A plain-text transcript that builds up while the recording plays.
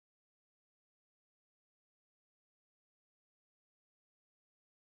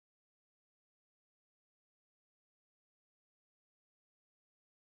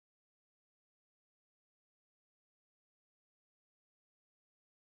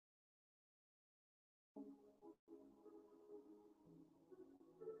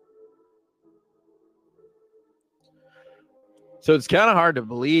So it's kind of hard to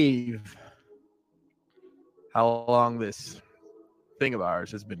believe how long this thing of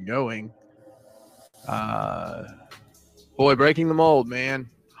ours has been going. Boy, breaking the mold, man.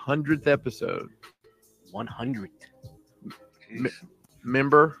 100th episode. 100.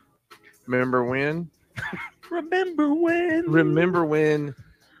 Remember when? Remember when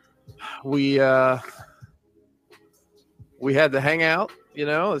we had the hangout? You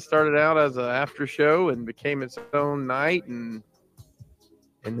know, it started out as an after show and became its own night, and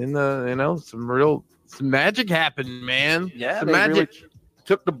then some magic happened, man. Yeah, some they magic really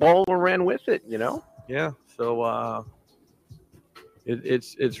took the ball and ran with it. You know. Yeah. So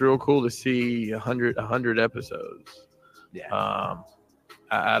it's real cool to see 100 episodes. Yeah.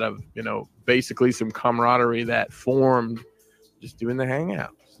 Out of basically some camaraderie that formed just doing the hangouts.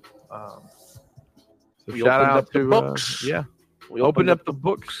 So we shout opened out up the to books. We opened up the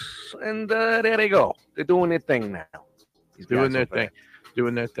books, and there they go. They're doing their thing now. Doing their thing.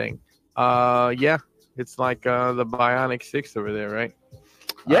 Yeah, it's like the Bionic 6 over there, right?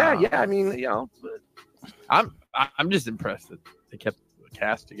 Yeah. I mean, I'm just impressed that they kept the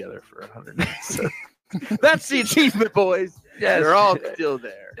cast together for 100 days. That's the achievement, boys. Yes. They're all still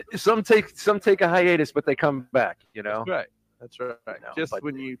there. Some take a hiatus, but they come back. That's right. No, Just but-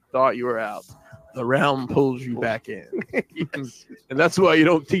 when you thought you were out, the realm pulls you back in. And that's why you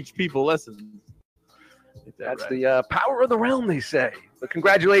don't teach people lessons. That's the power of the realm, they say. But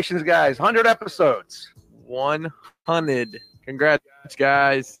congratulations, guys. 100 episodes. 100. Congrats,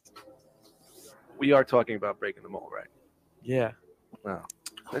 guys. We are talking about breaking the mold, right? Yeah. Wow.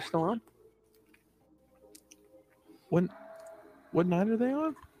 They're still on? What night are they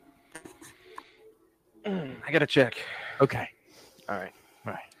on? I got to check. Okay. All right.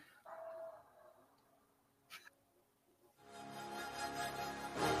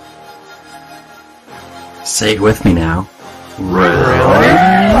 Say it with me now.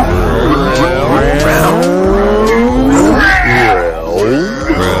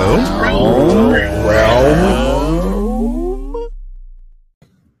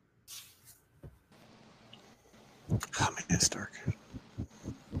 Oh man, it's dark.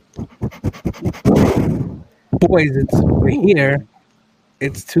 Boys, we're here.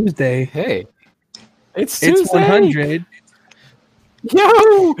 It's Tuesday. Hey, it's Tuesday. It's 100.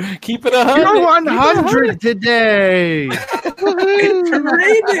 Yo, keep it 100. You're 100 today. It's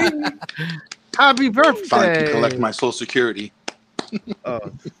raining. Happy birthday. Finally can collect my Social Security. There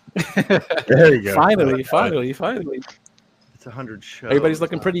you go. Finally. It's 100 shows. Everybody's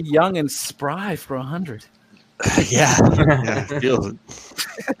looking pretty young and spry for 100. Yeah, it feels it.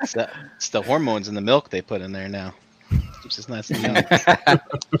 It's the hormones in the milk they put in there now. It's just nice and young.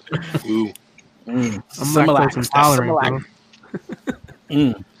 Ooh. I'm lactose intolerant,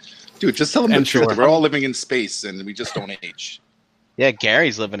 bro. Dude, just tell them the And truth. sure. We're all living in space and we just don't age. Yeah,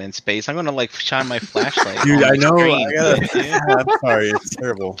 Gary's living in space. I'm gonna shine my flashlight. Dude, on I the know. screen. I'm sorry, it's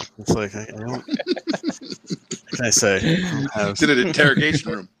terrible. It's like I don't. What can I say? It's in an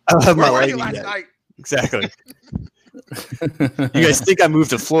interrogation room. I have my Where were you lighting last yet. night? Exactly. You guys think I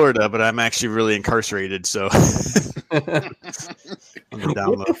moved to Florida, but I'm actually really incarcerated. So on the down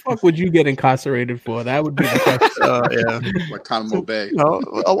What low. the fuck would you get incarcerated for? That would be the question. Yeah. Guantanamo Bay. No,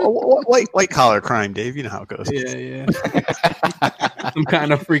 white collar crime, Dave. You know how it goes. Yeah. Some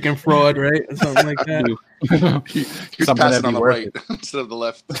kind of freaking fraud, right? Or something like that. You're Something passing that'd on be the worth right instead of the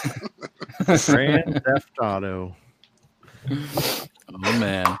left. Grand Theft Auto. Oh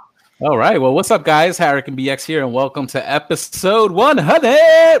man. All right. Well, what's up, guys? Harrick and BX here, and welcome to episode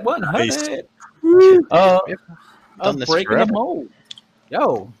 100. 100. Of this Breaking forever. the Mold.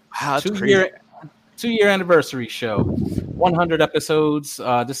 Yo, Wow, that's crazy. two-year anniversary show. 100 episodes.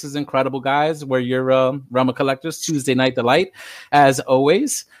 This is incredible, guys. We're your Realm of Collectors Tuesday Night Delight, as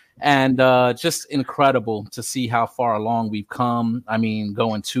always. And just incredible to see how far along we've come. I mean,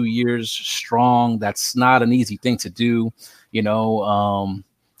 going 2 years strong, that's not an easy thing to do.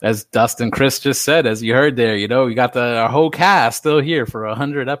 As Dustin Chris just said, as you heard there, we got our whole cast still here for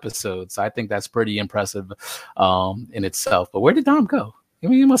 100 episodes. I think that's pretty impressive in itself. But where did Dom go? I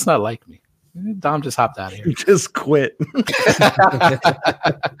mean, he must not like me. Dom just hopped out of here. You just quit.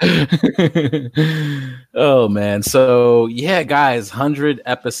 Oh man. So yeah, guys, 100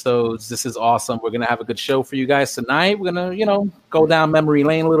 episodes. This is awesome. We're gonna have a good show for you guys tonight. We're gonna, go down memory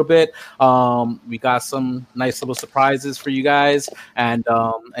lane a little bit. We got some nice little surprises for you guys. And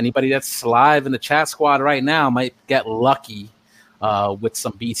anybody that's live in the chat squad right now might get lucky with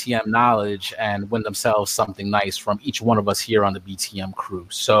some BTM knowledge and win themselves something nice from each one of us here on the BTM crew.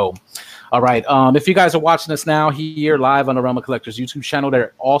 So, all right. If you guys are watching us now here live on the Realm of Collectors YouTube channel,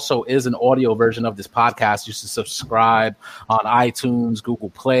 there also is an audio version of this podcast. You should subscribe on iTunes, Google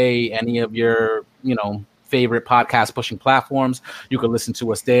Play, any of your, favorite podcast pushing platforms. You can listen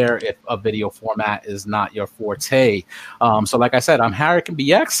to us there if a video format is not your forte. So like I said, I'm Harrican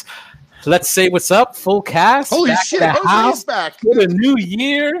BX. Let's say what's up, full cast. Holy back shit, to the Jose's house back. for the new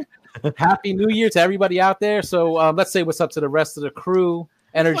year. Happy New Year to everybody out there. So let's say what's up to the rest of the crew.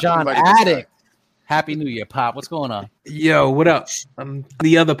 Energon Addict. Happy New Year, Pop. What's going on? Yo, what up? I'm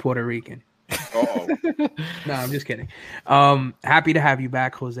the other Puerto Rican. Uh-oh. No, I'm just kidding. Happy to have you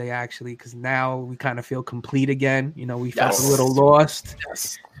back, Jose, actually, because now we kind of feel complete again. We felt a little lost.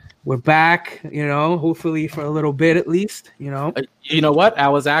 Yes. We're back, hopefully for a little bit at least, You know what? I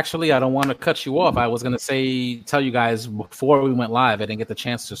don't want to cut you off. I was going to tell you guys before we went live, I didn't get the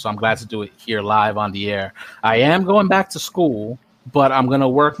chance to, so I'm glad to do it here live on the air. I am going back to school, but I'm going to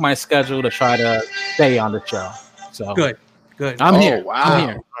work my schedule to try to stay on the show. So Good. I'm here. Wow. I'm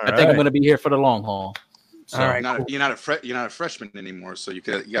here. I think I'm going to be here for the long haul. So, All right. You're not a freshman anymore, so you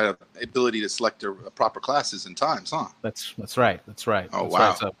got the ability to select a proper classes and times, huh? That's right. Oh, That's wow.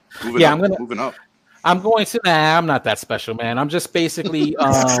 Right. So, Moving up. I'm going to. I'm not that special, man. I'm just basically.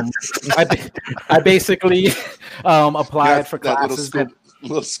 I basically applied for classes.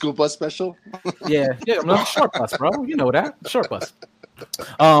 Little school bus special. Yeah. I'm a short bus, bro. You know that short bus.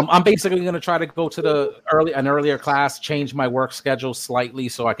 I'm basically going to try to go to an earlier class, change my work schedule slightly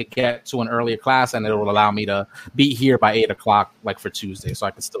so I could get to an earlier class, and it will allow me to be here by 8:00, like for Tuesday, so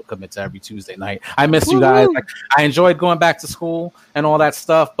I can still commit to every Tuesday night. I miss you guys. I enjoyed going back to school and all that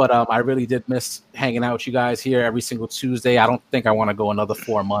stuff, but I really did miss hanging out with you guys here every single Tuesday. I don't think I want to go another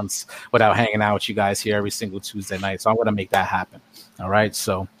 4 months without hanging out with you guys here every single Tuesday night, so I'm going to make that happen. All right,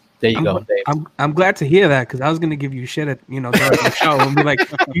 so. There you go, Dave. I'm glad to hear that because I was gonna give you shit at during the show and be like,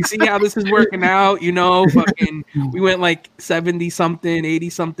 you see how this is working out, fucking we went like 70 something,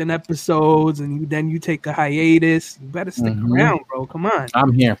 80 something episodes, and then you take a hiatus. You better stick around, bro. Come on.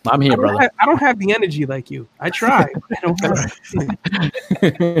 I'm here, brother. I don't have the energy like you. I try. But I don't have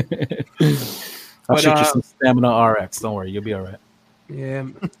it. I'll shoot you some Stamina RX. Don't worry, you'll be all right. Yeah.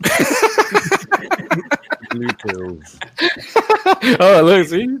 Blue pills. Oh, look,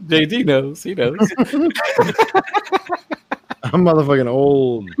 see, JD knows. He knows. I'm motherfucking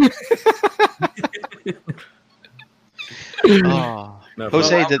old.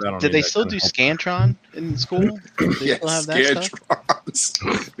 Jose, did they still do Scantron in school? Yes,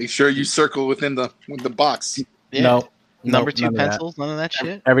 Scantrons. Make sure you circle within the box. Yeah. No. Number 2 pencils, none of that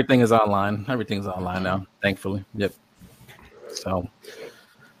shit? Everything is online. Everything's online now, thankfully. Yep. So,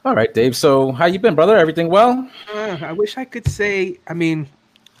 all right, Dave. So, how you been, brother? Everything well? I wish I could say. I mean,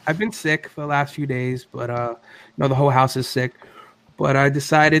 I've been sick for the last few days, but the whole house is sick. But I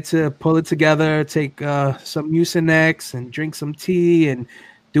decided to pull it together, take some Mucinex and drink some tea and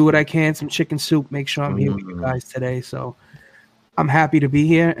do what I can, some chicken soup. Make sure I'm here with you guys today. So, I'm happy to be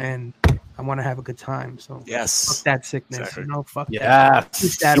here and I want to have a good time. So, yes, fuck that sickness. Exactly. Fuck that.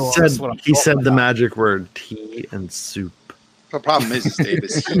 He said the magic word: tea and soup. The problem is Dave,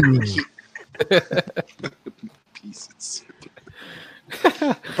 is he pieces.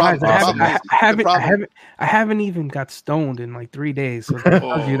 I haven't even got stoned in like 3 days. So that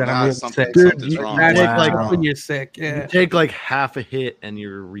tells you that I'm really sick. Something's wrong. When you're sick, You take like half a hit and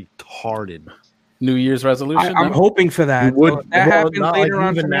you're retarded. New Year's resolution? I'm hoping for that. Would, so if that happens later like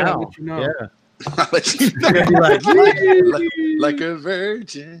on even tonight, now. I'll let you know. Yeah. I'll let you know. like a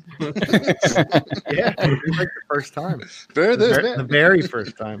virgin. Yeah, it's like the first time. The very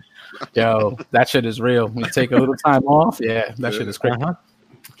first time. Yo, that shit is real. We take a little time off. Yeah, that shit is crazy.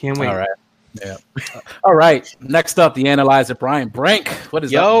 Can't wait. All right. Yeah. All right. Next up, the analyzer, Brian Brink. What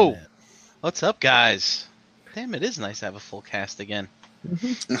is Yo, up, what's up, guys? Damn, it is nice to have a full cast again.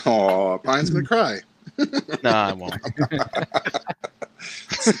 Oh, Brian's gonna cry. No, I won't.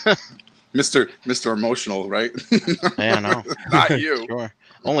 Mr. Emotional, right? Yeah, I know. Not you. Sure.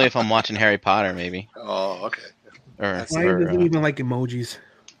 Only if I'm watching Harry Potter, maybe. Oh, okay. Or Brian doesn't even like emojis.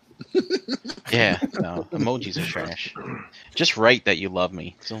 yeah, no, emojis are trash. Just write that you love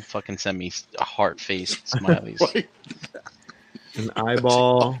me. Don't fucking send me a heart-faced smileys. Right. An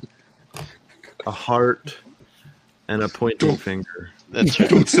eyeball, a heart, and a pointing finger. That's right.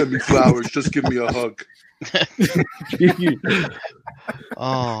 Don't send me flowers. Just give me a hug.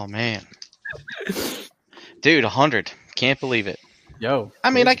 Oh man, dude, 100. Can't believe it. Yo, I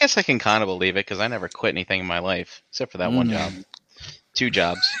mean, I guess I can kind of believe it because I never quit anything in my life except for that one job. 2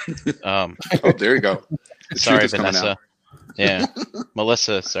 jobs. Oh, there you go. The Sorry, truth is coming Vanessa. out. Yeah,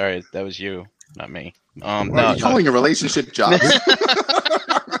 Melissa. Sorry, that was you, not me. Are No, you calling a relationship job?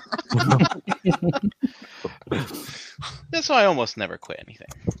 that's why I almost never quit anything.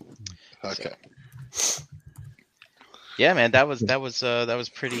 Okay. Yeah, man, that was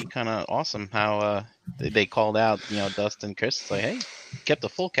pretty kind of awesome how they called out, Dustin, Chris. It's like, hey, kept the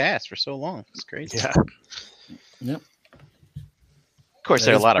full cast for so long. It's crazy. Yeah. Yep. Of course, That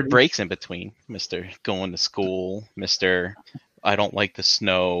there are a is lot of pretty- breaks in between. Mr. Going to school, Mr. I don't like the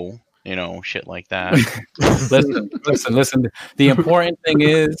snow, shit like that. Listen. The important thing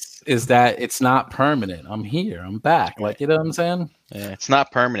is that it's not permanent. I'm here. I'm back. Like, you know what I'm saying? Yeah, it's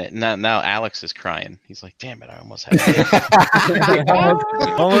not permanent. Now Alex is crying. He's like, damn it, I almost had it.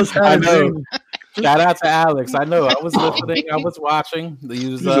 Almost I had know. it. Shout out to Alex. I know. I was listening. I was watching. He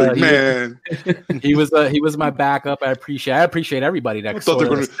was, He's like, man, he was my backup. I appreciate everybody that. I thought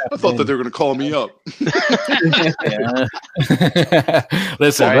that they were gonna call me up.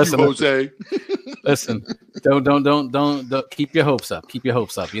 Listen. Jose. Listen. Don't keep your hopes up. Keep your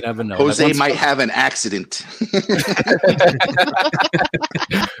hopes up. You never know. Jose might have an accident.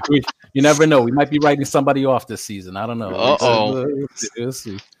 You never know. We might be writing somebody off this season. I don't know. Uh-oh. We'll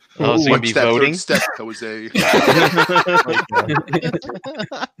see. Oh, so you'll be Watch that voting? third step, Jose.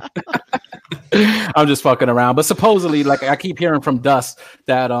 I'm just fucking around. But supposedly, like I keep hearing from Dust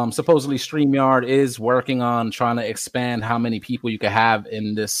that supposedly StreamYard is working on trying to expand how many people you could have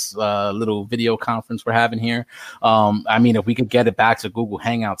in this little video conference we're having here. I mean, if we could get it back to Google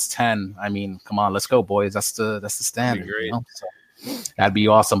Hangouts 10, I mean, come on, let's go, boys. That's the standard. Great. So, that'd be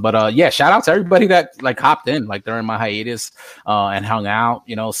awesome. But yeah, shout out to everybody that like hopped in like during my hiatus and hung out,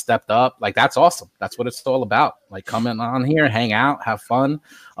 stepped up. Like that's awesome. That's what it's all about. Like coming on here, hang out, have fun.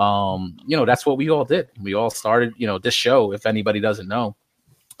 That's what we all did. We all started, this show, if anybody doesn't know,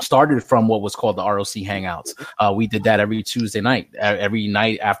 started from what was called the ROC Hangouts. We did that every Tuesday night, every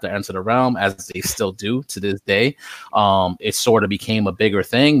night after Enter the Realm, as they still do to this day. It sort of became a bigger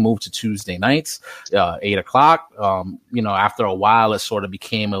thing, moved to Tuesday nights, 8 o'clock. After a while, it sort of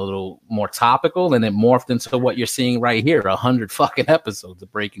became a little more topical, and it morphed into what you're seeing right here, 100 fucking episodes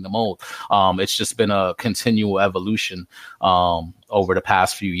of Breaking the Mold. It's just been a continual evolution over the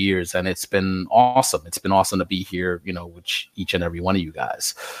past few years, and it's been awesome. It's been awesome to be here, with each and every one of you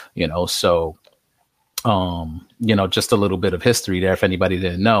guys. So just a little bit of history there if anybody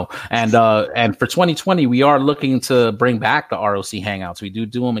didn't know. And for 2020, we are looking to bring back the ROC Hangouts. We do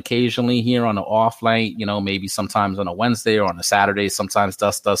them occasionally here on the off night, maybe sometimes on a Wednesday or on a Saturday. Sometimes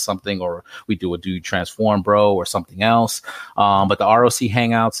Dust does something, or we do a Dude Transform Bro or something else. But the ROC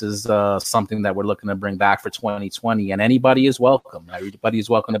Hangouts is something that we're looking to bring back for 2020, and anybody is welcome. Everybody is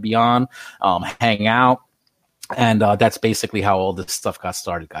welcome to be on, hang out. And that's basically how all this stuff got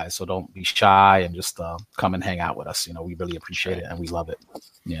started, guys. So don't be shy and just come and hang out with us. We really appreciate it and we love it.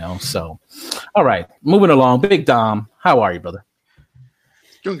 So, all right, moving along. Big Dom, how are you, brother?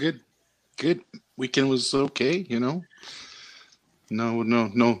 Doing good. Good. Weekend was okay. No,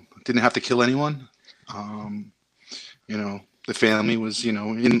 didn't have to kill anyone. The family was,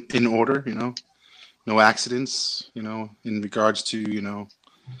 in order. No accidents. In regards to,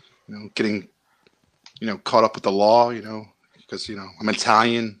 getting. Caught up with the law, because, I'm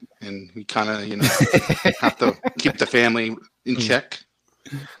Italian and we kind of, have to keep the family in check.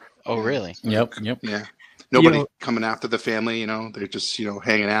 Oh, really? Yep. Yeah. Nobody coming after the family, they're just,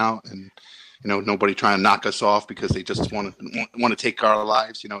 hanging out and, nobody trying to knock us off because they just want to take our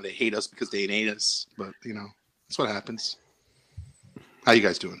lives. They hate us because they hate us. But, that's what happens. How you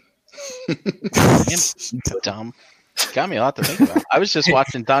guys doing? Dumb. Got me a lot to think about. I was just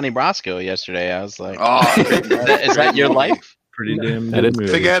watching Donnie Brasco yesterday. I was like, is that your life? Pretty damn good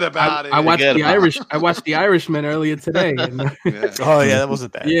movie. Forget about it. I watched I watched The Irishman earlier today. And, Oh yeah, that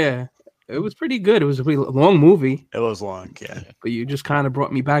wasn't bad. yeah, it was pretty good. It was a pretty long movie, It was long. Yeah. but you just kind of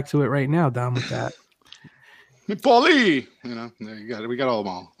brought me back to it right now, Dom, with that. Paulie, we got all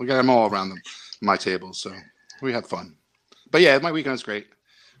them all. We got them all around my table, so we had fun. But yeah, my weekend was great.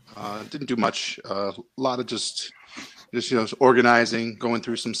 Didn't do much. A lot of just organizing, going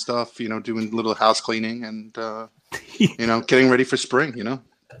through some stuff. Doing a little house cleaning and getting ready for spring. And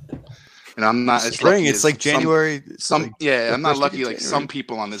I'm not as Spring. lucky It's as like January. I'm not lucky like some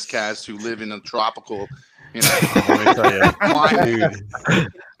people on this cast who live in a tropical. Dude.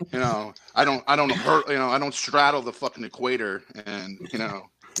 I don't straddle the fucking equator and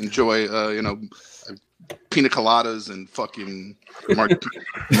enjoy pina coladas and fucking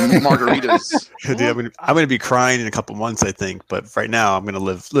margaritas. Dude, I'm gonna be crying in a couple months, I think. But right now, I'm gonna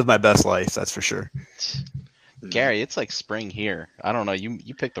live my best life. That's for sure. Gary, it's like spring here. I don't know. You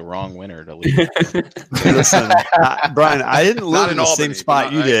picked the wrong winter to leave. Hey, listen, Brian, I didn't live in the Albany, same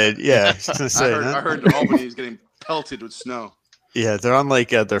spot you did. Yeah, I was gonna say, I heard Albany is getting pelted with snow. yeah, they're on like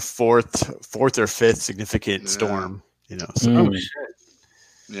their fourth or fifth significant storm. You know, so Oh shit!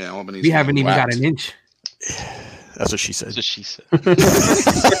 Yeah, Albany's We haven't even got whacked. an inch. that's what she said. That's what she said.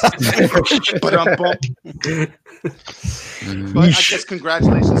 But I guess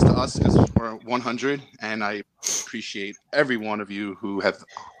congratulations to us because we're 100, and I appreciate every one of you who have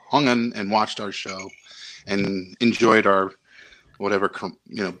hung on and watched our show and enjoyed our whatever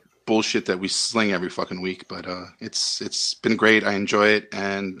bullshit that we sling every fucking week. But it's been great. I enjoy it,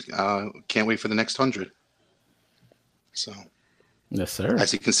 and can't wait for the next 100. So, Yes, sir.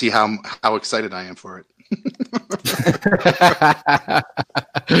 as you can see, how excited I am for it.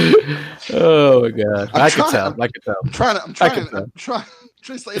 Oh my god! I can tell. I'm trying.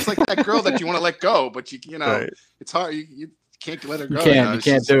 It's like that girl that you want to let go, but you know, Right. it's hard. You can't let her go. You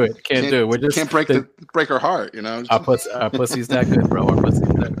can't do it. Can't do it. We're just can't break her heart. You know. our pussy's that good, bro. Our pussy's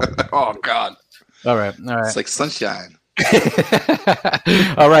that good. Oh God. All right. It's like sunshine.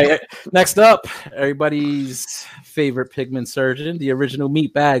 All right. Next up, everybody's favorite pigment surgeon, the original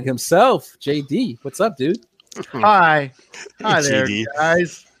meat bag himself, JD. What's up, dude? Hi there, GD.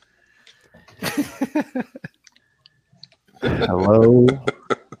 guys. Hello,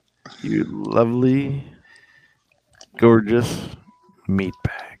 you lovely, gorgeous meat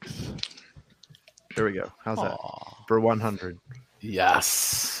bags. There we go. How's that for 100?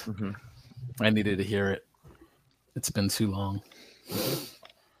 Yes. Mhm. I needed to hear it. It's been too long.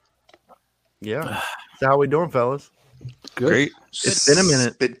 Yeah. So how we doing, fellas? Good. Great. It's been a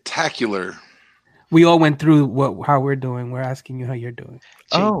minute. Spectacular. We all went through how we're doing. We're asking you how you're doing.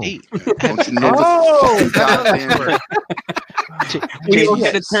 JD. Don't you know Oh, goddamn We all JD.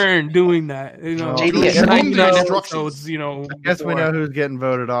 get a turn doing that. You know, JD, there's I 99 know- episodes, you know. I guess we know who's getting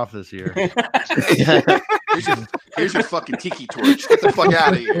voted off this year. Here's your fucking tiki torch. Get the fuck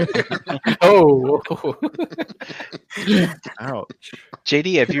out of here. Oh. Ouch.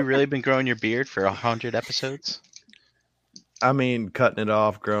 JD, have you really been growing your beard for 100 episodes? I mean, cutting it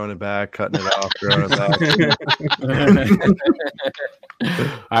off, growing it back, cutting it off, growing it back.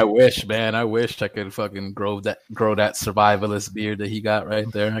 I wish, man. I wish I could fucking grow that survivalist beard that he got right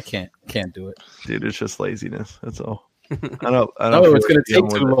there. I can't do it. Dude, it's just laziness. That's all. I don't No, feel it's gonna like take dealing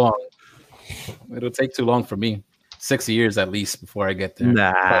too with it. long. It'll take too long for me. 6 years at least before I get there.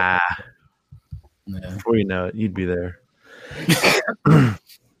 Nah. Yeah. Before you know it, you'd be there.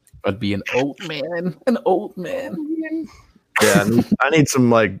 I'd be an old man. An old man. Yeah, I need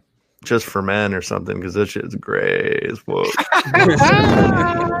some like just for men or something because this shit's gray as fuck.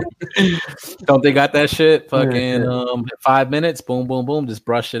 Don't they got that shit? Fucking 5 minutes, boom, boom, boom, just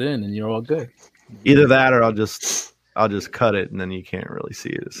brush it in and you're all good. Either that or I'll just cut it and then you can't really see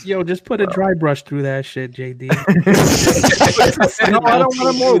it. Yo, just put a dry brush through that shit, JD. No, I don't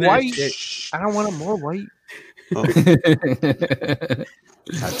want it more Do that white. shit. I don't want it more white. no.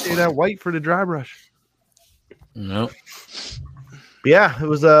 I'd say that white for the dry brush. Yeah, it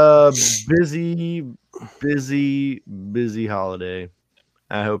was a busy holiday.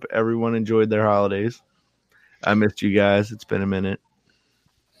 I hope everyone enjoyed their holidays. I missed you guys. It's been a minute.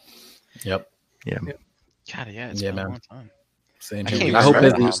 Yep. Yeah. God, yeah, it's Yeah, been a man. long time. Same I here. can't I hope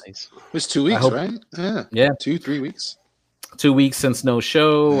remember it's the holidays. It was 2 weeks, hope- right? Yeah. 2-3 weeks. 2 weeks since no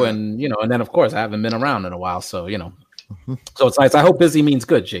show, Yeah. and and then of course I haven't been around in a while, so so it's nice. I hope busy means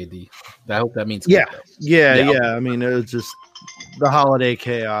good, JD. I hope that means Yeah. good. Yeah. I mean, it was just the holiday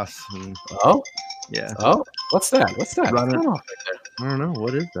chaos. And, Oh, yeah. what's that? What's that? Running- What's going on? I don't know.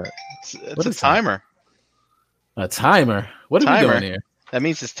 What is that? It's What a is that? timer. A timer. What are we Timer. doing here? That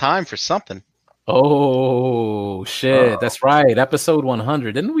means it's time for something. Oh shit! That's right. Episode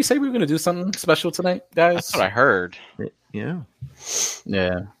 100. Didn't we say we were going to do something special tonight, guys? That's what I heard. Yeah.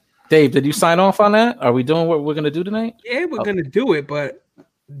 Yeah. Dave, did you sign off on that? Are we doing what we're going to do tonight? Yeah, we're gonna do it, but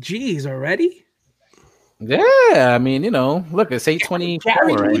geez, already? Yeah. I mean, look, it's 8:24.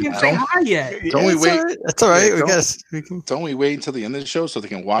 Gary didn't Right even now. say hi yet. Don't we wait? That's all right. Yeah, We don't- guess we can. Don't we wait until the end of the show so they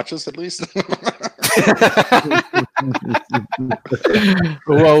can watch us at least?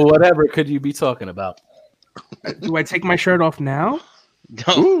 Well, whatever could you be talking about? Do I take my shirt off now?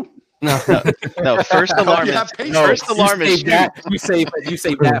 No, Ooh. No. no. First alarm you is have patience. first alarm is save that. You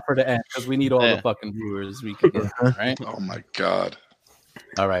save that for the end because we need all Yeah. the fucking viewers we can get. Right. Oh my God.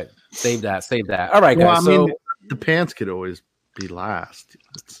 All right. Save that. All right, Well, guys. I mean, the pants could always be last.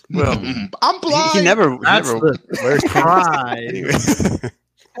 Well, I'm blind. he never That's the wears pride. anyway.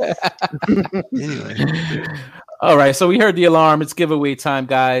 Anyway, All right, so we heard the alarm. It's giveaway time,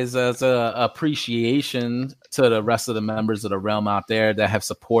 guys. As a appreciation to the rest of the members of the realm out there that have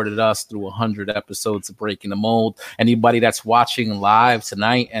supported us through 100 episodes of Breaking the Mold. Anybody that's watching live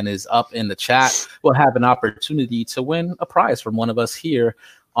tonight and is up in the chat will have an opportunity to win a prize from one of us here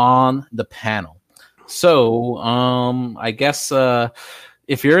on the panel. So, I guess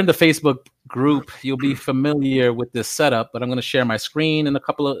if you're in the Facebook group, you'll be familiar with this setup, but I'm going to share my screen in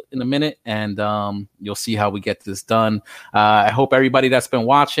a minute, and you'll see how we get this done. I hope everybody that's been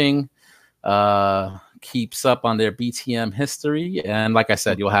watching keeps up on their BTM history, and like I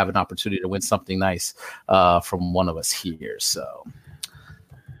said, you'll have an opportunity to win something nice from one of us here. So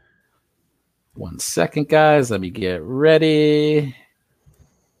 1 second, guys, let me get ready.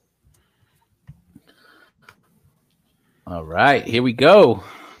 All right, here we go.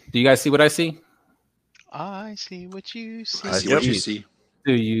 Do you guys see what I see? I see what you see. I see what you see.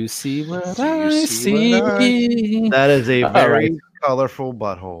 Do you see what Do you I see what see? That is a All very right. colorful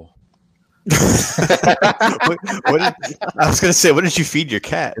butthole. I was going to say, what did you feed your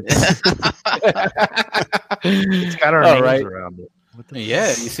cat? It's got our All names right. around it. What the Yeah,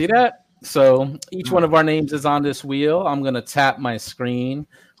 you see that? So each one of our names is on this wheel. I'm going to tap my screen.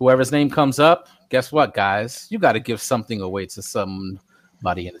 Whoever's name comes up, guess what, guys? You got to give something away to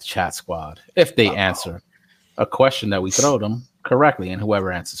somebody in the chat squad if they answer a question that we throw them correctly, and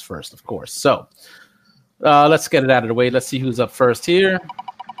whoever answers first, of course. So let's get it out of the way. Let's see who's up first here.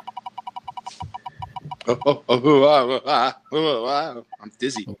 I'm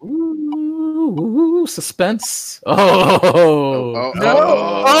dizzy. Ooh, suspense. Oh,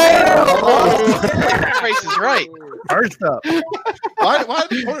 Price is right. First up. Why are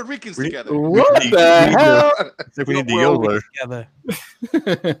the Puerto Ricans together? what the hell? It's like we need the yodeler. Together.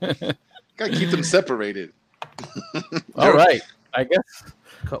 Gotta keep them separated. All right. I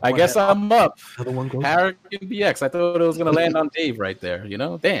guess I'm up. Another one goes. Harrigan BX. I thought it was going to land on Dave right there. You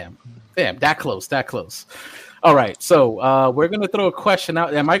know, damn, that close. All right, so we're going to throw a question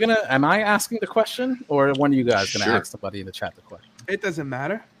out. Am I asking the question, or one of you guys going to ask somebody in the chat the question? It doesn't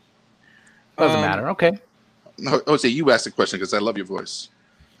matter. Doesn't matter. Okay. No, I would say you ask the question because I love your voice.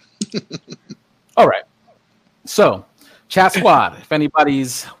 All right. So, chat squad, if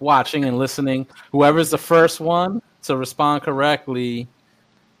anybody's watching and listening, whoever's the first one to respond correctly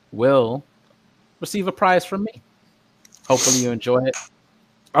will receive a prize from me. Hopefully you enjoy it.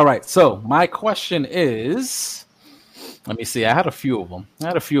 All right. So my question is, let me see. I had a few of them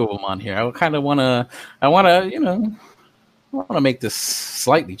on here. I kind of want to make this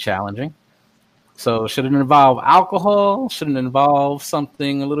slightly challenging. So should it involve alcohol? Should it involve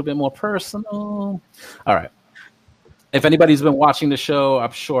something a little bit more personal? All right. If anybody's been watching the show,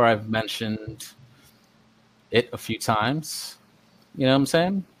 I'm sure I've mentioned it a few times. You know what I'm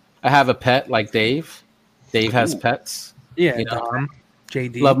saying? I have a pet like Dave. Dave has pets. Yeah, You know, Dom,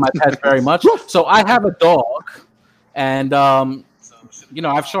 JD. Love my pets very much. So I have a dog, and I'm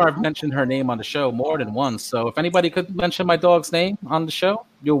sure I've mentioned her name on the show more than once. So if anybody could mention my dog's name on the show,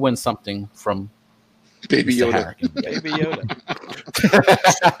 you'll win something from Baby Mr. Yoda. Harrigan. Baby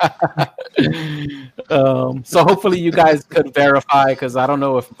Yoda. So hopefully you guys could verify, because I don't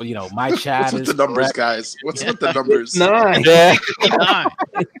know if my chat What's with is the numbers, correct. guys? What's with the numbers? 9. Yeah, 69.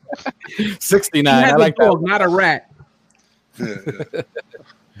 69. You have I a like that. dog, not a rat. Yeah.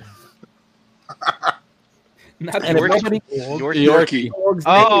 Not And if nobody, Yorkie. dog's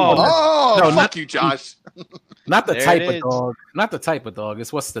Oh, Oh, No, fuck not- you, Josh. not the There type it of is. dog. Not the type of dog.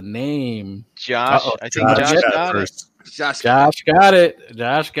 It's what's the name. Josh. Uh-oh. I think Josh Josh got it. first. Josh. Josh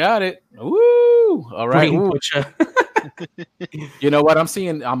got it. Woo! All right. brain Ooh. butcher. You know what I'm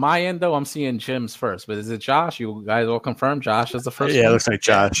seeing on my end though? I'm seeing Jim's first, but is it Josh? You guys all confirm Josh is the first? Yeah, it one? looks like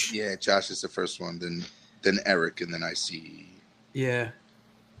Josh. Yeah, Josh is the first one. Then Eric, and then I see Yeah.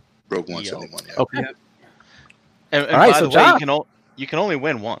 Rogue 171. Yeah. Okay. And All right, by so the way, Josh- you can only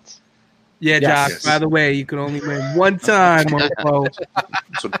win once. Yeah, Yes. Josh. Yes. By the way, you can only win one time, mofo.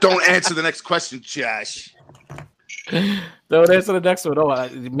 So don't answer the next question, Josh. No, that's the next one. Oh,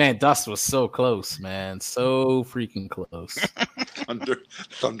 man, Dust was so close, man. So freaking close.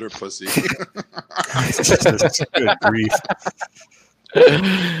 Thunder pussy. Good grief.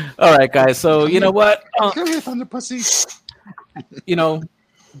 All right, guys. So you know what? Thunder pussy.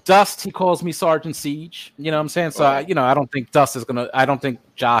 Dust, he calls me Sergeant Siege. You know what I'm saying? So I don't think I don't think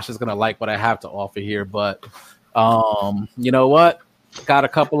Josh is gonna like what I have to offer here, but you know what? Got a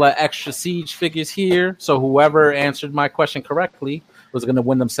couple of extra Siege figures here. So whoever answered my question correctly was gonna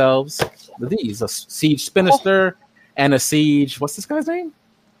win themselves these: a Siege Spinister and a Siege. What's this guy's name?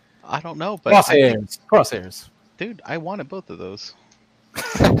 I don't know, but I think, Crosshairs. dude, I wanted both of those.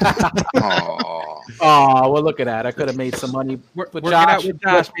 Aw. Oh, well, look at that. I could have made some money. Work it out with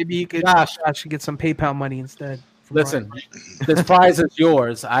Josh. Maybe you could. Josh should get some PayPal money instead. Listen, this prize is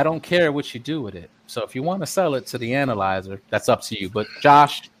yours. I don't care what you do with it. So if you want to sell it to the analyzer, that's up to you. But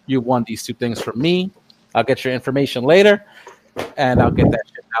Josh, you won these two things from me. I'll get your information later, and I'll get that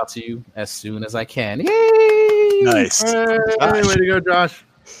shit out to you as soon as I can. Yay! Nice. Hey, way to go, Josh.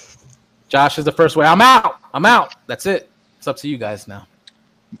 Josh is the first way. I'm out. That's it. It's up to you guys now.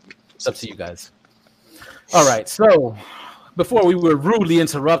 It's up to you guys. All right. So before we were rudely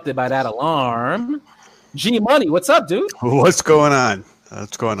interrupted by that alarm, G Money, what's up, dude? What's going on?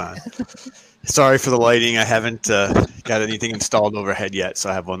 Sorry for the lighting. I haven't got anything installed overhead yet, so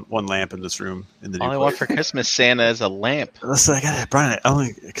I have one lamp in this room. In the All I want for Christmas, Santa, is a lamp. Listen, I got it, Brian.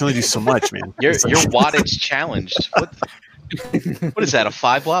 I can only do so much, man. Your wattage challenged. What is that? A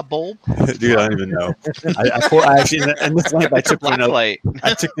 5-watt bulb? Dude, I don't even know. I actually, and this lamp I took from another. Light.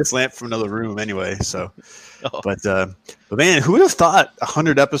 I took this lamp from another room anyway. So, but man, who would have thought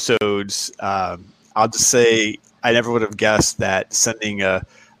 100 episodes? I'll just say I never would have guessed that sending a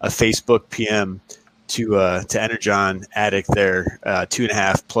Facebook PM to Energon Addict there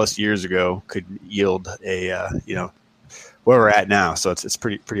 2.5+ years ago could yield a where we're at now. So it's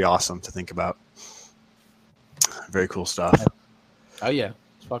pretty awesome to think about. Very cool stuff. Oh yeah,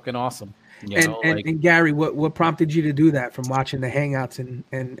 it's fucking awesome. And Gary, what prompted you to do that from watching the Hangouts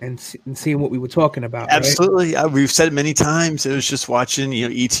and seeing what we were talking about? Absolutely, right? We've said it many times. It was just watching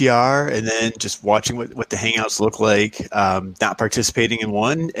ETR and then just watching what the Hangouts look like. Not participating in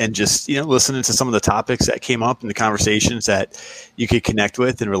one and just listening to some of the topics that came up and the conversations that you could connect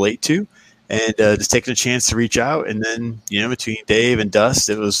with and relate to, and just taking a chance to reach out. And then between Dave and Dust,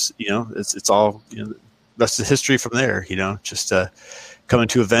 it was it's all rest of history from there. Just coming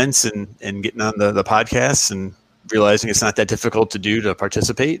to events and getting on the podcasts and realizing it's not that difficult to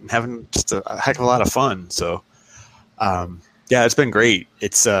participate and having just a heck of a lot of fun. So, it's been great.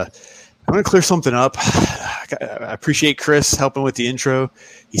 It's I'm going to clear something up. I appreciate Chris helping with the intro.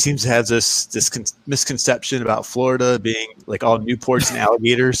 He seems to have this misconception about Florida being like all Newports and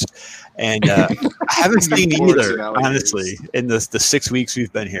alligators. And I haven't seen either, honestly, in the 6 weeks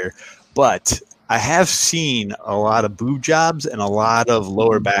we've been here. But I have seen a lot of boob jobs and a lot of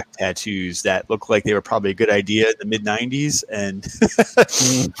lower back tattoos that look like they were probably a good idea in the mid-90s and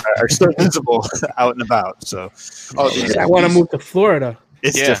are still visible out and about. So, I want to move to Florida.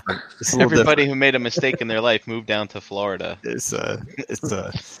 It's different. It's everybody who made a mistake in their life moved down to Florida. It's actually.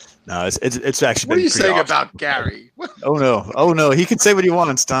 What are you saying awesome. about Gary? Oh no! He can say what he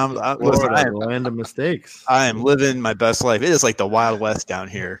wants, Tom. Florida, I am land of mistakes. I am living my best life. It is like the Wild West down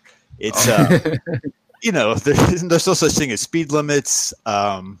here. It's there's no such thing as speed limits.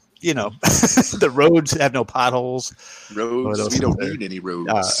 The roads have no potholes. We don't need any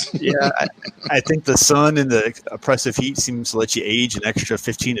roads. I think the sun and the oppressive heat seems to let you age an extra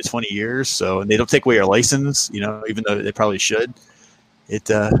 15 to 20 years. So, and they don't take away your license, even though they probably should. It's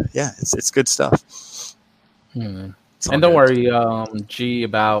good stuff. And don't worry, G,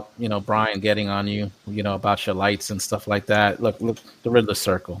 about Brian getting on you, about your lights and stuff like that. Look, the Riddler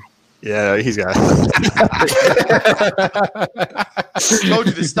Circle. Yeah, he's got it. Told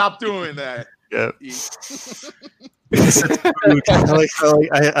you to stop doing that. Yeah.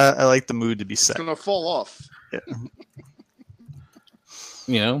 I like the mood to be set. It's gonna fall off.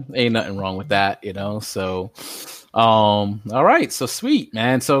 Yeah. Ain't nothing wrong with that, So, all right, so sweet,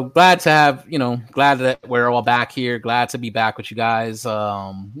 man. So glad to have, glad that we're all back here. Glad to be back with you guys,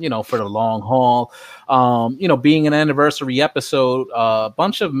 for the long haul. Being an anniversary episode, a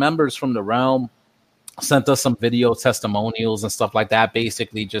bunch of members from the realm sent us some video testimonials and stuff like that.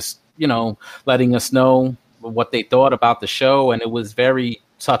 Basically, just letting us know what they thought about the show, and it was very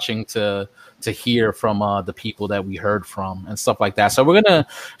touching to hear from the people that we heard from and stuff like that. So we're going to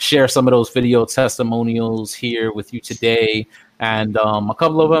share some of those video testimonials here with you today. And a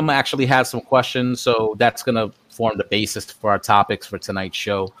couple of them actually had some questions. So that's going to form the basis for our topics for tonight's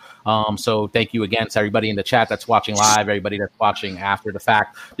show. So thank you again to everybody in the chat that's watching live, everybody that's watching after the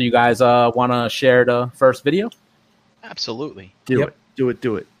fact. Do you guys want to share the first video? Absolutely. Do it. All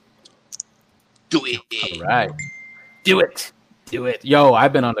right. Do it. Yo,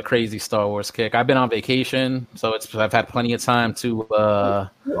 I've been on the crazy Star Wars kick. I've been on vacation, so I've had plenty of time to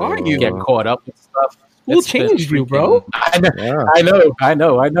get caught up with stuff. School changed you, bro. I know.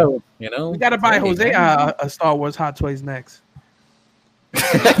 We gotta buy Jose a Star Wars Hot Toys next.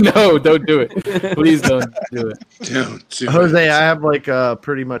 No, don't do it. Please don't do it. Jose, I have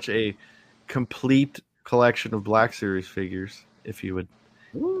pretty much a complete collection of Black Series figures. If you would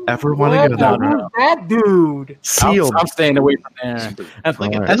Ever want to go down? Who's that dude? Sealed. I'm staying away from there.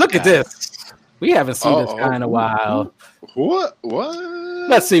 And look at this. We haven't seen this guy in a while. What?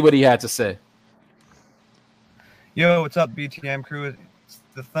 Let's see what he had to say. Yo, what's up, BTM crew? It's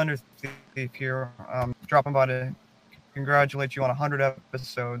the Thunder Thief here. Dropping by to congratulate you on 100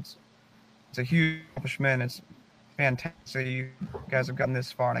 episodes. It's a huge accomplishment. It's fantastic you guys have gotten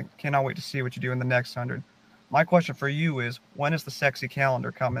this far, and I cannot wait to see what you do in the next 100. My question for you is, when is the sexy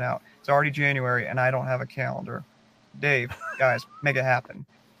calendar coming out? It's already January, and I don't have a calendar. Dave, guys, make it happen.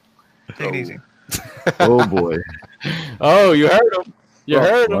 Take it easy. Oh, boy. Oh, you heard him. You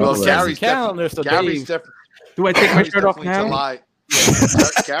heard him. Well, Gary's calendar. So Gary's Dave, do I take my shirt off now? July. Yeah,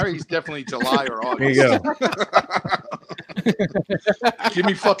 Gary's definitely July or August. Here you go. Give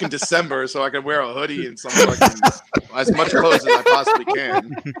me fucking December so I can wear a hoodie and some fucking as much clothes as I possibly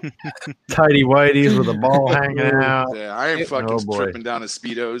can. Tidy whities with a ball hanging out. Yeah, I ain't fucking tripping down his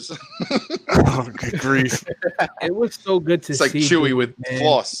Speedos. Oh, good grief. It was so good to see. It's like Chewy with man.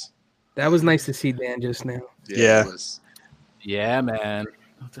 floss. That was nice to see Dan just now. Yeah. It was. Yeah, man.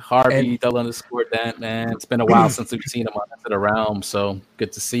 Harvey _Dent, man. It's been a while since we've seen him on Into the Realm, so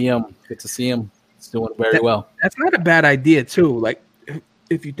good to see him. Good to see him. He's doing very well. That's not a bad idea, too. Like,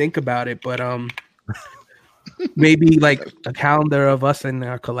 if you think about it, but maybe like a calendar of us and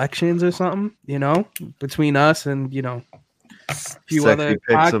our collections or something. You know, between us and a few other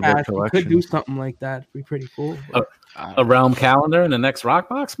podcasts, we could do something like that. It'd be pretty cool. A Realm calendar in the next Rock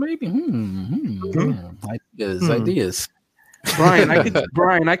Box, maybe. Ideas.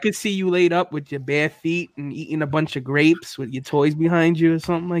 Brian, I could see you laid up with your bare feet and eating a bunch of grapes with your toys behind you or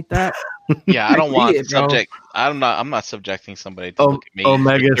something like that. Yeah, I don't want subject. I'm not subjecting somebody to look at me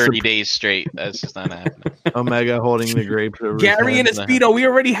Omega for 30 days straight. That's just not happening. Omega holding the grapes over Gary in a Speedo. We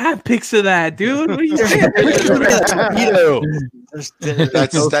already have pics of that, dude. What are you saying?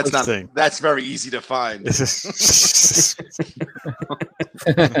 That's very easy to find. Use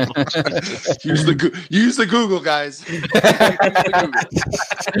the Google, guys.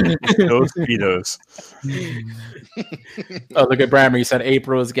 No Speedos. Oh, look at Brammer. He said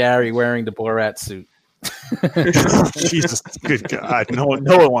April is Gary wearing the Borat suit. Jesus, good God. No one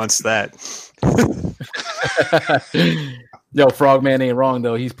wants that. Yo, Frogman ain't wrong,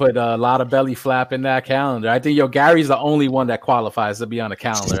 though. He's put a lot of belly flap in that calendar. I think, Gary's the only one that qualifies to be on the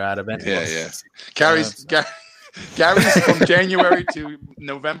calendar out of anyone. Yeah. Gary's from January to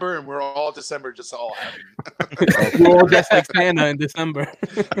November, and we're all December, just all happy. We're all just like Santa in December.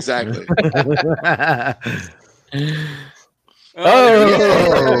 Exactly. There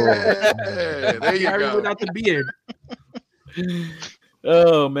you go. Without the beard.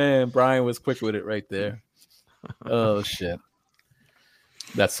 Oh man, Brian was quick with it right there. Oh shit,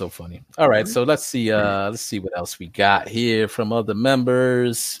 that's so funny. All right, so let's see what else we got here from other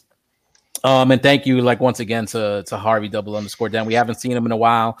members. And thank you, once again to Harvey _Dent. We haven't seen him in a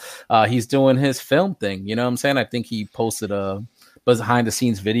while. He's doing his film thing. You know what I'm saying? I think he posted a behind the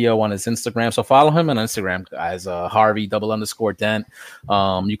scenes video on his Instagram. So follow him on Instagram, guys. Harvey _Dent.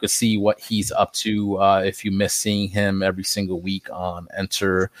 You can see what he's up to if you miss seeing him every single week on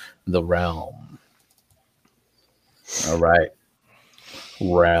Enter the Realm. All right.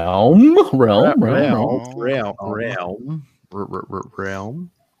 Realm.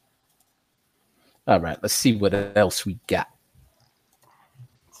 All right, let's see what else we got.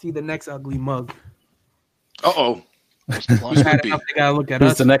 See the next ugly mug. Uh-oh. They gotta look at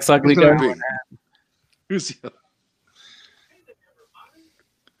Who's us. the next ugly guy? Who's it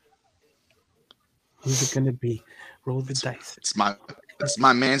gonna be? Roll the dice. It's my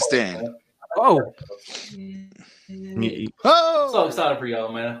man Stan. Oh. So excited for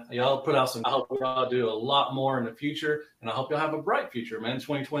y'all, man. Y'all put out some. I hope y'all do a lot more in the future, and I hope y'all have a bright future, man.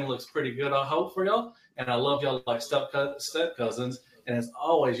 2020 looks pretty good, I hope, for y'all. And I love y'all like step cousins. And as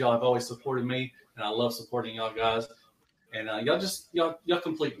always, y'all have always supported me, and I love supporting y'all guys. And y'all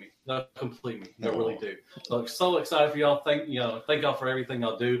complete me. Y'all complete me. Y'all really do. So excited for y'all. Thank y'all for everything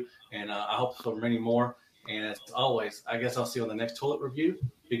y'all do, and I hope for many more. And as always, I guess I'll see you on the next toilet review.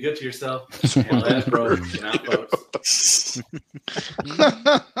 Be good to yourself. And that's bro. You know, folks. Was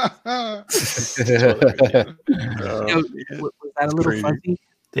that a little fuzzy?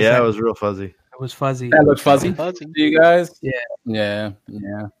 Yeah, it was real fuzzy. It was fuzzy. That looked fuzzy to you guys? Yeah.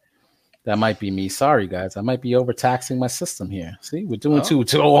 That might be me. Sorry, guys. I might be overtaxing my system here. See, we're doing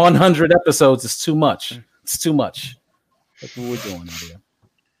 100 episodes. It's too much. It's too much. That's what we're doing here.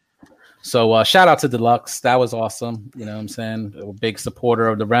 So shout out to Deluxe. That was awesome. You know what I'm saying? A big supporter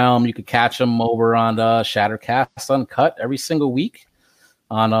of the Realm. You could catch him over on the Shattercast Uncut every single week.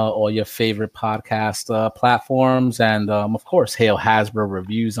 on all your favorite podcast platforms, and of course, Hail Hasbro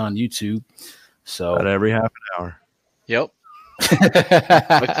reviews on YouTube. So About every half an hour. Yep.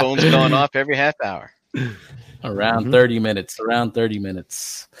 My phone's going off every half hour. Around 30 minutes. Around 30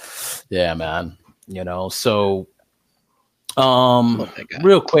 minutes. Yeah, man. You know, so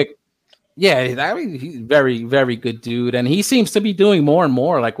real quick. Yeah, I mean, he's very, very good dude. And he seems to be doing more and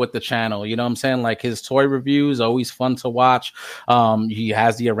more like with the channel. You know what I'm saying? Like his toy reviews, always fun to watch. He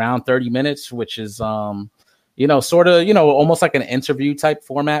has the Around 30 Minutes, which is you know, sort of, you know, almost like an interview type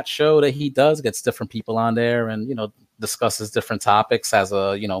format show that he does, gets different people on there and, you know, discusses different topics, has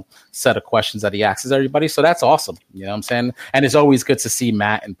a, you know, set of questions that he asks everybody. So that's awesome. You know what I'm saying? And it's always good to see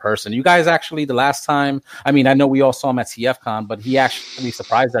Matt in person. You guys actually, the last time, I mean, I know we all saw him at TFCon, but he actually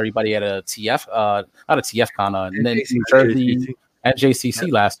surprised everybody at a not a TFCon, in New Jersey at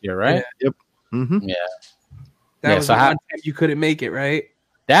JCC last year, right? Yeah. Yep. Mm-hmm. Yeah. That was the one time you couldn't make it, right?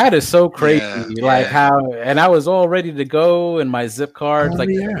 That is so crazy. Like how, and I was all ready to go, and my zip cards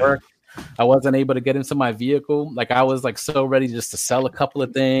didn't work. I wasn't able to get into my vehicle. Like I was like so ready just to sell a couple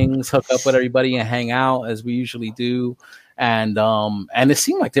of things, hook up with everybody, and hang out as we usually do. And it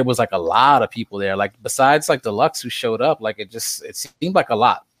seemed like there was like a lot of people there. Like besides like Deluxe who showed up, like it seemed like a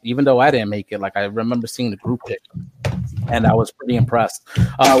lot. Even though I didn't make it, like I remember seeing the group pic, and I was pretty impressed.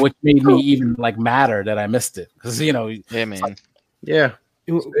 Which made me even like madder that I missed it because you know, yeah, man, like, yeah.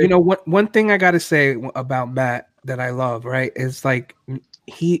 You know what? One thing I got to say about Matt that I love, right, is like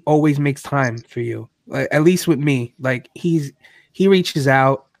he always makes time for you. Like, at least with me, like he reaches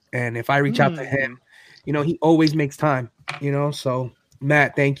out, and if I reach out to him, you know, he always makes time. You know, so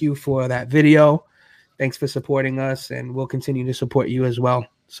Matt, thank you for that video. Thanks for supporting us, and we'll continue to support you as well.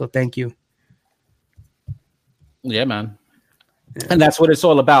 So thank you. Yeah, man. And that's what it's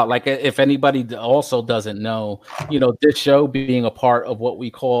all about. Like, if anybody also doesn't know, you know, this show being a part of what we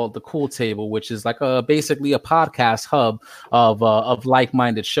call the Cool Table, which is like basically a podcast hub of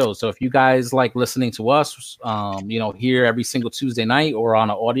like-minded shows. So if you guys like listening to us, you know, here every single Tuesday night or on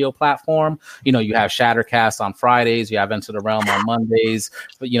an audio platform, you know, you have Shattercast on Fridays, you have Into the Realm on Mondays,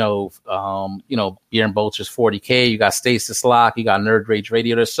 but you know, Beer and Vultures 40K, you got Stasis Lock, you got Nerd Rage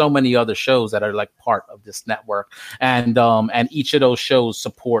Radio. There's so many other shows that are like part of this network, and each of those shows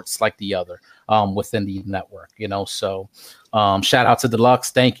supports like the other within the network, you know. So shout out to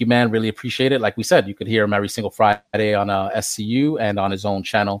Deluxe. Thank you, man. Really appreciate it. Like we said, you could hear him every single Friday on SCU and on his own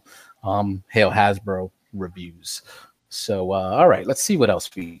channel, Hail Hasbro Reviews. So all right, let's see what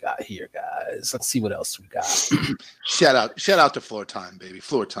else we got here, guys. Let's see what else we got. shout out to Floor Time, baby.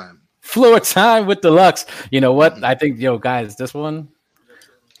 Floor Time with Deluxe. You know what? I think, guys,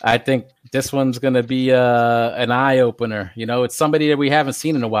 I think this one's going to be an eye-opener. You know, it's somebody that we haven't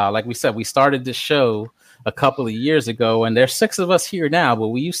seen in a while. Like we said, we started this show a couple of years ago, and there's 6 of us here now, but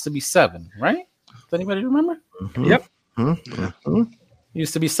we used to be 7, right? Does anybody remember? Mm-hmm. Yep. Mm-hmm.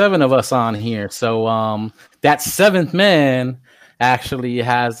 Used to be 7 of us on here. So that 7th man actually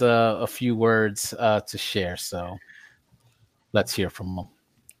has a few words to share. So let's hear from him.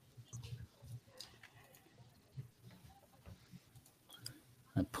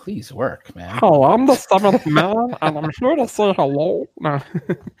 And please work, man. Oh, I'm the 7th man, and I'm here to say hello. No.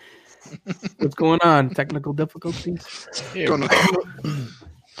 What's going on? Technical difficulties? There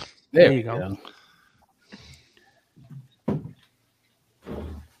you go.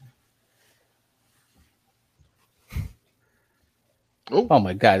 Oh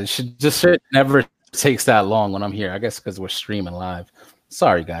my God! It never takes that long when I'm here. I guess because we're streaming live.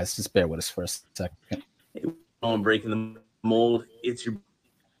 Sorry, guys. Just bear with us for a second. On Breaking the Mold, it's your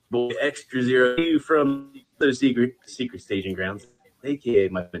boy Extra Zero from the secret staging grounds, aka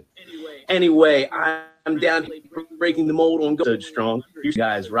my. Anyway, I'm down here Breaking the Mold on Go Strong. You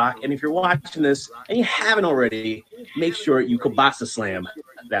guys rock, and if you're watching this and you haven't already, make sure you kielbasa slam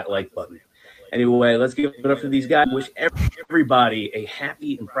that like button. Anyway, let's give it up for these guys. Wish everybody a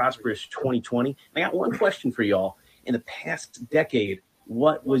happy and prosperous 2020. I got one question for y'all. In the past decade,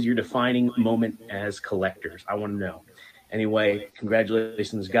 what was your defining moment as collectors? I want to know. Anyway,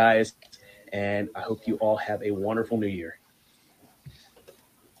 congratulations, guys, and I hope you all have a wonderful new year.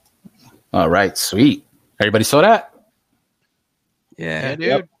 All right, sweet. Everybody saw that? Yeah, dude.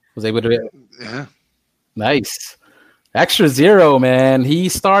 Yep. Was able to. Yeah. Nice. Extra Zero, man. He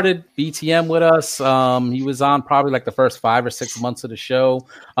started BTM with us. He was on probably like the first 5 or 6 months of the show.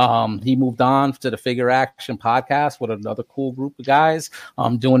 He moved on to the Figure Action podcast with another cool group of guys.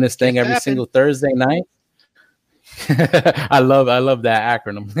 Doing this thing every single Thursday night. I love that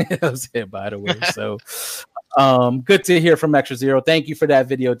acronym. That was it, by the way. So good to hear from Extra Zero. Thank you for that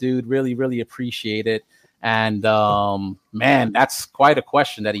video, dude. Really, really appreciate it. And man, that's quite a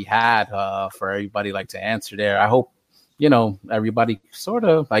question that he had for everybody like to answer there. I hope everybody sort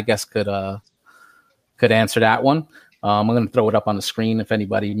of, I guess, could answer that one. I'm going to throw it up on the screen if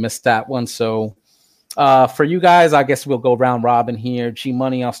anybody missed that one. So for you guys, I guess we'll go round robin here. G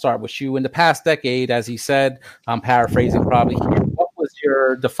Money, I'll start with you. In the past decade, as he said, I'm paraphrasing probably here, what was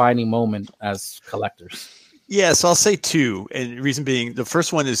your defining moment as collectors? Yeah, so I'll say two. And the reason being, the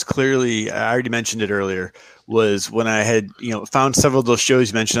first one is clearly, I already mentioned it earlier, was when I had, found several of those shows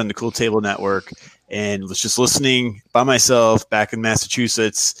you mentioned on the Cool Table Network and was just listening by myself back in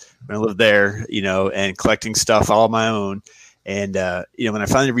Massachusetts when I lived there, and collecting stuff all on my own. And, when I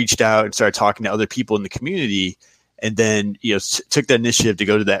finally reached out and started talking to other people in the community and then, took the initiative to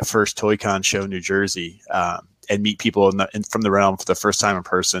go to that first ToyCon show in New Jersey, and meet people from the realm for the first time in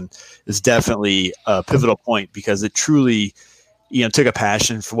person is definitely a pivotal point because it truly, took a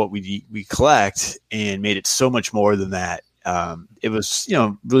passion for what we collect and made it so much more than that. It was,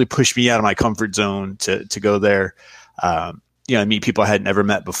 really pushed me out of my comfort zone to go there, and meet people I had never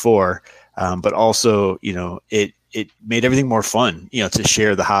met before. But also, it made everything more fun, to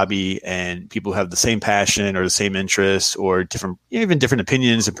share the hobby and people who have the same passion or the same interests or different, even different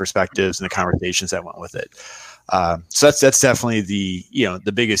opinions and perspectives and the conversations that went with it. So that's definitely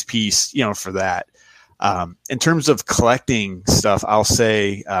the biggest piece, for that. In terms of collecting stuff, I'll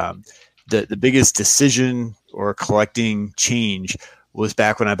say the biggest decision or collecting change was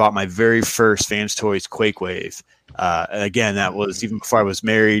back when I bought my very first Fans Toys Quake Wave. And again, that was even before I was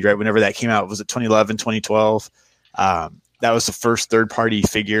married, right? Whenever that came out, was it 2011, 2012? That was the first third-party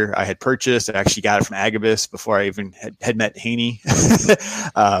figure I had purchased. I actually got it from Agabus before I even had met Haney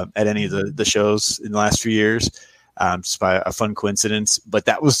at any of the shows in the last few years, just by a fun coincidence. But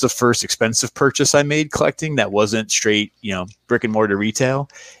that was the first expensive purchase I made collecting that wasn't straight, brick and mortar retail.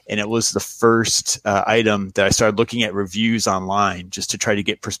 And it was the first item that I started looking at reviews online just to try to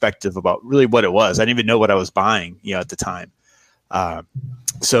get perspective about really what it was. I didn't even know what I was buying, at the time.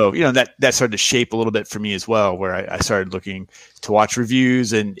 So, that started to shape a little bit for me as well, where I started looking to watch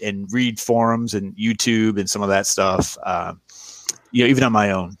reviews and read forums and YouTube and some of that stuff, even on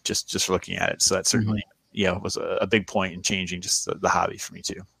my own, just for looking at it. So that certainly, was a big point in changing just the hobby for me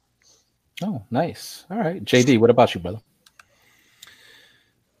too. Oh, nice. All right. JD, what about you, brother?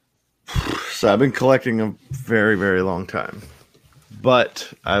 So I've been collecting a very, very long time,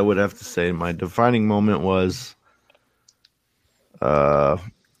 but I would have to say my defining moment was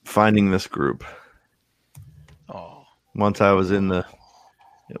finding this group. Oh, once I was in the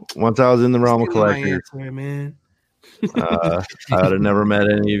realm of collectors, man. I would have never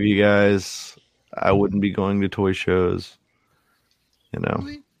met any of you guys. I wouldn't be going to toy shows.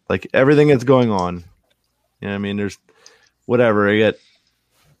 Like everything that's going on. I mean, there's whatever. I get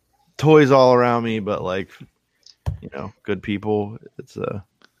toys all around me, but good people. It's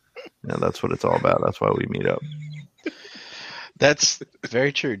that's what it's all about. That's why we meet up. That's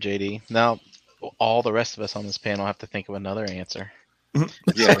very true, JD. Now, all the rest of us on this panel have to think of another answer. Yeah,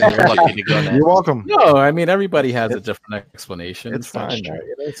 you're lucky to go next. You're welcome. No, I mean everybody has a different explanation. It's fine.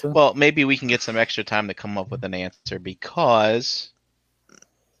 Well, maybe we can get some extra time to come up with an answer because.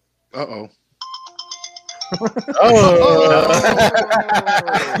 Oh.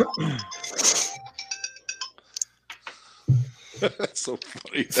 That's so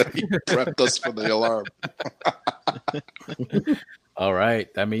funny that he prepped us for the alarm. All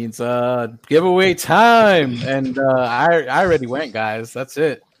right, that means giveaway time, and I already went, guys. That's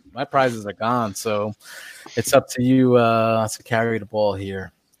it. My prizes are gone, so it's up to you to carry the ball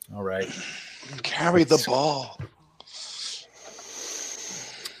here. All right, carry the ball.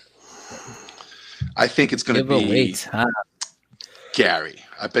 I think it's going to be Gary.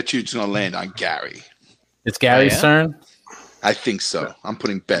 I bet you it's going to land on Gary. It's Gary's turn. I think so. I'm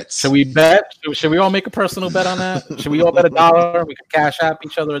putting bets. Should we bet? Should we all make a personal bet on that? Should we all bet $1? We can cash app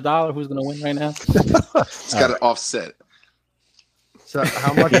each other $1. Who's going to win right now? It's got to offset. So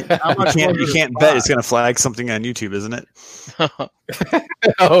how much? You can't bet. It's going to flag something on YouTube, isn't it?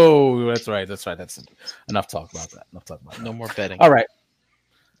 Oh, that's right. That's enough talk about that. No more betting. All right.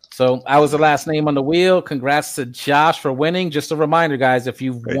 So I was the last name on the wheel. Congrats to Josh for winning. Just a reminder, guys, if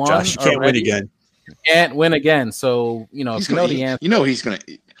you've won, Josh, you can't win again. You can't win again. So if you know the answer, he's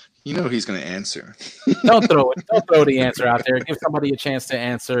gonna answer. Don't throw the answer out there. Give somebody a chance to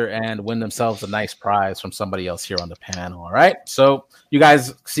answer and win themselves a nice prize from somebody else here on the panel. All right. So you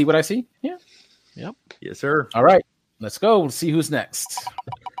guys see what I see? Yeah. Yep. Yes, sir. All right. Let's go. We'll see who's next.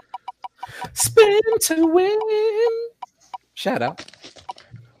 Spin to win. Shout out.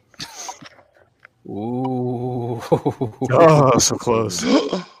 Ooh. Oh, so close.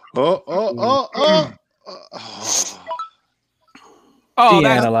 Oh. Oh,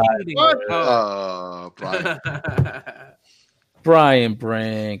 Deanalyze. Brian. Brian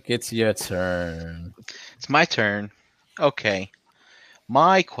Brink, it's your turn. It's my turn. Okay.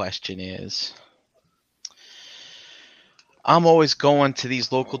 My question is, I'm always going to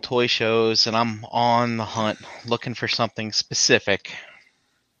these local toy shows and I'm on the hunt looking for something specific.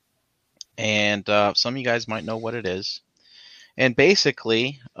 And some of you guys might know what it is. And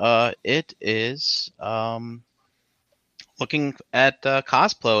basically, it is looking at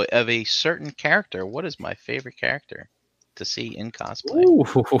cosplay of a certain character. What is my favorite character to see in cosplay? Ooh.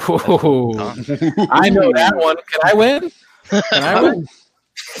 I know that one. Can I win? Can I win?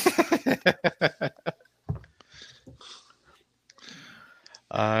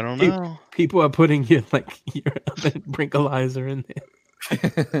 I don't know. People are putting your Brinkalizer in there.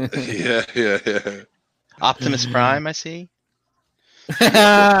 Yeah. Optimus Prime, I see.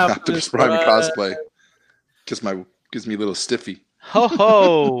 Optimus Prime in cosplay. Gives me a little stiffy. Ho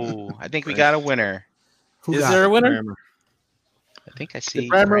ho! I think we got a winner. Is there a winner? I think I see.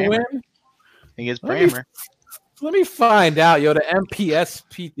 Did Brammer win? I think it's Brammer. Let me find out. Yo, the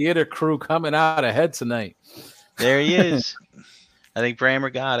MPSP theater crew coming out ahead tonight. There he is. I think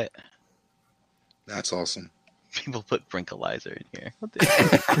Brammer got it. That's awesome. People put Brinkalizer in here.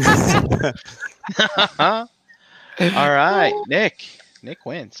 All right, Nick. Nick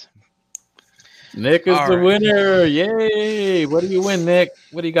wins. Nick is the winner. Yay. What do you win, Nick?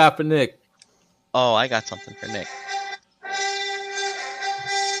 What do you got for Nick? Oh, I got something for Nick.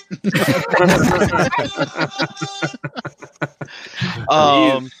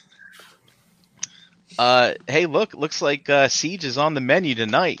 Hey, looks like Siege is on the menu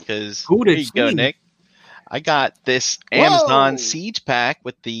tonight because there you go, Nick. I got this Amazon Siege pack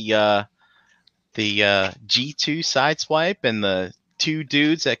with the G2 sideswipe and the two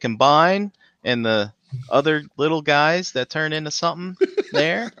dudes that combine and the other little guys that turn into something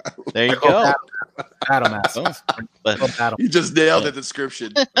there. There you go. Battle Masters. You just nailed the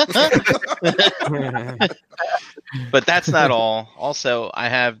description. But that's not all. Also, I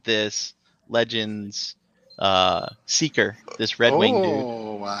have this Legends Seeker, this Red Wing dude.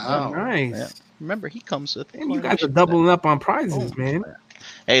 Oh, wow. Nice. Yeah. Remember, he comes with. Man, you guys are doubling up on prizes, man.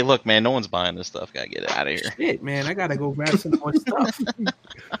 Hey, look, man, no one's buying this stuff. Gotta get it out of here. Shit, man, I gotta go grab some more stuff.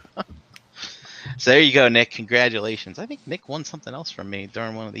 So there you go, Nick. Congratulations. I think Nick won something else from me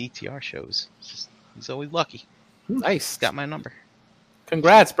during one of the ETR shows. He's always lucky. Nice. Got my number.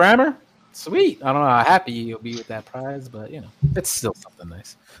 Congrats, Brammer. Sweet. I don't know how happy you'll be with that prize, but it's still something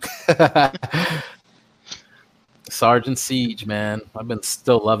nice. Sergeant Siege, man. I've been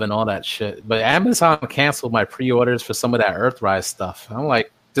still loving all that shit. But Amazon canceled my pre-orders for some of that Earthrise stuff. I'm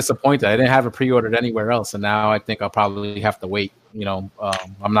like disappointed. I didn't have it pre-ordered anywhere else, and now I think I'll probably have to wait. I'm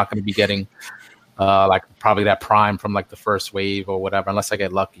not going to be getting probably that Prime from like the first wave or whatever, unless I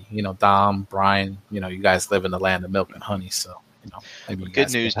get lucky. Dom, Brian, you guys live in the land of milk and honey, so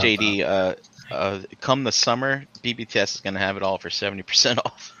good news, JD. Come the summer, BBTS is going to have it all for 70%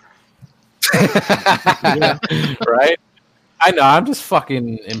 off. Yeah, right? I know. I'm just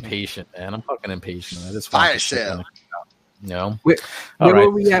fucking impatient, man. I'm fucking impatient. I just fire sale. Where were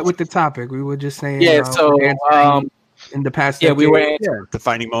we at with the topic? We were just saying. Yeah. So in the past, we were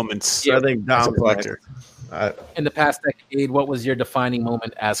defining moments. I think Dom as a collector. In the past decade, what was your defining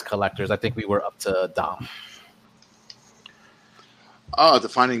moment as collectors? I think we were up to Dom. Oh,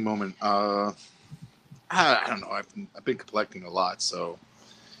 defining moment. I don't know. I've been collecting a lot, so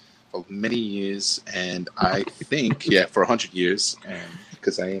for many years, and I think for 100 years, and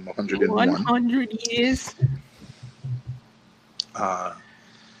because I am 101. 100 years.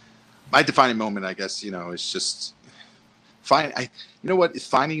 My defining moment, I guess, is just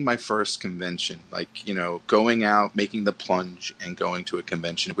finding my first convention, like going out, making the plunge, and going to a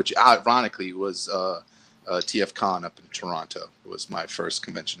convention, which ironically was TF Con up in Toronto. It was my first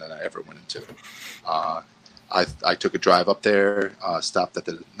convention that I ever went into. I took a drive up there, stopped at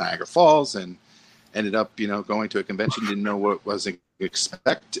the Niagara Falls, and ended up, going to a convention. Didn't know what was to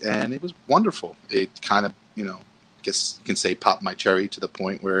expect, and it was wonderful. It kind of, guess you can say popped my cherry to the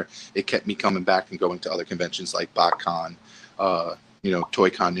point where it kept me coming back and going to other conventions like BotCon, ToyCon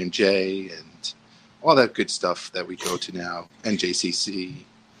MJ, and all that good stuff that we go to now, and JCC,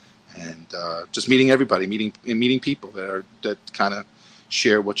 and just meeting everybody, meeting people that kind of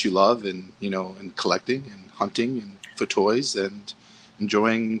share what you love, and and collecting and hunting and for toys, and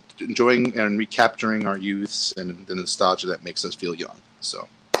enjoying and recapturing our youths and the nostalgia that makes us feel young. So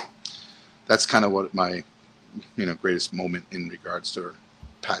that's kind of what my greatest moment in regards to our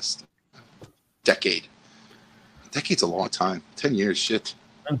past decade. A decade's a long time. 10 years, shit.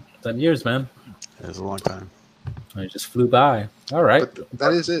 10 years, man. It was a long time. It just flew by. All right. But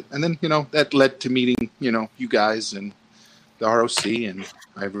that is it. And then, that led to meeting, you guys and the ROC. And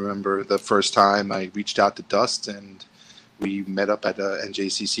I remember the first time I reached out to Dust and we met up at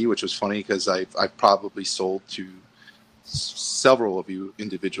NJCC, which was funny because I've probably sold to several of you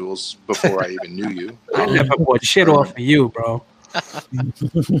individuals before I even knew you. I never bought shit off of you, bro.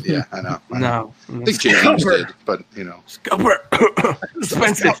 Yeah, I know. No. I think James did, but Scupper.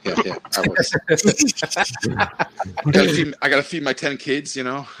 Expensive. Yeah. I gotta feed my 10 kids,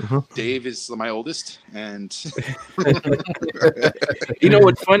 Dave is my oldest, and you know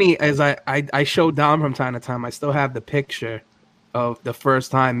what's funny is I show Dom from time to time. I still have the picture of the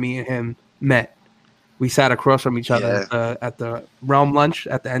first time me and him met. We sat across from each other at the Realm lunch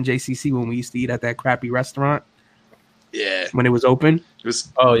at the NJCC when we used to eat at that crappy restaurant. Yeah, when it was open. It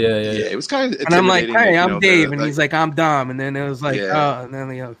was. Oh yeah. It was kind of. And I'm like, hey, I'm Dave, and he's like, I'm Dom, and then it was like, oh, and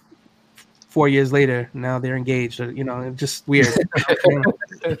then 4 years later, now they're engaged. It's just weird.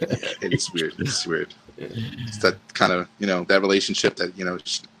 It is weird. It's weird. It's that kind of that relationship that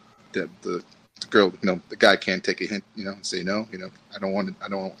the girl, the guy can't take a hint, and say no. I don't want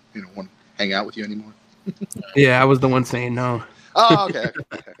to hang out with you anymore. Yeah, I was the one saying no. Oh, okay.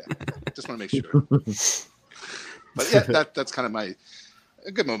 Just want to make sure. But yeah, that's kind of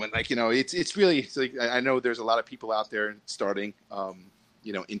a good moment. It's really I know there's a lot of people out there starting,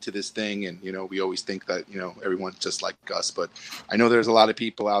 into this thing, and we always think that everyone's just like us, but I know there's a lot of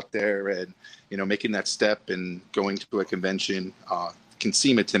people out there, and making that step and going to a convention can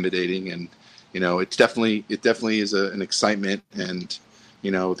seem intimidating, and it definitely is an excitement, and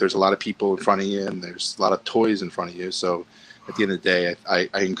there's a lot of people in front of you, and there's a lot of toys in front of you. So at the end of the day, I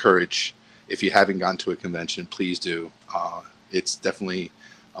encourage. If you haven't gone to a convention, please do. It's definitely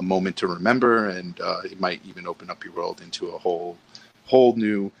a moment to remember, and it might even open up your world into a whole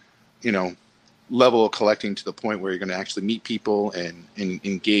new, level of collecting to the point where you're going to actually meet people and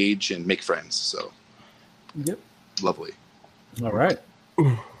engage and make friends. So, yep, lovely. All right,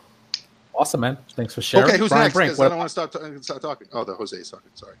 awesome, man. Thanks for sharing. Okay, who's Brian next? Brink, I don't want to start talking. Oh, the Jose's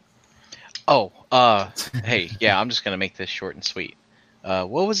talking. Sorry. Oh, hey, yeah, I'm just going to make this short and sweet.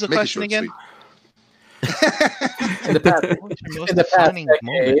 What was the question again? In the past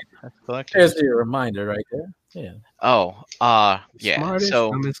decade, there's your reminder right there. Yeah. Oh, yeah. Smartest,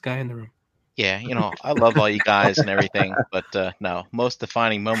 dumbest guy in the room. Yeah, I love all you guys and everything, but no, most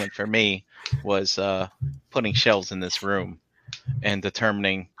defining moment for me was putting shelves in this room and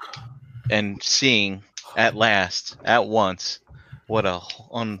determining and seeing at once what a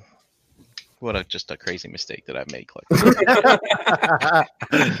just a crazy mistake that I made, Click.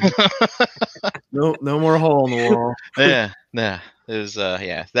 No more hole in the wall. Yeah. It was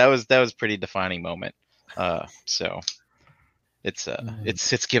that was pretty defining moment. So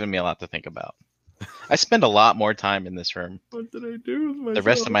it's given me a lot to think about. I spend a lot more time in this room. What did I do with myself? The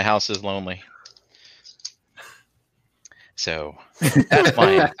rest of my house is lonely. So that's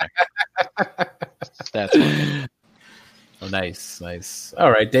my answer. That's my answer. Oh, nice.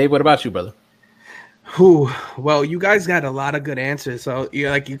 All right, Dave, what about you, brother? Well, you guys got a lot of good answers. So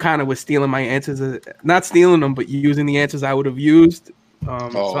you kind of was stealing my answers, not stealing them, but using the answers I would have used. So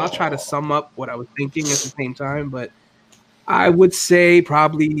I'll try to sum up what I was thinking at the same time. But I would say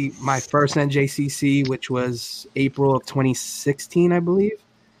probably my first NJCC, which was April of 2016, I believe,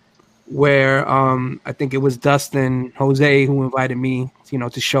 where I think it was Dustin Jose who invited me,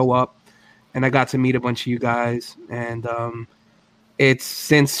 to show up, and I got to meet a bunch of you guys, and it's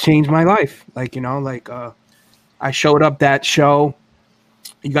since changed my life. I showed up that show.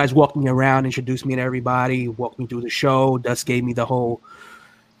 You guys walked me around, introduced me to everybody, walked me through the show. Dust gave me the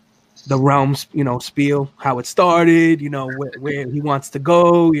Realms, spiel, how it started, where he wants to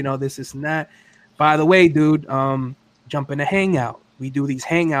go, this and that. By the way, dude, jump in a hangout. We do these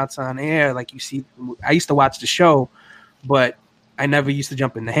hangouts on air. Like you see, I used to watch the show, but I never used to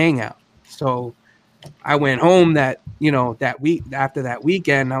jump in the hangout. So I went home that week after that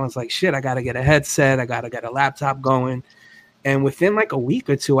weekend. I was like, shit, I got to get a headset. I got to get a laptop going. And within like a week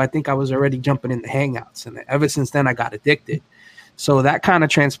or two, I think I was already jumping in the hangouts. And ever since then, I got addicted. So that kind of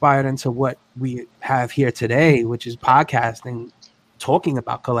transpired into what we have here today, which is podcasting, talking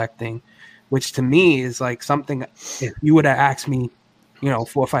about collecting, which to me is like something, if you would have asked me, 4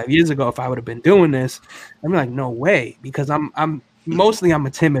 or 5 years ago, if I would have been doing this, I'm like, no way, because I'm a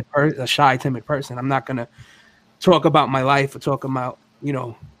shy, timid person. I'm not going to talk about my life or talk about,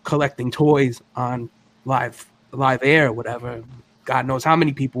 collecting toys on live air or whatever. God knows how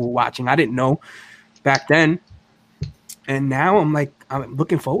many people were watching. I didn't know back then. And now I'm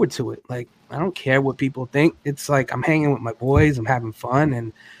looking forward to it. Like, I don't care what people think. It's like I'm hanging with my boys, I'm having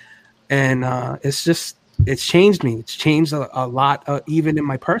fun, and it's changed me. It's changed a lot, even in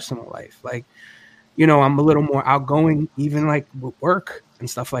my personal life. Like, I'm a little more outgoing, even like with work and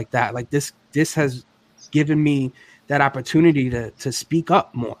stuff like that. Like this has given me that opportunity to speak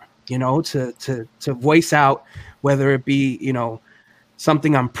up more, to voice out, whether it be,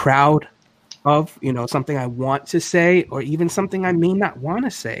 something I'm proud of, something I want to say, or even something I may not want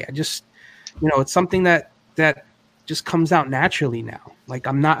to say. I just, it's something that just comes out naturally now. Like,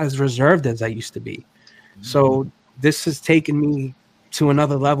 I'm not as reserved as I used to be. So this has taken me to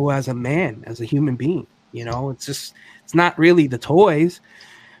another level as a man, as a human being. It's not really the toys,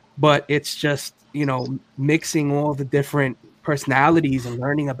 but it's just, mixing all the different personalities and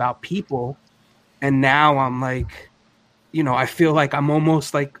learning about people. And now I'm like, I feel like I'm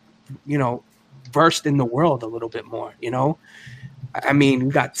almost like, versed in the world a little bit more, I mean,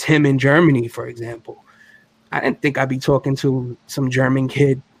 we got Tim in Germany, for example. I didn't think I'd be talking to some German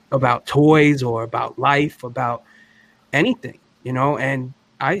kid about toys or about life, about anything, and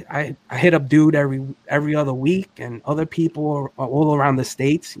I hit up Dude every other week, and other people are all around the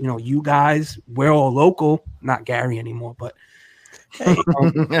States. You guys, we're all local, not Gary anymore, but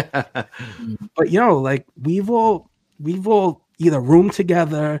but like we've all either roomed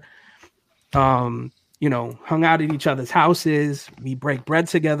together, hung out at each other's houses. We break bread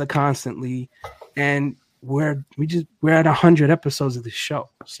together constantly, and we're at 100 episodes of the show.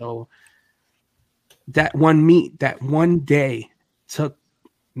 So that one day took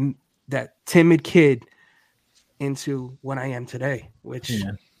that timid kid into what I am today, which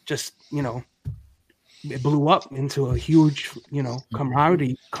just, it blew up into a huge,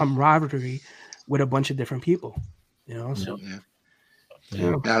 camaraderie with a bunch of different people, so.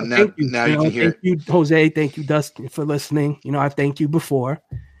 Yeah. Now you can hear. Thank you, Jose. Thank you, Dustin, for listening. I've thanked you before,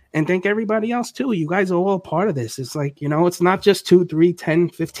 and thank everybody else too. You guys are all part of this. It's like, it's not just 2, 3, 10,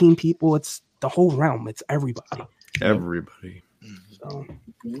 15 people. It's the whole realm. It's everybody. Everybody. So,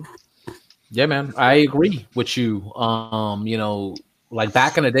 yeah, man, I agree with you. Like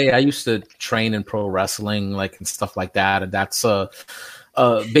back in the day, I used to train in pro wrestling, like, and stuff like that, and that's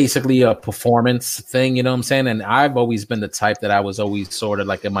basically a performance thing, you know what I'm saying? And I've always been the type that I was always sort of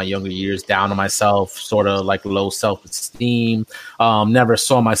like in my younger years down on myself, sort of like low self-esteem. Never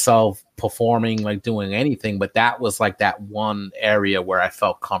saw myself performing, like doing anything, but that was like that one area where I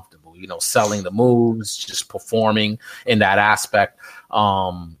felt comfortable, selling the moves, just performing in that aspect.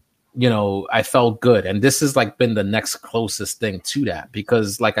 I felt good. And this has like been the next closest thing to that,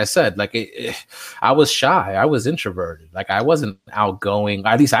 because like I said, like I was shy. I was introverted. Like I wasn't outgoing.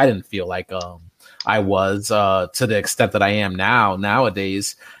 At least I didn't feel like I was to the extent that I am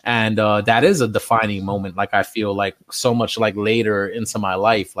nowadays. And that is a defining moment. Like I feel like so much like later into my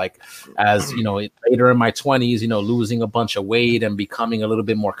life, like as, later in my 20s, losing a bunch of weight and becoming a little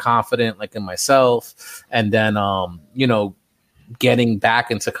bit more confident, like in myself. And then, getting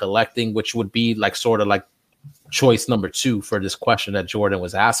back into collecting, which would be like sort of like choice number 2 for this question that Jordan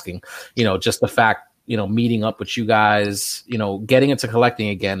was asking, just the fact, meeting up with you guys, getting into collecting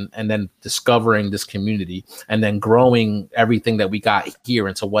again, and then discovering this community, and then growing everything that we got here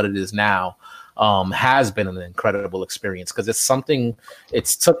into what it is now, has been an incredible experience. Because it's something, it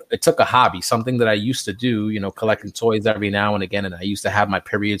took a hobby, something that I used to do, collecting toys every now and again, and I used to have my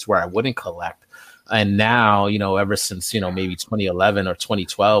periods where I wouldn't collect. And now, ever since, maybe 2011 or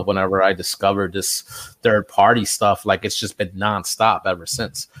 2012, whenever I discovered this third party stuff, like it's just been nonstop ever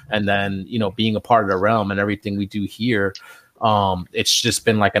since. And then, being a part of the realm and everything we do here, it's just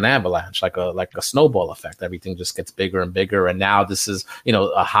been like an avalanche, like a snowball effect. Everything just gets bigger and bigger. And now this is,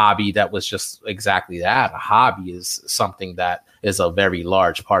 a hobby that was just exactly that. A hobby is something that is a very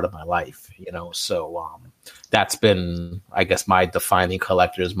large part of my life, so, that's been, I guess, my defining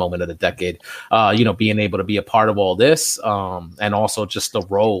collector's moment of the decade. Being able to be a part of all this, and also just the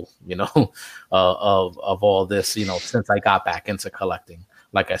role, of all this, since I got back into collecting,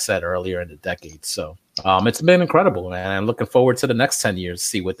 like I said earlier in the decade. So it's been incredible, man. I'm looking forward to the next 10 years,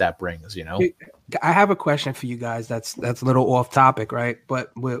 see what that brings. I have a question for you guys. That's a little off topic, right?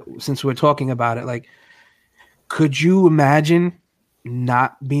 But since we're talking about it, like, could you imagine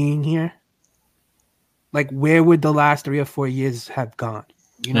not being here? Like, where would the last 3 or 4 years have gone?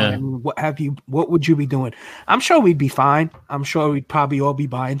 What I mean? What would you be doing? I'm sure we'd be fine. I'm sure we'd probably all be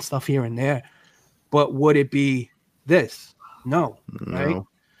buying stuff here and there. But would it be this? No. Right?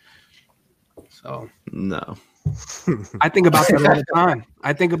 So no. I think about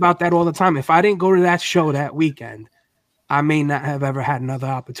that all the time. If I didn't go to that show that weekend, I may not have ever had another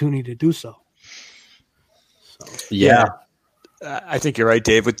opportunity to do so. Yeah. I think you're right,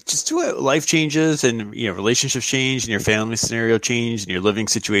 Dave. With just life changes and relationships change and your family scenario change and your living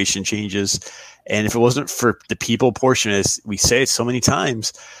situation changes. And if it wasn't for the people portion, as we say it so many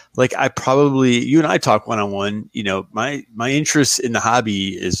times, like you and I talk one-on-one, my interest in the hobby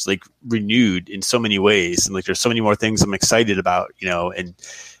is like renewed in so many ways. And like, there's so many more things I'm excited about, and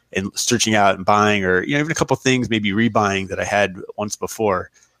searching out and buying, or, even a couple of things, maybe rebuying that I had once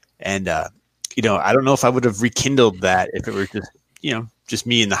before. And, I don't know if I would have rekindled that if it were just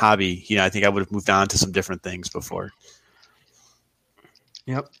me and the hobby. I think I would have moved on to some different things before.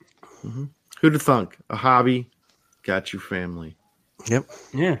 Yep. Mm-hmm. Who'd have thunk? A hobby got you family. Yep.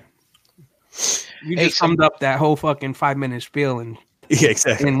 Yeah. You just summed up that whole fucking 5-minute spiel in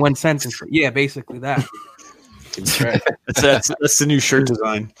one sentence. Yeah, basically that. That's right. That's the new shirt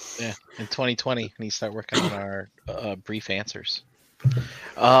design. Yeah. In 2020, we need to start working on our brief answers.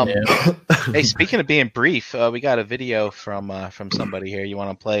 Hey, speaking of being brief, we got a video from somebody here. You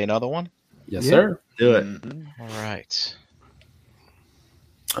want to play another one? Yes, sir. Do it. All right.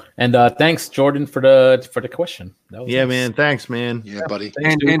 And thanks, Jordan, for the question. Yeah, nice. Man. Thanks, man. Yeah, buddy.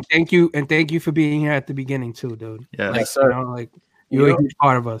 And thank you for being here at the beginning too, dude. Yeah, yes, sir. You're a huge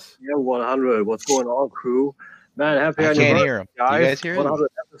part of us. Yeah, 100. What's going on, crew? Man, happy I can't hear him. Guys. You guys hear him? 100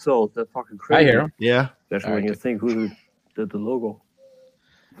 episodes. That's fucking crazy. I hear him. Yeah. Especially when you think who did the logo.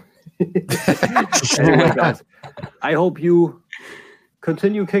 Anyway, guys, I hope you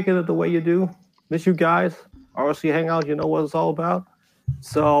continue kicking it the way you do. Miss you guys. RC Hangout, you know what it's all about.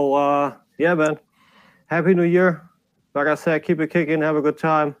 So, yeah, man. Happy New Year. Like I said, keep it kicking. Have a good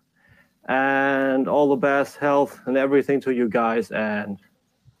time. And all the best health and everything to you guys. And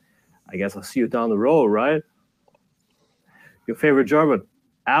I guess I'll see you down the road, right? Your favorite German.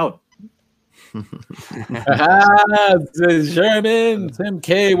 Out. The German. Tim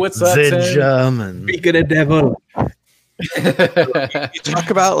K. What's up, Tim? German. Speak of the devil. You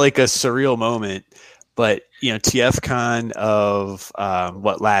talk about like a surreal moment, but TFCon of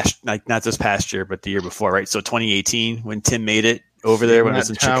not this past year, but the year before, right? So 2018 when Tim made it over there when it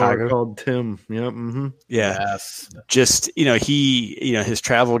was in Chicago. Called Tim. Yep. Mm-hmm. Yeah. Yes. Just his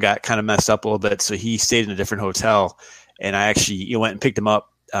travel got kind of messed up a little bit, so he stayed in a different hotel, and I actually went and picked him up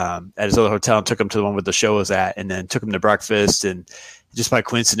at his other hotel and took him to the one where the show was at, and then took him to breakfast. And just by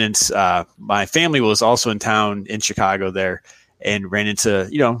coincidence, my family was also in town in Chicago there, and ran into,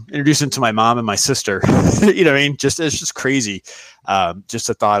 introduced him to my mom and my sister. What I mean? It's just crazy. Just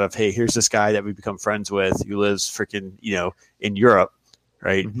the thought of, hey, here's this guy that we become friends with who lives freaking, in Europe.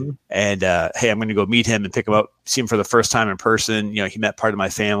 Right. Mm-hmm. And, hey, I'm going to go meet him and pick him up, see him for the first time in person. He met part of my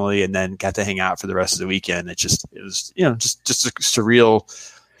family and then got to hang out for the rest of the weekend. It was, just a surreal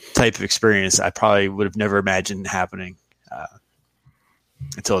type of experience. I probably would have never imagined happening,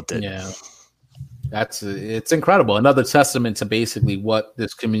 until it did. Yeah. It's incredible. Another testament to basically what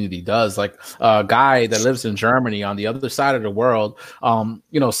this community does. Like a guy that lives in Germany on the other side of the world,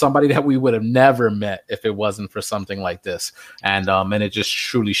 somebody that we would have never met if it wasn't for something like this. And it just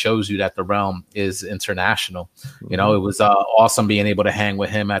truly shows you that the realm is international. It was awesome being able to hang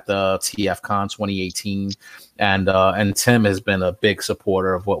with him at the TFCon 2018. And Tim has been a big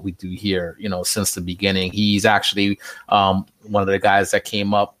supporter of what we do here, since the beginning. He's actually one of the guys that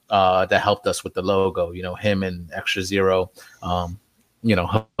came up that helped us with the logo. Him and Extra Zero,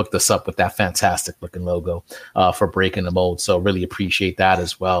 hooked us up with that fantastic looking logo for breaking the mold. So really appreciate that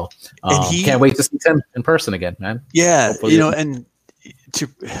as well. Can't wait to see Tim in person again, man. Yeah, hopefully. And to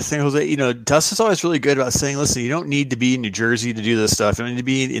think, Jose, Dust is always really good about saying, listen, you don't need to be in New Jersey to do this stuff. You don't need to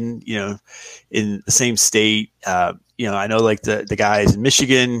be in the same state. I know like the guys in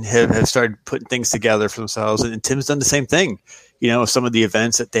Michigan have started putting things together for themselves, and Tim's done the same thing. Some of the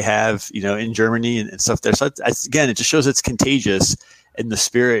events that they have, in Germany and stuff there. So again, it just shows it's contagious, and the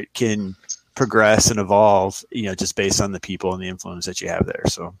spirit can progress and evolve, just based on the people and the influence that you have there.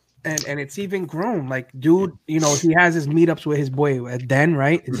 So. And it's even grown. Like, dude, he has his meetups with his boy Den,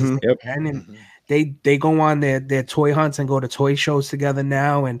 right? Mm-hmm. Yep. And they go on their toy hunts and go to toy shows together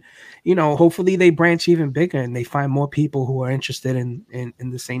now. And, hopefully they branch even bigger and they find more people who are interested in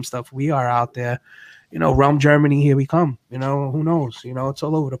the same stuff we are out there. Realm Germany, here we come. Who knows? It's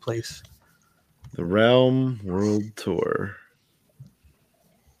all over the place. The Realm World Tour.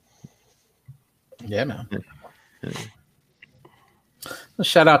 Yeah, man.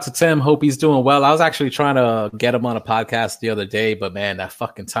 Shout out to Tim. Hope he's doing well. I was actually trying to get him on a podcast the other day, but man, that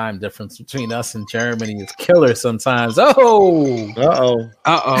fucking time difference between us and Germany is killer sometimes. That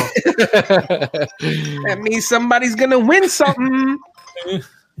means somebody's gonna win something.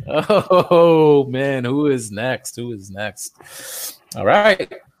 Oh man, who is next? All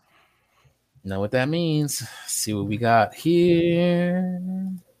right. Know what that means? See what we got here.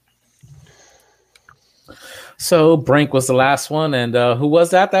 So Brink was the last one, and who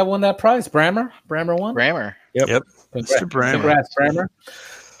was that won that prize? Brammer won. Brammer. Yep. Congrats, Mr. Brammer. Congrats, Brammer.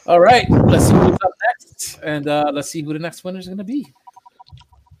 All right, let's see who's up next, and let's see who the next winner is going to be.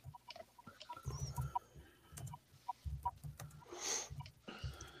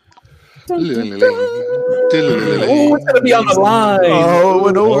 Oh, it's going to be on the line. Oh, it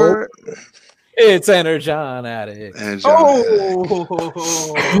went over. It's Energon Addict.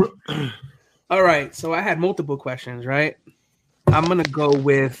 Oh. All right. So I had multiple questions, right? I'm going to go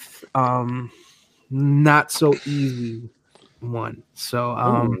with not so easy one.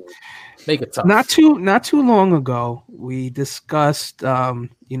 So make it tough. Not too long ago, we discussed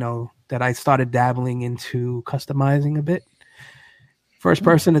that I started dabbling into customizing a bit. First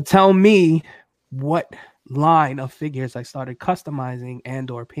person to tell me what line of figures I started customizing and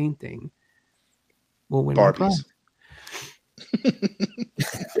or painting will win my prize.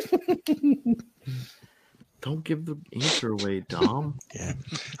 Don't give the answer away, Dom. Yeah,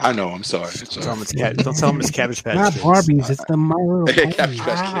 I know. I'm sorry. Don't tell him it's Cabbage Patch Not Kids. Barbies, it's the My Little Cabbage Ponies.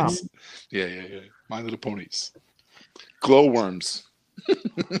 Patch Kids. Yeah. My Little Ponies. Glowworms.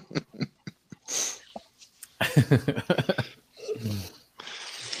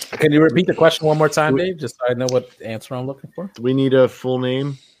 Can you repeat the question one more time, Dave? Just so I know what answer I'm looking for. Do we need a full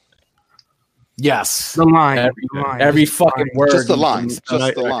name? Yes. The line. Every fucking word. Just the line. Just the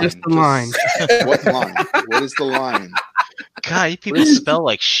line. Just the line. What line? What is the line? God, you people spell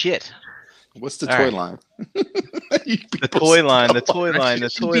like shit. What's the All toy right. line? The toy line. The toy line. The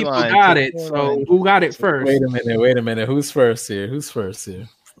toy People line. got it. So who got it first? Wait a minute. Who's first here? It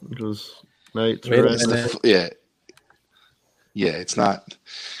goes Knight to Wait a Red. minute. Yeah, it's not.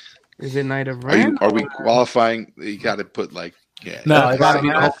 Is it Night of Ren? Are we qualifying? You got to put like, yeah. No, it got to be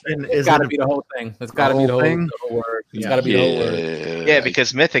the whole And It's is got to it be the whole thing. It's got to be the whole thing? word. It's Yeah. got to be the whole word. Yeah,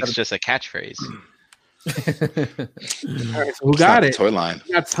 because Mythic's just a catchphrase. All right, so who It's got not it? the toy line.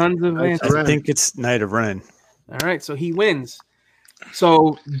 We got tons of Night to answers. I think it's Night of Ren. All right, so he wins.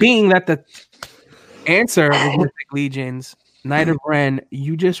 So being that the answer was Mythic Legions, Night of Ren,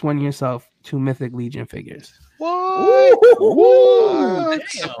 you just won yourself 2 Mythic Legion figures. What?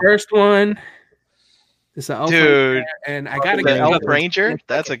 The first one, this is an Elf Dude. Ranger, and I gotta The get Elf another- Ranger?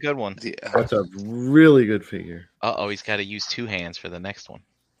 That's a good one. That's a really good figure. Uh-oh, he's got to use 2 hands for the next one.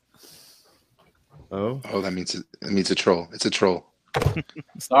 Oh, that means a troll. It's a troll.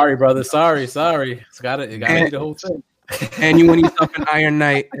 Sorry, brother. Sorry. It's got to be the whole thing. And you won yourself an Iron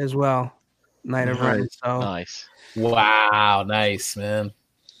Knight as well, Night of Ren. So Nice. Wow, nice, man.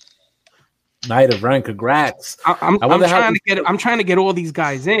 Night of Ren, congrats. I'm I wonder how trying to get all these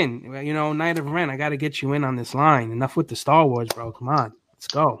guys in. Night of Ren, I got to get you in on this line. Enough with the Star Wars, bro. Come on, let's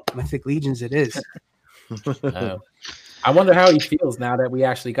go. Mythic Legions, it is. I wonder how he feels now that we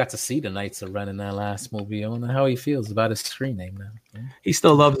actually got to see the Knights of Ren in that last movie. I wonder how he feels about his screen name now. He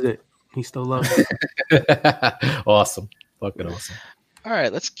still loves it. Awesome, fucking awesome. All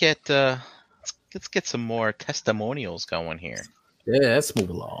right, let's get some more testimonials going here. Yeah, let's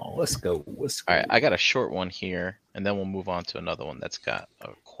move along. Let's go. All right, I got a short one here, and then we'll move on to another one that's got a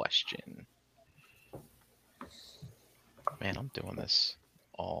question. Man, I'm doing this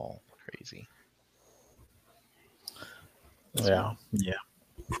all crazy. Yeah.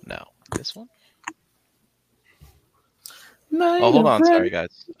 No, this one. Night Oh, hold of on. Ren. Sorry,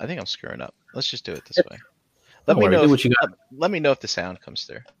 guys. I think I'm screwing up. Let's just do it this way. Let Don't me worry, know do if, what you got. Let me know if the sound comes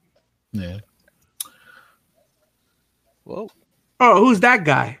through. Yeah. Whoa. Oh, who's that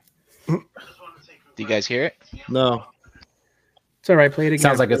guy? Do you guys hear it? no. It's all right. Play it again.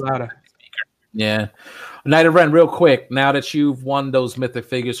 Sounds like it's louder. Yeah. Night of Ren, real quick. Now that you've won those mythic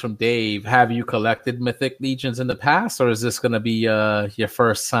figures from Dave, have you collected mythic legions in the past, or is this going to be your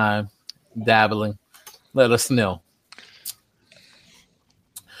first time dabbling? Let us know.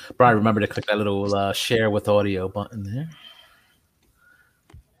 Brian, remember to click that little share with audio button there.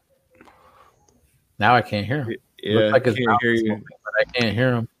 Now I can't hear him. Yeah, Looks like his can't mouth hear is you. moving, but I can't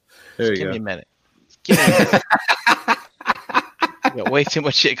hear him. There you Give go. me a minute. Give me a minute. We got way too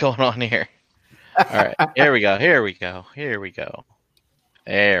much shit going on here. All right. Here we go. Here we go. Here we go.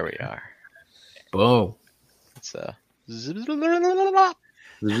 There we are. Boom. It's Just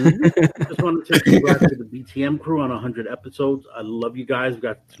want to say congrats to the BTM crew on 100 episodes. I love you guys.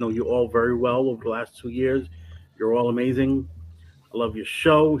 Got to know you all very well over the last 2 years. You're all amazing. I love your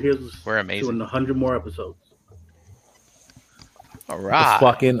show. We're amazing. To 100 more episodes. All It's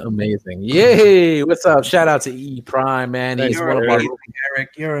fucking amazing. Yay. What's up? Shout out to E Prime, man. He's one of our Eric.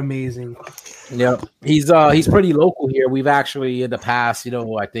 You're amazing. Yep, he's pretty local here. We've actually in the past,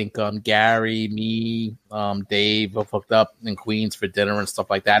 I think Gary, me, Dave have hooked up in Queens for dinner and stuff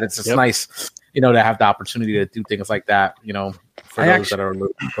like that. It's just nice, to have the opportunity to do things like that. For those that are a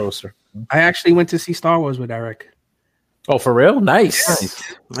little closer. I actually went to see Star Wars with Eric. Oh, for real?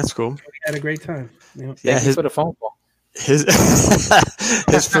 Nice. That's cool. We had a great time. Yep. Thank you for the phone call. His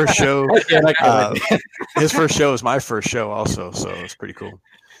first show. His first show was my first show, also, so it's pretty cool.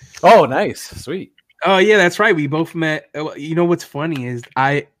 Oh, nice, sweet. Oh yeah, that's right. We both met. You know what's funny is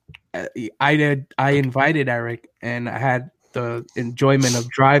I invited Eric, and I had the enjoyment of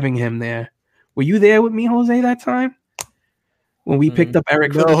driving him there. Were you there with me, Jose, that time when we picked up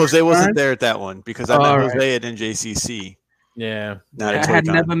Eric? No, Jose wasn't there at that one because I met Jose at NJCC. Yeah, not I had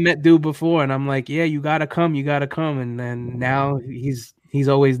never met dude before, and I'm like, yeah, you gotta come, and then now he's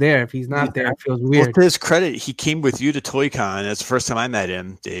always there. If he's not there, it feels weird. Well, to his credit, he came with you to ToyCon. That's the first time I met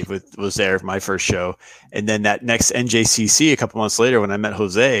him. Dave was there for my first show, and then that next NJCC a couple months later when I met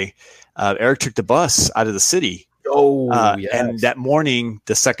Jose, Eric took the bus out of the city. And that morning,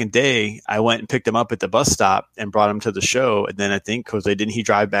 the second day, I went and picked him up at the bus stop and brought him to the show. And then I think Jose, didn't he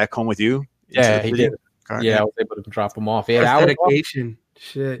drive back home with you? Yeah, he did. Yeah, I was able to drop him off. Yeah, dedication.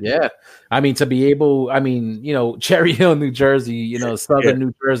 Shit. Yeah. I mean, to be able, Cherry Hill, New Jersey, Southern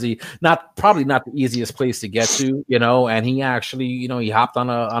New Jersey, probably not the easiest place to get to, and he actually, he hopped on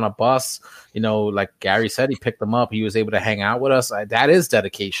a bus, like Gary said, he picked them up. He was able to hang out with us. That is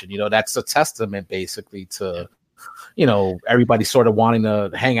dedication. That's a testament basically to, everybody sort of wanting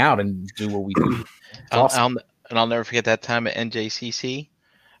to hang out and do what we do. Awesome. I'll never forget that time at NJCC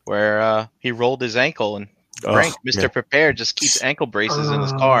where he rolled his ankle and Frank, Mr. Prepared, just keeps ankle braces in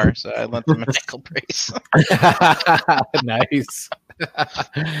his car, so I lent him an ankle brace. Nice.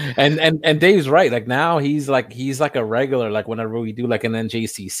 and Dave's right. Like now he's like a regular. Like whenever we do like an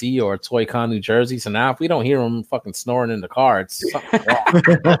NJCC or a ToyCon New Jersey. So now if we don't hear him fucking snoring in the car, it's something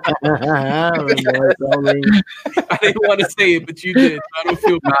wrong. I didn't want to say it, but you did. I don't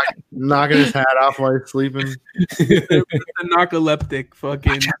feel bad. Knocking his hat off while he's sleeping. The narcoleptic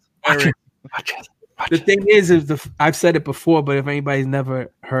fucking. Watch it. The thing is I've said it before, but if anybody's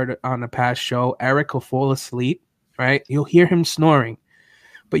never heard it on a past show, Eric will fall asleep, right? You'll hear him snoring,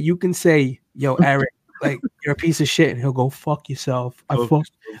 but you can say, "Yo, Eric, like you're a piece of shit," and he'll go, "Fuck yourself."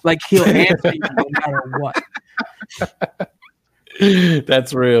 Like he'll answer you no matter what.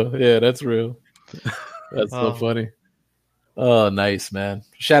 That's real. Yeah, that's real. That's so funny. Oh, nice, man.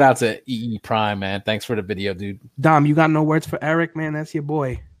 Shout out to EE Prime, man. Thanks for the video, dude. Dom, you got no words for Eric, man? That's your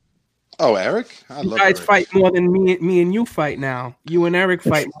boy. Oh, Eric? You guys fight more than me and you fight now. You and Eric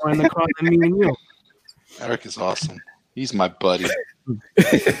fight more in the car than me and you. Eric is awesome. He's my buddy.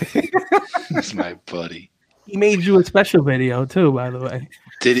 He's my buddy. He made you a special video too, by the way.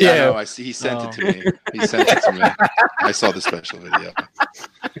 Did he? Yeah. I know. I see. He sent it to me. He sent it to me. I saw the special video.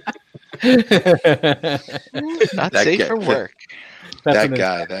 Not safe for work. That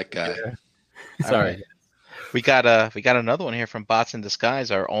guy. Yeah. Sorry. Right. We got another one here from Bots in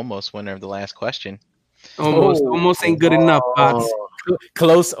Disguise, our almost winner of the last question. Almost ain't good enough, Bots.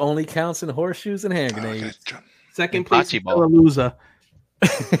 Close only counts in horseshoes and hand grenades. Second place, still a loser.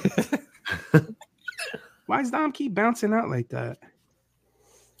 Why does Dom keep bouncing out like that?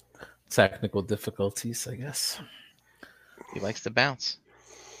 Technical difficulties, I guess. He likes to bounce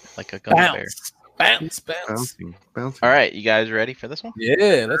like a gummy bear. Bounce. Bouncing. All right, you guys ready for this one?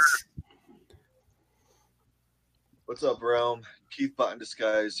 Yeah, let's. What's up, Realm? Keith Bot in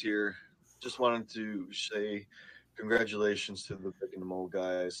Disguise here. Just wanted to say congratulations to the Pick and the Mold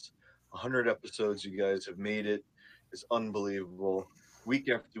guys. 100 episodes, you guys have made it. It's unbelievable. Week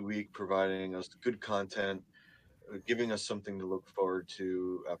after week, providing us good content, giving us something to look forward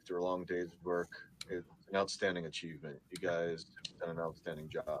to after a long day's work. It's an outstanding achievement. You guys have done an outstanding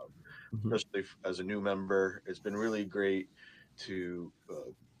job. Especially as a new member, it's been really great to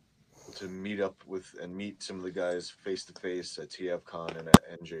meet up with and meet some of the guys face to face at TFCon and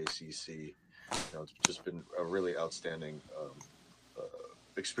at NJCC. It's just been a really outstanding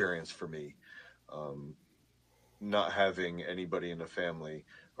experience for me. Not having anybody in the family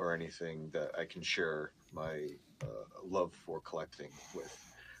or anything that I can share my love for collecting with.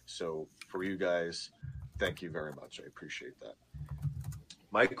 So for you guys, thank you very much. I appreciate that.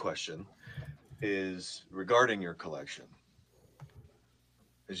 My question is regarding your collection.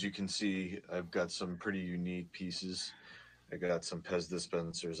 As you can see, I've got some pretty unique pieces. I got some Pez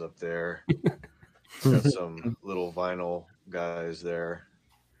dispensers up there. Got some little vinyl guys there.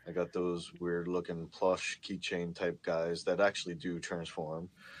 I got those weird looking plush keychain type guys that actually do transform.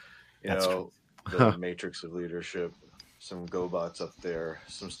 The Matrix of Leadership. some GoBots up there,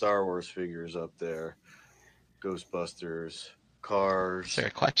 some Star Wars figures up there, Ghostbusters, cars, Is there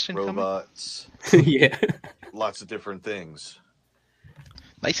a question coming? robots, Yeah. lots of different things.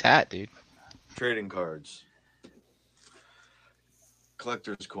 Nice hat, dude. Trading cards,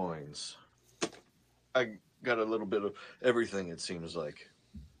 collector's coins. I got a little bit of everything, it seems like.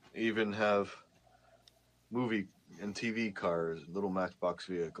 Even have movie and TV cars, little Matchbox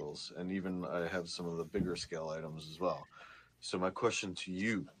vehicles, and even I have some of the bigger scale items as well. So my question to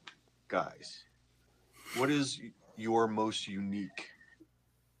you guys, what is your most unique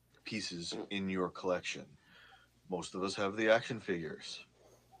pieces in your collection? Most of us have the action figures.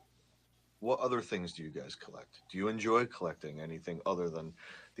 What other things do you guys collect? Do you enjoy collecting anything other than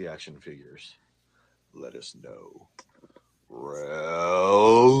the action figures? Let us know.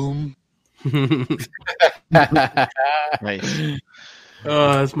 Realm. Nice.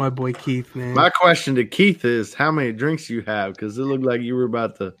 Oh, that's my boy Keith, man. My question to Keith is, how many drinks you have? Because it looked like you were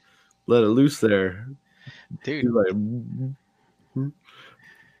about to let it loose there. Dude. You're like,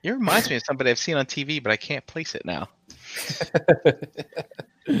 It reminds me of somebody I've seen on TV, but I can't place it now.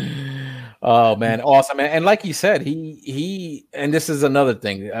 Oh man, awesome! And like you said, he and this is another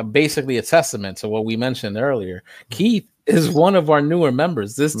thing, basically a testament to what we mentioned earlier. Keith is one of our newer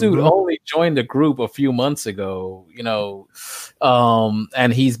members. This dude only joined the group a few months ago,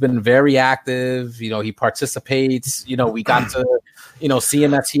 and he's been very active. He participates. We got to, see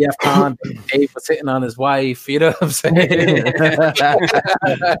him at TFCon. Dave was hitting on his wife. You know what I'm saying?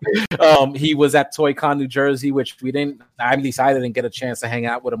 He was at ToyCon New Jersey, which I didn't get a chance to hang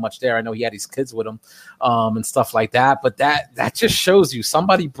out with him much there. I know he had his kids with him, and stuff like that. But that just shows you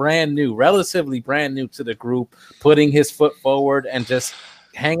somebody brand new, relatively brand new to the group, putting his foot forward and just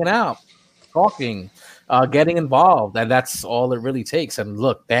hanging out, talking, getting involved, and that's all it really takes. And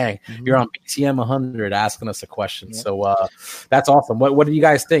look, bang, you're on BTM 100 asking us a question. So that's awesome. What do you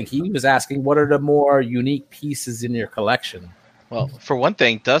guys think? He was asking, what are the more unique pieces in your collection? Well, for one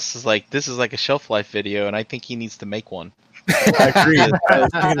thing, Dust is like, this is like a shelf life video, and I think he needs to make one. I agree. I was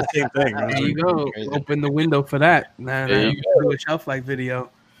thinking the same thing. There you go. Open the window for that. Do a shelf life video.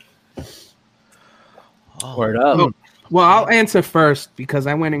 Word up. Well, I'll answer first because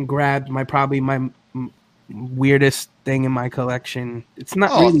I went and grabbed my weirdest thing in my collection. It's not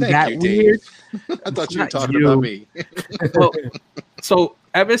really that weird. I thought you were talking about me. Well, so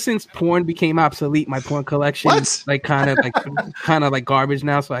ever since porn became obsolete, my porn collection is kind of like garbage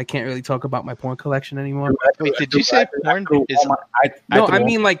now. So I can't really talk about my porn collection anymore. Wait, did you say porn? No, I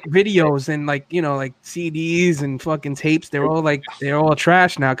mean like videos and like CDs and fucking tapes. They're all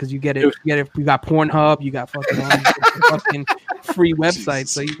trash now because you get it. You got Pornhub. You got fucking free websites,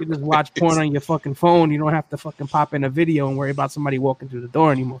 so you can just watch porn on your fucking phone. You don't have to fucking pop in a video and worry about somebody walking through the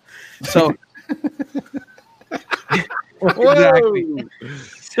door anymore. So. Exactly.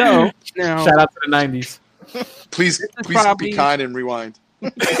 So now, shout out to the 90s. Please be kind and rewind.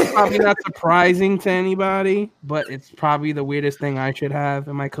 It's probably not surprising to anybody, but it's probably the weirdest thing I should have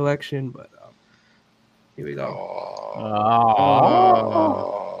in my collection. But here we go.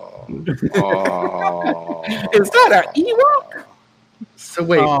 Is that an Ewok? So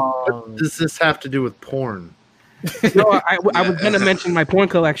wait, what does this have to do with porn? No, I was gonna mention my porn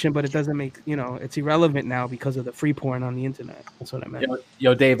collection, but it doesn't make it's irrelevant now because of the free porn on the internet. That's what I meant.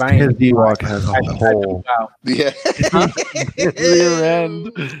 Yo, Dave, I ain't. His Ewok has a hole. Yeah. Rear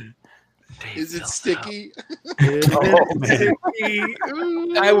end. Is it sticky? Oh, man.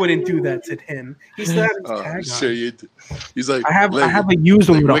 I wouldn't do that to him. He still had his tag on. Sure you do. He's like, I have a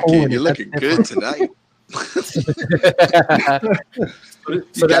user with a hole in it. You're looking good tonight.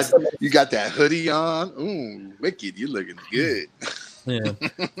 You got that hoodie on. Ooh, Wicked, you're looking good. Yeah,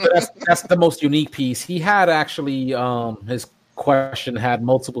 that's the most unique piece. He had actually his question had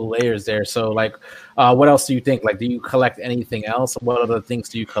multiple layers there. So like, what else do you think? Like, do you collect anything else? What other things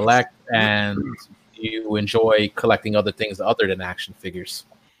do you collect? And do you enjoy collecting other things other than action figures?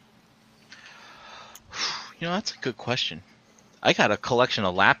 That's a good question. I got a collection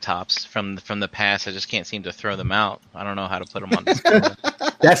of laptops from the past. I just can't seem to throw them out. I don't know how to put them on display.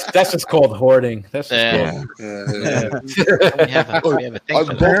 That's just called hoarding. That's just We have a thing I've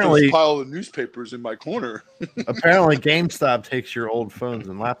for got that. this pile of newspapers in my corner. Apparently, GameStop takes your old phones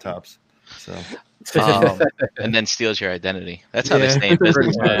and laptops. So, and then steals your identity. That's how they stay in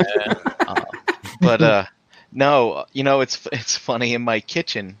business. But no, it's funny in my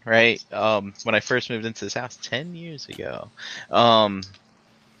kitchen, right? When I first moved into this house 10 years ago,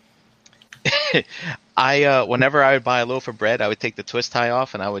 whenever I would buy a loaf of bread, I would take the twist tie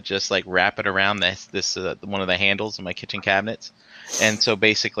off and I would just like wrap it around this one of the handles in my kitchen cabinets. And so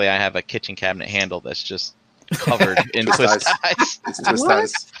basically I have a kitchen cabinet handle that's just covered in twist ties. It's twist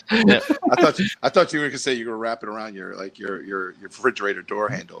ties. Yeah. I thought you were gonna say you were wrapping around your refrigerator door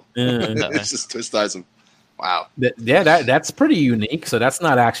handle. It's just twist ties. Wow. Yeah, that's pretty unique. So that's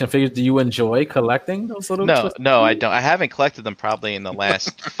not action figures. Do you enjoy collecting those little? No, I don't. I haven't collected them probably in the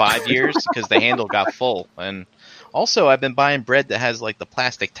last 5 years because the handle got full. And also, I've been buying bread that has like the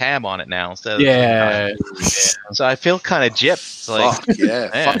plastic tab on it now instead of yeah. So I feel kind of gypped. Like, fuck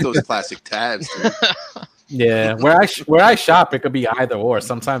yeah, fuck those plastic tabs. Dude. Yeah, where I shop, it could be either or.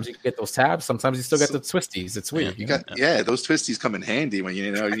 Sometimes you get those tabs. Sometimes you still get the twisties. It's weird. Those twisties come in handy when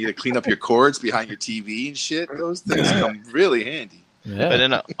you need to clean up your cords behind your TV and shit. Those things come really handy. Yeah.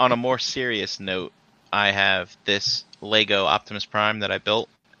 But on a more serious note, I have this Lego Optimus Prime that I built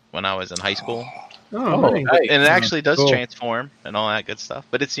when I was in high school. Nice. And it actually does Cool. transform and all that good stuff.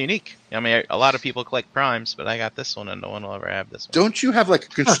 But it's unique. I mean, a lot of people collect primes, but I got this one, and no one will ever have this one. Don't you have like a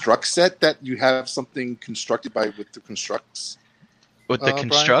construct set that you have something constructed by with the constructs? With the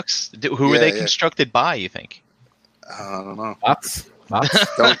constructs? Who were they constructed by, you think? I don't know. Bots? Don't.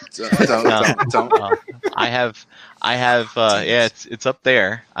 I have. Yeah, it's up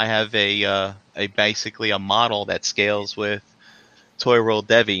there. I have a basically a model that scales with Toy World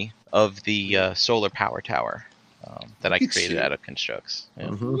Devi of the solar power tower that I created out of constructs. Yeah.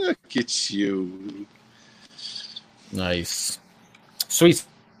 Look at you. Nice. Sweet.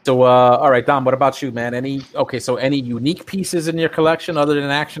 So, all right, Dom, what about you, man? Any unique pieces in your collection other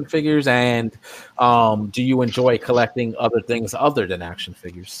than action figures? And do you enjoy collecting other things other than action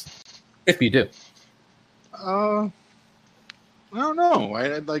figures? If you do. I don't know.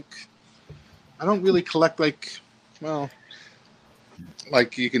 I don't really collect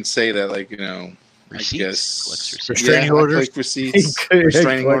like you can say that, like, you know, receipts? I guess Restraining orders, like receipts,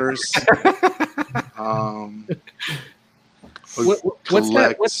 restraining orders.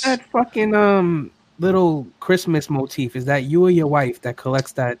 What's that fucking little Christmas motif? Is that you or your wife that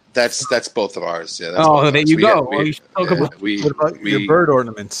collects that? That's both of ours. Yeah. There you go. You should talk about what about your bird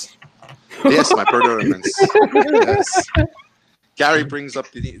ornaments? Yes, my bird ornaments. Yes. Gary brings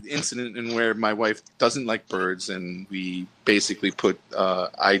up the incident in where my wife doesn't like birds, and we basically put.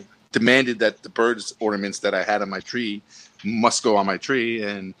 I demanded that the birds ornaments that I had on my tree must go on my tree,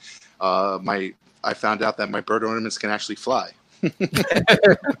 and I found out that my bird ornaments can actually fly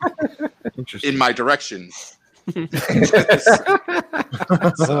in my direction. So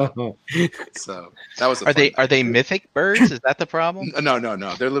that was. Are they mythic birds? Is that the problem? No.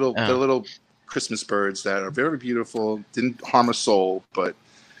 They're little Christmas birds that are very beautiful. Didn't harm a soul, but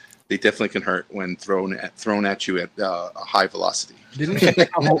they definitely can hurt when thrown at you at a high velocity. Didn't she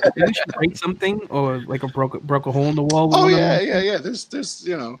break something or like broke a hole in the wall? Oh yeah. There's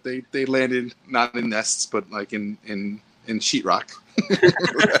they landed not in nests but like in sheetrock.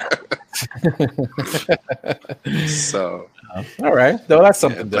 So all right, though that's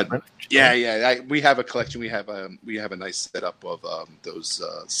something different. We have a collection. We have a nice setup of those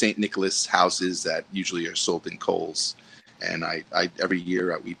St. Nicholas houses that usually are sold in Kohl's, and I every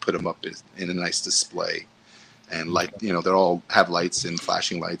year we put them up in a nice display, and they all have lights and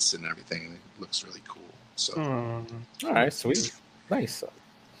flashing lights and everything. And it looks really cool. So all right, sweet, nice.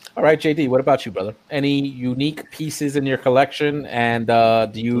 All right, JD, what about you, brother? Any unique pieces in your collection, and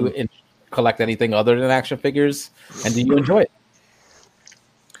do you collect anything other than action figures, and do you enjoy it?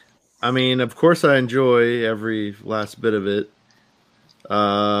 I mean, of course I enjoy every last bit of it.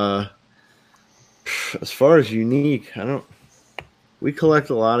 As far as unique, we collect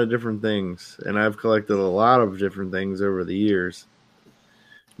a lot of different things, and I've collected a lot of different things over the years.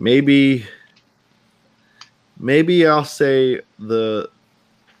 Maybe I'll say the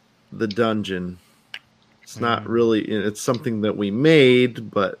dungeon. It's not really, it's something that we made,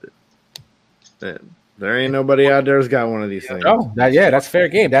 but there ain't nobody out there who's got one of these things. Oh, that's fair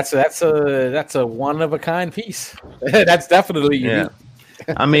game. That's a one of a kind piece. That's definitely unique.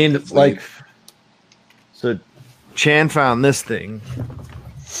 Yeah. I mean, like, so Chan found this thing.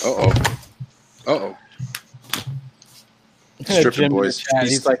 Uh-oh. Stripping Jim boys.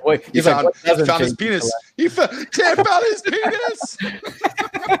 He's like, wait. He found his Chase penis. Chan found his penis.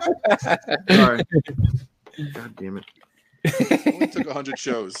 Sorry. God damn it. Only took 100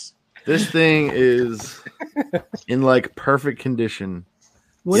 shows. This thing is in like perfect condition.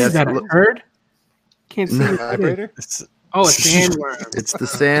 What is that? A bird? Can't see the vibrator. Oh, a sandworm. It's the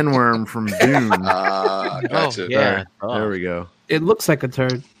sandworm from Dune. Gotcha. yeah. There we go. It looks like a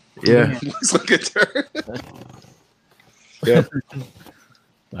turd. Yeah. Looks like a turd. Yep.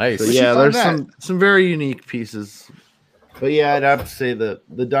 Nice. So, yeah, there's some very unique pieces. But yeah, I'd have to say the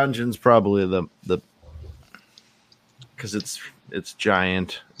dungeon's probably the because it's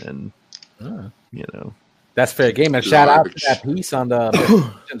giant and That's fair game. And shout out to that piece on the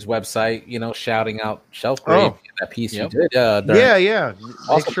website, shouting out Shelf Grave. That piece you did. Yeah.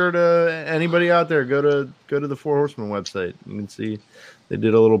 Awesome. Make sure to anybody out there go to the Four Horsemen website. You can see they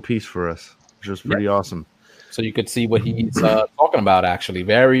did a little piece for us, which was pretty awesome. So you could see what he's talking about. Actually,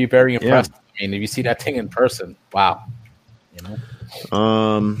 very, very impressive. I mean, if you see that thing in person, wow.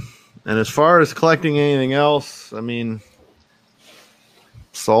 And as far as collecting anything else, I mean,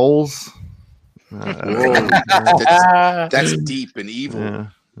 souls. That's deep and evil. Yeah.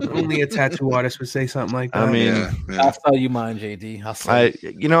 Only a tattoo artist would say something like that. I mean, I'll sell you mine, JD. I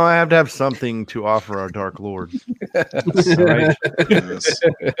have to have something to offer our Dark Lord. Right?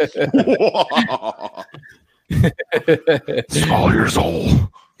 All your soul.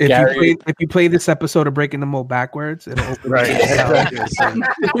 If you play this episode of Breaking the Mold backwards, it'll open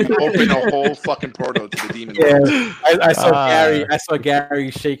open a whole fucking portal to the demon. Yeah, I saw Gary. I saw Gary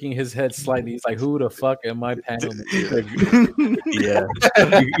shaking his head slightly. He's like, "Who the fuck am I paying?" Yeah,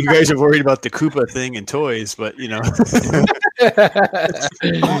 you guys are worried about the Koopa thing and toys, but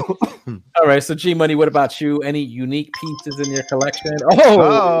All right, so G Money, what about you? Any unique pieces in your collection?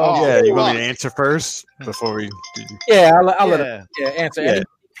 Yeah, you want me to answer first before we? Yeah, I'll let him answer. Any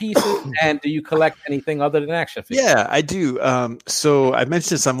pieces, and do you collect anything other than action figures? Yeah, I do. So I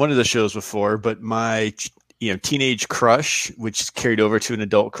mentioned this on one of the shows before, but my teenage crush, which carried over to an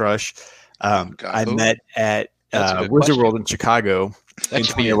adult crush, I met at Wizard World in Chicago. That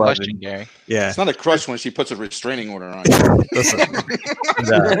should be your question, Gary. Yeah, it's not a crush when she puts a restraining order on you. Listen,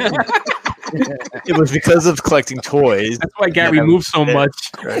 it was because of collecting toys. That's why Gary moves so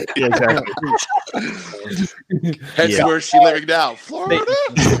much. Right. Yeah, exactly. That's where she living now, Florida.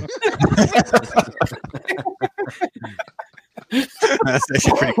 That's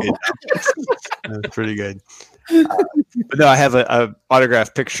actually pretty good. That's pretty good. But no, I have a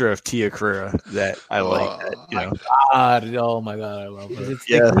autographed picture of Tia Carrera that I like. Oh my god, I love her.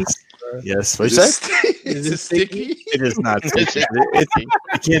 Yes. What's that? Is it sticky? It is not sticky. You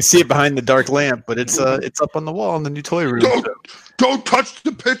can't see it behind the dark lamp, but it's up on the wall in the new toy room. Don't touch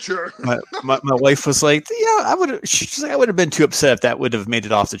the picture. My wife was like, I would have been too upset if that would have made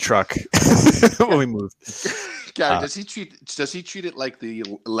it off the truck when we moved. Gary, does he treat it like the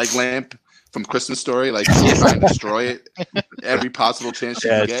leg lamp from Christmas Story? Like he's trying to destroy it every possible chance she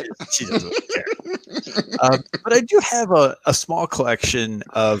can get? She doesn't care. But I do have a small collection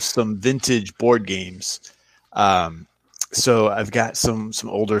of some vintage board games. So I've got some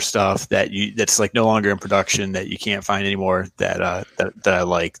older stuff that's like no longer in production that you can't find anymore that I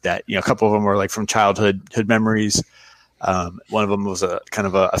like. That a couple of them were like from childhood memories. One of them was a kind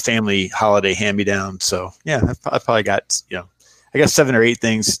of a family holiday hand-me-down. So yeah, I've probably got I guess 7 or 8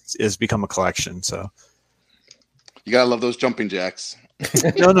 things has become a collection. So you gotta love those jumping jacks.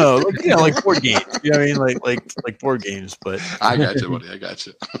 No, like board games. You know what I mean? Like board games. But I got you, buddy. I got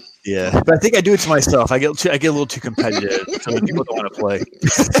you. Yeah, but I think I do it to myself. I get a little too competitive, so people don't want to play.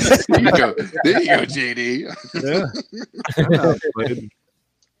 There you go, JD. Yeah.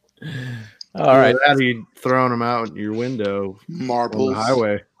 All right. How are you throwing them out your window? Marbles on the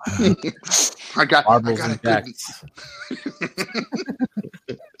highway. I got and jacks.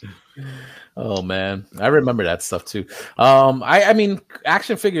 Oh man, I remember that stuff too. I mean,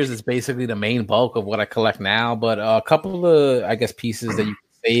 action figures is basically the main bulk of what I collect now, but a couple of pieces that you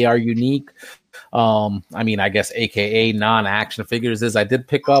say are unique. I mean, I guess AKA non-action figures is I did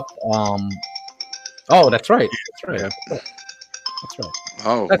pick up. Oh, that's right. That's right.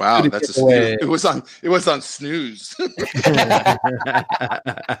 Oh wow, that's a snooze. It was on snooze. We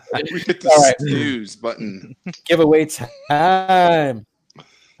hit the snooze button. Giveaway time.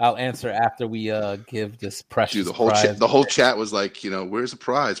 I'll answer after we give this precious prize. The whole chat was like, where's the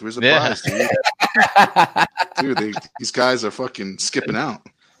prize? Where's the prize, dude? Dude, these guys are fucking skipping out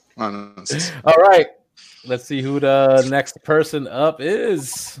on us. All right, let's see who the next person up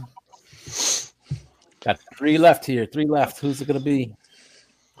is. Got 3 left here. 3 left. Who's it gonna be?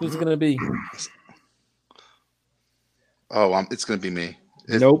 Who's it gonna be? Oh, it's gonna be me.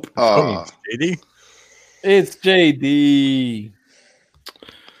 Nope. JD. It's JD.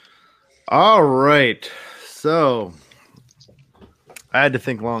 All right. So I had to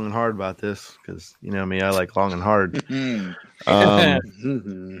think long and hard about this because you know me, I like long and hard.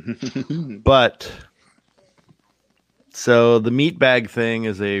 But so the meat bag thing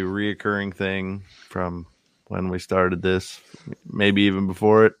is a reoccurring thing from when we started this, maybe even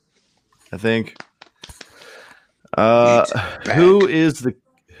before it, I think. Who is the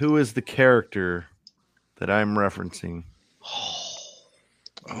character that I'm referencing?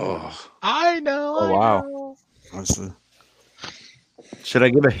 Oh, I know. Oh wow! Should I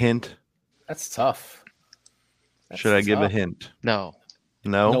give a hint? That's tough. Should I give a hint? No.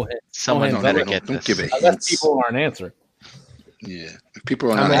 No. Someone No, better no, get don't this. give it Unless hints. people aren't answering. Yeah, if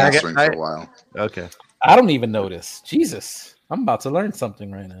people are not I answering for a while. Okay. I don't even know this. Jesus, I'm about to learn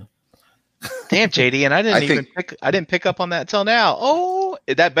something right now. Damn, JD, and I didn't pick up on that till now. Oh,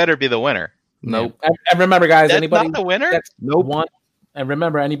 that better be the winner. Nope. And remember, guys, That's anybody not the winner? that's won, and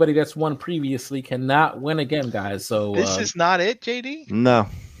remember, anybody that's won previously cannot win again, guys. So This is not it, JD? No.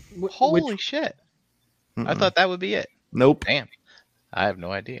 Holy shit. I thought that would be it. Nope. Damn. I have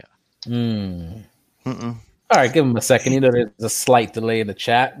no idea. All right, give him a second. You know, there's a slight delay in the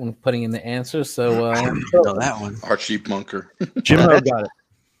chat when putting in the answer. So know that one. Archie Bunker. Jim got it.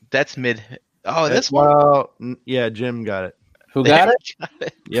 That's mid. Oh, this one. one. Well, yeah, Jim got it. Who got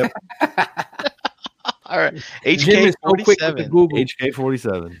it? Yep. All right. Jim is so quick with the HK47. Google.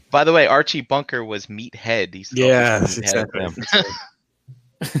 HK47. By the way, Archie Bunker was Meathead. He's Yeah, Meathead. exactly.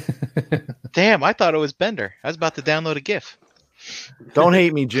 Damn, I thought it was Bender. I was about to download a GIF. Don't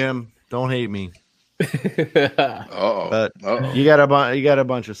hate me, Jim. Don't hate me. Uh-oh. But Uh-oh. you got a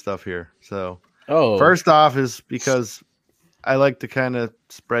bunch of stuff here. So first off is because I like to kind of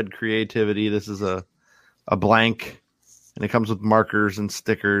spread creativity. This is a blank, and it comes with markers and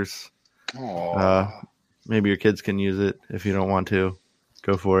stickers. Maybe your kids can use it if you don't want to.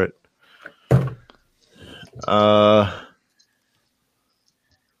 Go for it.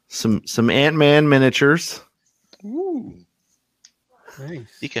 Some Ant-Man miniatures. Ooh.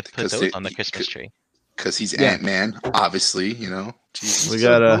 Nice. You could put those on the Christmas tree. Because he's Ant-Man, obviously, you know. Jesus. We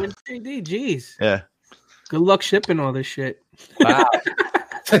got a Jeez. yeah. Good luck shipping all this shit. Wow.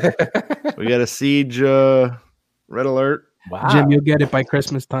 We got a Siege Red Alert. Wow. Jim, you'll get it by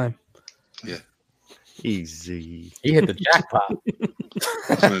Christmas time. Yeah. Easy. He hit the jackpot.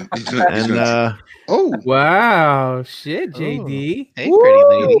 And oh wow, shit, JD. Hey, pretty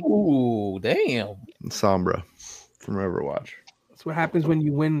lady. Ooh, damn. Sombra from Overwatch. That's what happens when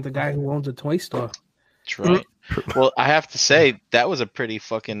you win the guy who owns a toy store. That's right. Well, I have to say that was a pretty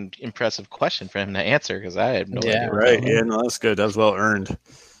fucking impressive question for him to answer because I had no idea. Right. Yeah, no, that's good. That was well earned.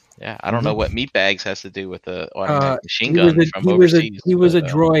 Yeah, I don't know what meatbags has to do with the automatic machine gun from he overseas. Was a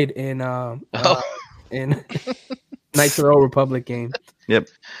droid in Knights of the Old Republic game. Yep.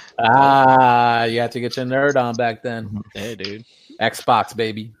 You had to get your nerd on back then. Yeah, dude. Xbox,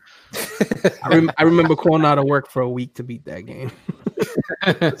 baby. I remember calling out of work for a week to beat that game.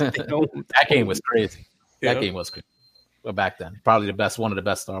 That game was crazy. Yeah. That game was crazy. Well, back then, probably one of the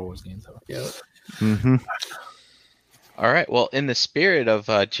best Star Wars games ever. Yeah. Mm-hmm. All right. Well, in the spirit of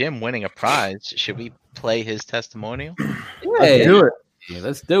Jim winning a prize, should we play his testimonial? Let's do it. Yeah,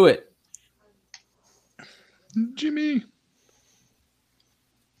 let's do it. Jimmy.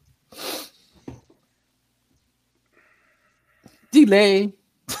 Delay.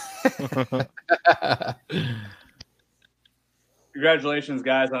 Congratulations,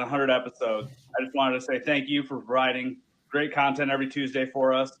 guys, on 100 episodes. I just wanted to say thank you for providing great content every Tuesday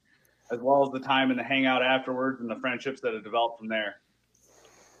for us, as well as the time and the hangout afterwards and the friendships that have developed from there.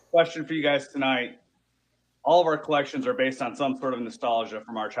 Question for you guys tonight. All of our collections are based on some sort of nostalgia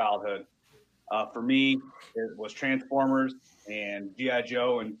from our childhood. For me, it was Transformers and G.I.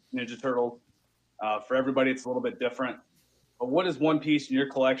 Joe and Ninja Turtles. For everybody, it's a little bit different. But what is one piece in your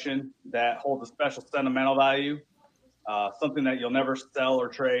collection that holds a special sentimental value? Something that you'll never sell or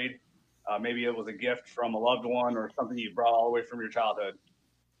trade. Maybe it was a gift from a loved one or something you brought all the way from your childhood.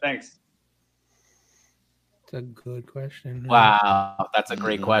 Thanks. That's a good question. Wow, that's a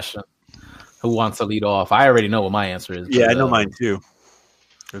great question. Who wants to lead off? I already know what my answer is. Yeah, I know mine too.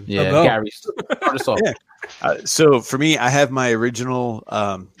 Yeah, Gary, start us off. Yeah. So for me, I have my original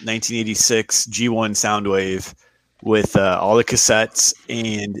 1986 G1 Soundwave with all the cassettes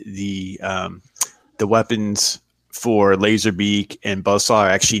and the weapons for Laserbeak and Buzzsaw are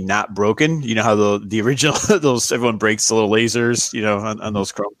actually not broken. You know how the original those everyone breaks the little lasers, you know, on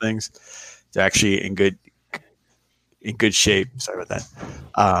those chrome things. They're actually in good shape. Sorry about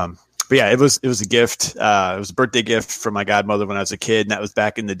that. But yeah, it was a gift. It was a birthday gift from my godmother when I was a kid, and that was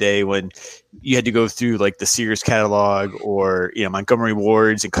back in the day when you had to go through like the Sears catalog or Montgomery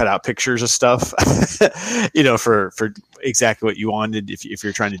Ward's and cut out pictures of stuff, for exactly what you wanted if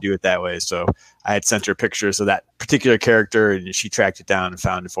you're trying to do it that way. So I had sent her pictures of that particular character, and she tracked it down and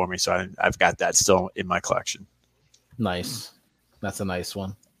found it for me. So I've got that still in my collection. Nice, that's a nice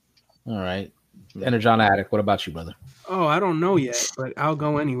one. All right. Energon Addict, what about you, brother? Oh, I don't know yet, but I'll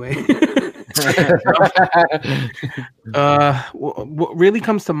go anyway. What really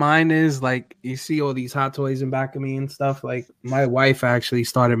comes to mind is like you see all these hot toys in back of me and stuff. Like my wife actually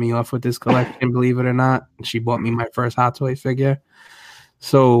started me off with this collection, believe it or not. She bought me my first hot toy figure.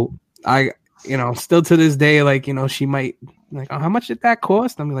 So still to this day, like, she might like, oh, how much did that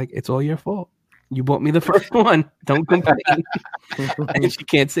cost? I'm like, it's all your fault. You bought me the first one. Don't complain. And she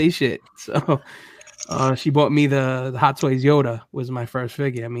can't say shit. So she bought me the Hot Toys Yoda was my first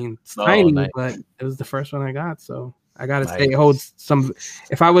figure. I mean, it's tiny, nice. but it was the first one I got. So I got to Nice. say it holds some.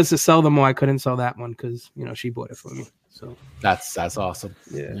 If I was to sell them all, I couldn't sell that one because, she bought it for me. So That's awesome.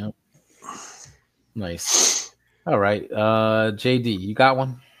 Yeah. Yep. Nice. All right. JD, you got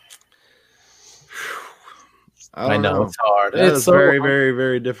one? I know it's hard. That It's is so very, hard. very,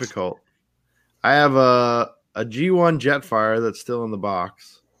 very difficult. I have a G1 Jetfire that's still in the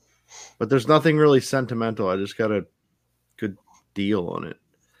box, but there's nothing really sentimental. I just got a good deal on it.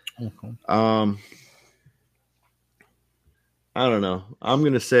 Okay. I don't know. I'm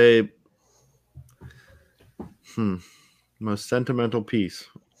gonna say, most sentimental piece.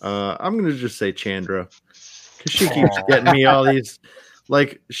 I'm gonna just say Chandra, because she keeps getting me all these.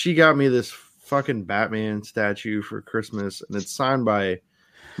 Like, she got me this fucking Batman statue for Christmas, and it's signed by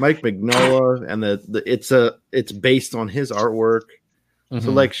Mike Mignola, and it's based on his artwork. So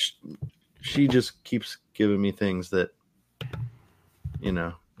Mhm. like, she just keeps giving me things that,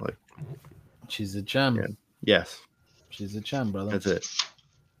 like, she's a gem. Yeah. Yes, she's a gem, brother. That's it.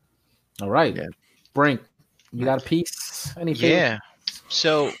 All right. Brink, you got a piece? Anything? Yeah.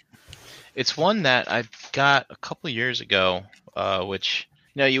 So it's one that I got a couple of years ago, which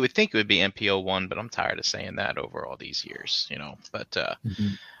you would think it would be MPO1, but I'm tired of saying that over all these years, But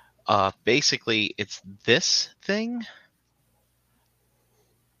basically, it's this thing.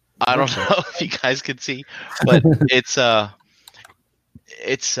 I don't know if you guys could see, but it's a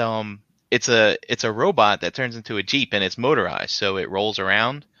robot that turns into a Jeep, and it's motorized, so it rolls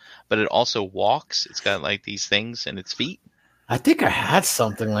around, but it also walks. It's got like these things in its feet. I think I had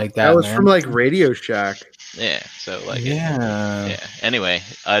something like that. That was man. from like Radio Shack. Yeah. So like, Yeah. Anyway,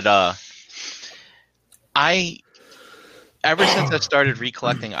 ever since I started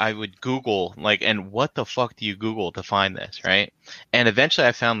recollecting, I would Google and what the fuck do you Google to find this, right? And eventually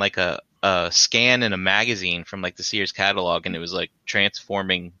I found like a scan in a magazine from like the Sears catalog, and it was like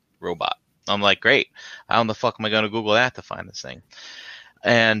transforming robot. I'm like, great. How in the fuck am I going to Google that to find this thing?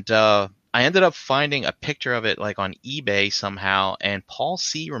 And I ended up finding a picture of it like on eBay somehow, and Paul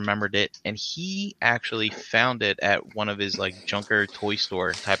C remembered it, and he actually found it at one of his like junker toy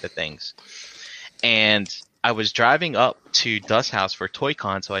store type of things. And I was driving up to Dust's house for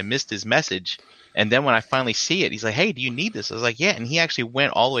ToyCon, so I missed his message. And then when I finally see it, he's like, hey, do you need this? I was like, yeah. And he actually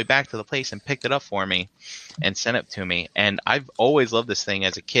went all the way back to the place and picked it up for me and sent it to me. And I've always loved this thing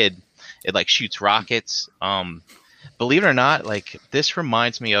as a kid. It like shoots rockets. Believe it or not, like this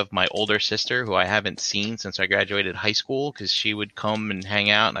reminds me of my older sister, who I haven't seen since I graduated high school, because she would come and hang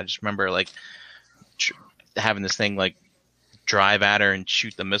out. And I just remember like having this thing like drive at her and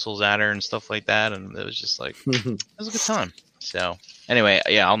shoot the missiles at her and stuff like that, and it was just like it was a good time. So anyway,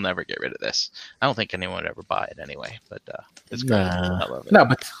 yeah, I'll never get rid of this. I don't think anyone would ever buy it anyway, but it's great. I love it. No,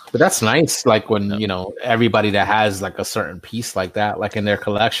 but that's nice. Like when everybody that has like a certain piece like that, like in their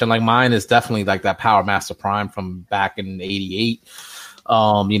collection, like mine is definitely like that Power Master Prime from back in '88.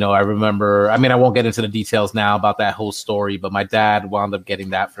 I remember, I mean, I won't get into the details now about that whole story, but my dad wound up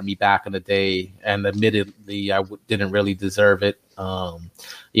getting that for me back in the day, and admittedly, I didn't really deserve it,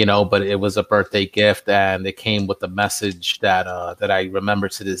 but it was a birthday gift, and it came with a message that I remember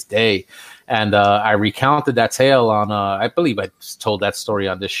to this day. And I recounted that tale on, I believe I told that story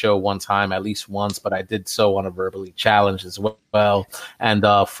on this show one time, at least once, but I did so on a Verbally Challenge as well. And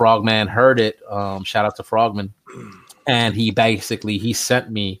Frogman heard it. Shout out to Frogman. And he sent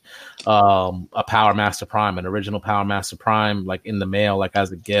me a Power Master Prime, an original Power Master Prime, like in the mail, like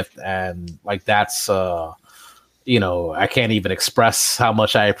as a gift. And like that's, I can't even express how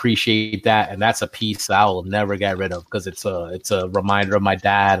much I appreciate that. And that's a piece that I will never get rid of, because it's a reminder of my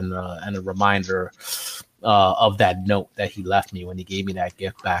dad and a reminder of that note that he left me when he gave me that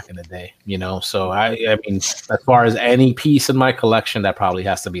gift back in the day. So I mean, as far as any piece in my collection, that probably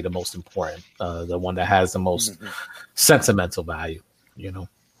has to be the most important, the one that has the most sentimental value.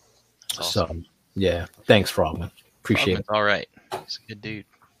 So yeah, thanks, Frogman. Appreciate it. All right, he's a good dude.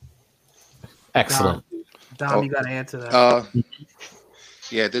 Excellent. Dom, you got to answer that.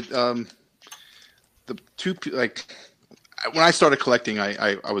 Yeah, the two, like when I started collecting,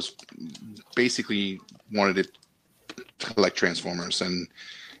 I was basically wanted to collect Transformers, and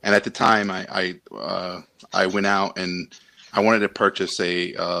at the time I went out and I wanted to purchase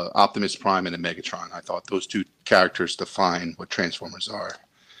a Optimus Prime and a Megatron. I thought those two characters define what Transformers are.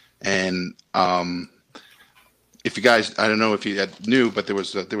 And if you guys, I don't know if you knew, but there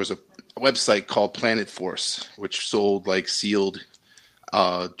was a website called Planet Force, which sold like sealed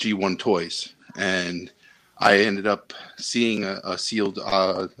G1 Toys, and I ended up seeing a sealed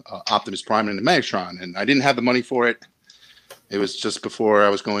Optimus Prime and a Megatron, and I didn't have the money for it. It was just before I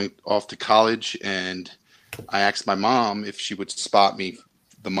was going off to college, and I asked my mom if she would spot me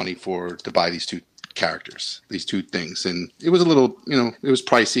the money to buy these two characters, these two things, and it was a little, it was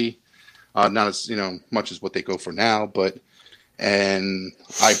pricey, not as much as what they go for now, and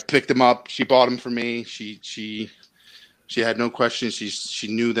I picked them up. She bought them for me. She had no questions. She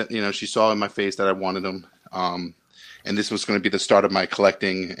knew that she saw in my face that I wanted them, and this was going to be the start of my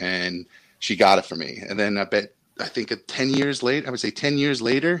collecting, and she got it for me. And then I think 10 years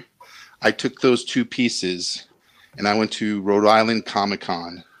later, I took those two pieces and I went to Rhode Island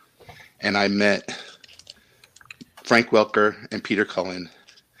Comic-Con and I met Frank Welker and Peter Cullen,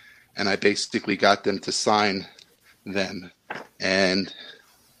 and I basically got them to sign them. And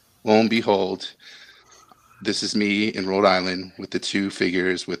lo and behold, this is me in Rhode Island with the two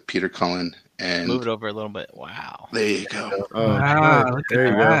figures with Peter Cullen. And move it over a little bit. Wow. There you go. Wow, look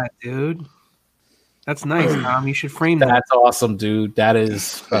at that, dude. That's nice, Tom. You should frame that. That's awesome, dude. That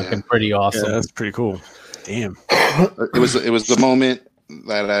is fucking pretty awesome. Yeah, that's pretty cool. Damn. It was the moment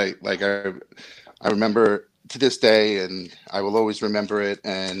that I remember to this day, and I will always remember it.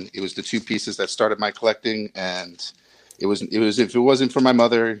 And it was the two pieces that started my collecting. And it was if it wasn't for my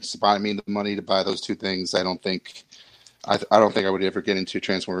mother supplying me the money to buy those two things, I don't think I would ever get into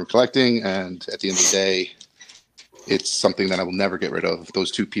Transformer collecting. And at the end of the day, it's something that I will never get rid of. Those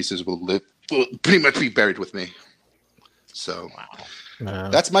two pieces will pretty much be buried with me. So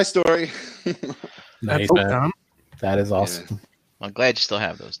that's my story. Nice, man. That is awesome. Yeah. I'm glad you still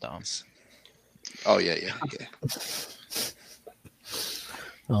have those, Dom. Oh yeah.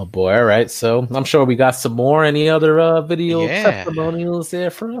 Oh boy! All right, so I'm sure we got some more. Any other video testimonials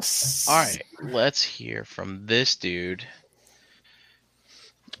there for us? All right, let's hear from this dude.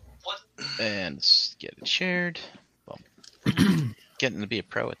 And let's get it shared. Boom. Getting to be a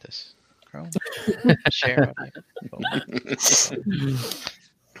pro at this. Share.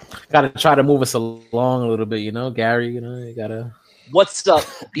 Gotta try to move us along a little bit, Gary. You gotta. What's up,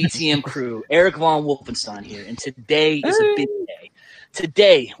 BTM crew? Eric Von Wolfenstein here, and today is a big day.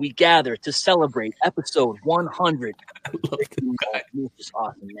 Today we gather to celebrate episode 100. It's just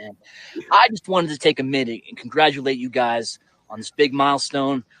awesome, man. I just wanted to take a minute and congratulate you guys on this big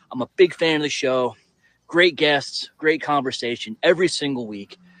milestone. I'm a big fan of the show. Great guests, great conversation every single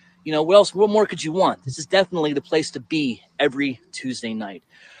week. What more could you want? This is definitely the place to be every Tuesday night.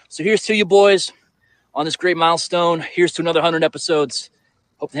 So here's to you boys on this great milestone. Here's to another 100 episodes.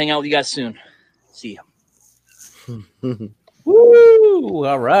 Hope to hang out with you guys soon. See ya. Woo!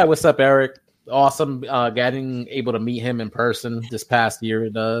 All right. What's up, Eric? Awesome getting able to meet him in person this past year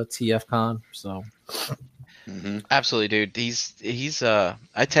at TFCon. So absolutely, dude. He's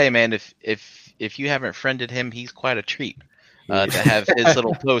I tell you, man, if you haven't friended him, he's quite a treat. To have his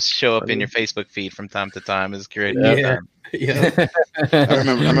little posts show up in your Facebook feed from time to time is great. Yeah. I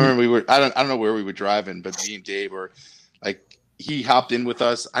remember we were. I don't know where we were driving, but me and Dave were like, he hopped in with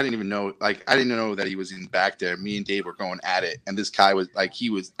us. I didn't even know. Like, I didn't know that he was in back there. Me and Dave were going at it, and this guy was like,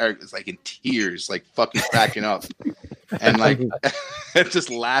 Eric was like in tears, like fucking cracking up, and like just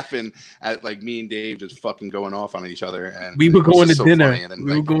laughing at like me and Dave just fucking going off on each other. And we were going to dinner. Then,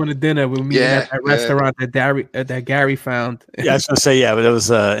 we were going to dinner with me at that restaurant that Gary found. Yeah, I was gonna say but it was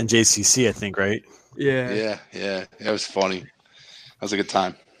in JCC, I think, right? Yeah. It was funny. That was a good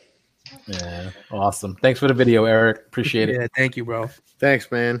time. Yeah, awesome. Thanks for the video, Eric. Appreciate it. Yeah, thank you, bro. Thanks,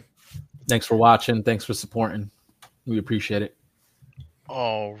 man. Thanks for watching. Thanks for supporting. We appreciate it.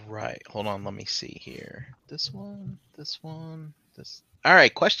 All right. Hold on. Let me see here. This one. All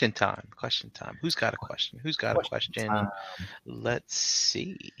right. Question time. Who's got a question? Let's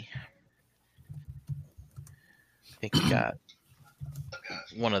see. I think we got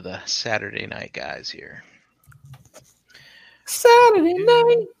one of the Saturday night guys here. Saturday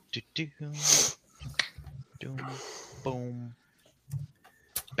night. Boom.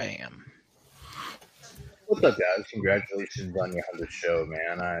 Bam. What's up, guys? Congratulations on your 100th show,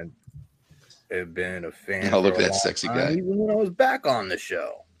 man. I have been a fan. Oh, look at that sexy guy. Even when I was back on the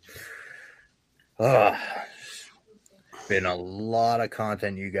show. Been a lot of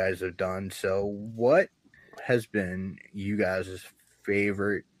content you guys have done. So what has been you guys'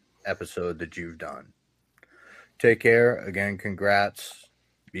 favorite episode that you've done? Take care. Again, congrats.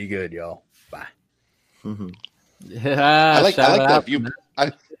 Be good, y'all. Bye. Yeah, I like that view.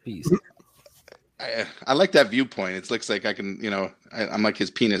 Peace. I like that viewpoint. It looks like I can, I'm like his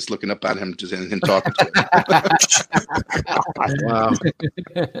penis looking up at him just and him talking to him. Wow.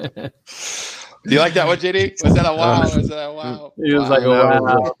 Do you like that one, JD? Was that a wow? Was that a wow? He was like,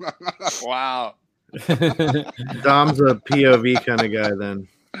 wow. Wow. Dom's a POV kind of guy then.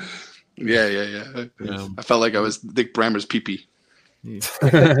 Yeah. I felt like I was Dick Brammer's pee-pee.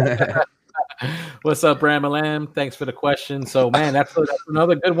 What's up, Bramalam? Thanks for the question. So, man, that's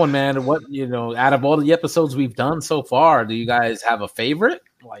another good one, man. What, out of all the episodes we've done so far, do you guys have a favorite?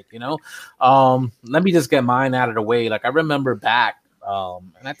 Like, let me just get mine out of the way. Like, I remember back,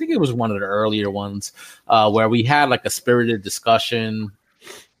 and I think it was one of the earlier ones, where we had like a spirited discussion.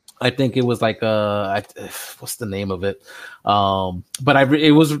 I think it was like what's the name of it? But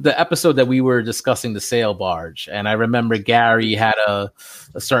it was the episode that we were discussing the sail barge, and I remember Gary had a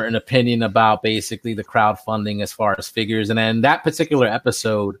certain opinion about basically the crowdfunding as far as figures, and then that particular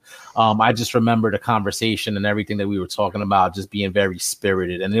episode, I just remember the conversation and everything that we were talking about just being very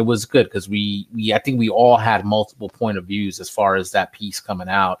spirited, and it was good because I think we all had multiple point of views as far as that piece coming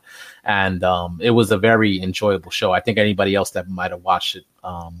out, and it was a very enjoyable show. I think anybody else that might have watched it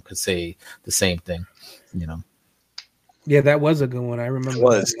could say the same thing, Yeah, that was a good one. I remember. It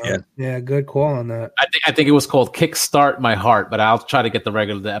was, yeah, good call on that. I think it was called Kickstart My Heart, but I'll try to get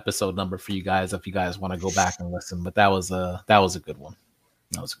the episode number for you guys if you guys want to go back and listen. But that was a good one.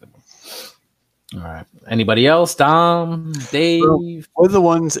 That was a good one. All right. Anybody else? Dom, Dave? One of the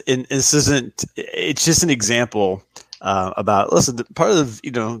ones, and this isn't. It's just an example about. Listen, part of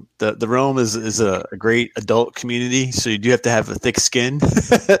the Rome is a great adult community, so you do have to have a thick skin,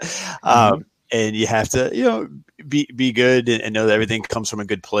 and you have to be good and know that everything comes from a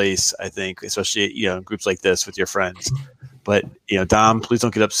good place. I think, especially in groups like this with your friends. But Dom, please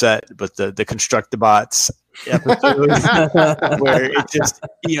don't get upset. But the Construct the Bots episode, where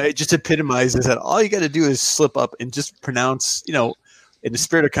it just epitomizes that all you got to do is slip up and just pronounce, in the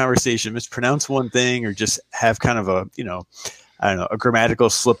spirit of conversation, mispronounce one thing or just have kind of a I don't know, a grammatical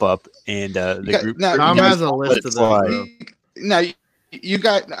slip up, and the group. Tom has a list of those. Now, you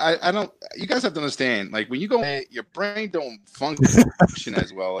guys, you guys have to understand, like when you go, your brain don't function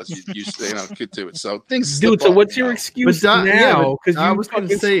as well as you used to, could do it. So things. Dude, so what's your excuse now? Because I was going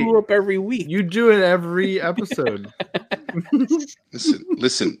to say, screw up every week. You do it every episode.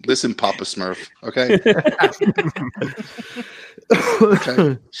 Listen, Papa Smurf. Okay.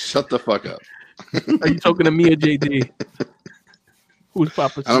 Okay. Shut the fuck up. Are you talking to me or JD? Who's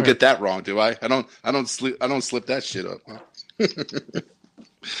Papa Smurf? I don't get that wrong, do I? I don't slip that shit up. Huh?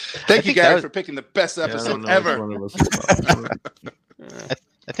 Thank you guys for picking the best episode ever.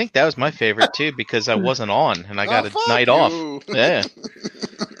 I think that was my favorite too because I wasn't on and I got a night off. Yeah.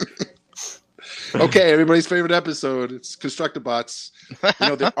 Okay, everybody's favorite episode. It's Constructabots.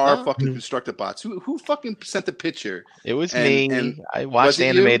 There are fucking Constructabots. Who fucking sent the picture? It was me. And I watched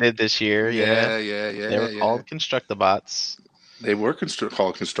Animated this year. Yeah. They were called Constructabots. They were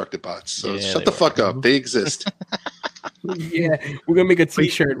called Constructabots. So shut the fuck up. They exist. Yeah, we're gonna make a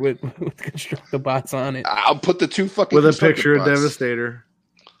T-shirt with Constructabots on it. I'll put the two fucking with a picture of Devastator.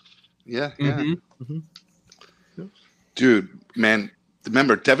 Yeah. Mm-hmm. Dude, man,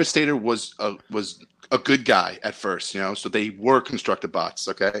 remember Devastator was a good guy at first, so they were Constructabots,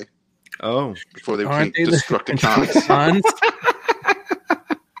 okay? Oh, before they became Destructicons.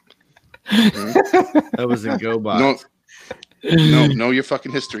 That was a GoBot. Know your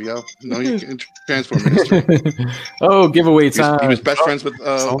fucking history, yo. Know your Transformer history. Oh, giveaway time. He was best friends with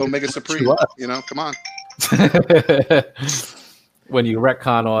Omega Supreme. Come on. When you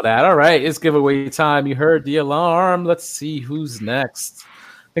retcon all that. All right, it's giveaway time. You heard the alarm. Let's see who's next.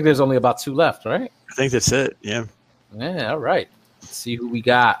 I think there's only about 2 left, right? I think that's it. Yeah. Yeah, all right. Let's see who we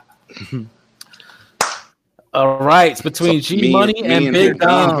got. All right, it's between G Money and Big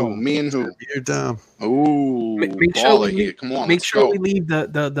Dom. Me and who? Big Dom. Ooh, make sure we leave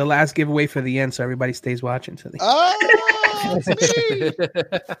the last giveaway for the end, so everybody stays watching to the end.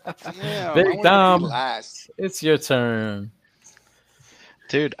 Big Dom, it's your turn.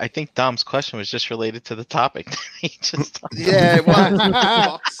 Dude, I think Dom's question was just related to the topic. Yeah, it was.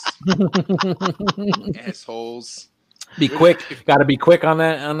 Assholes. Be quick. Got to be quick on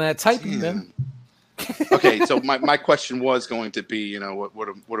that typing, man. Okay, so my question was going to be, what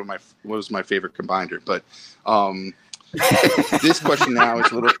was my favorite combiner, but this question now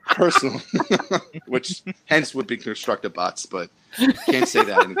is a little personal, which hence would be Constructabots, but can't say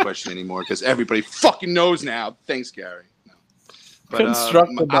that in the question anymore because everybody fucking knows now. Thanks, Gary. No. But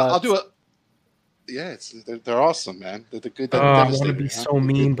I'll do it. Yeah, they're awesome, man. They're the good. I want to be so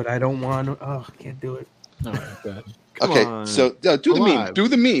mean, but I don't want to. Oh, I can't do it. All right, good. Okay, so do the meme. Do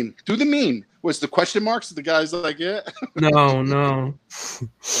the meme. Do the meme. Was the question marks? The guys like, yeah? No. Oh,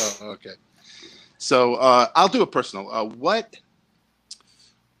 okay. So I'll do a personal. What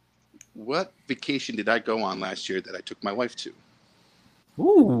what vacation did I go on last year that I took my wife to?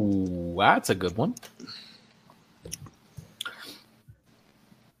 Ooh, that's a good one.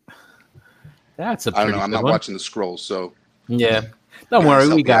 That's a I don't pretty know. I'm good not one. watching the scrolls, so Yeah, don't Guys, worry, help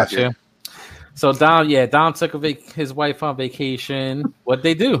we me got out you. here. So Dom took his wife on vacation. What'd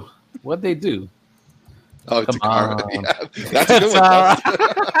they do? Oh, Come Takara. on. Yeah, that's a good one.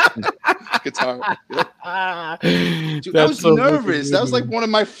 Guitar. Dude, I That's was so nervous. fucking That was good. like one of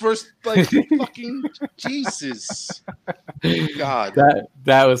my first, fucking Jesus. God.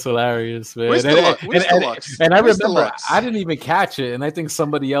 That was hilarious, man. Where's Deluxe? Where's Deluxe? And I Where's remember Deluxe? I didn't even catch it, and I think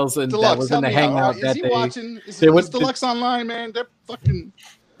somebody else that Deluxe, was in help the me out. hangout Is that he day. watching? Is Deluxe online, man? They're fucking.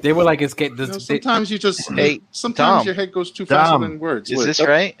 They were like, "It's get You this." know, sometimes you just. Hey, sometimes Dom. your head goes too faster Dom, than words. is What? this Nope.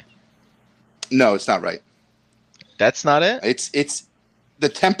 right? No, it's not right. That's not it. It's the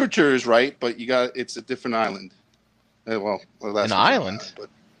temperature is right, but it's a different island. Well, that's An island. But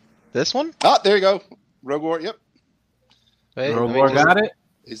This one? oh, there you go. Rogue War. Yep, Wait, Rogue let me War just- got it.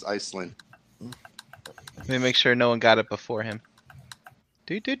 is Iceland. Let me make sure no one got it before him.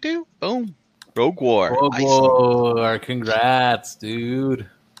 Do. Boom. Rogue War. Rogue Iceland. War, congrats, dude.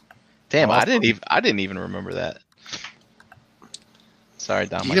 Damn, Awesome. I didn't even remember that. Sorry,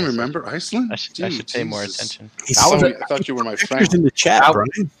 Dom. You didn't remember Iceland? I should pay more Jesus. attention. I thought you were my friend. in the chat, I,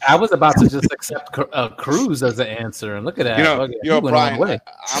 Brian. I was about to just accept Cruise as an answer, and look at that. Look at- he went all Brian. the way.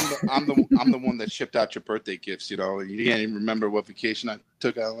 I'm the one that shipped out your birthday gifts. You know, you can't even remember what vacation I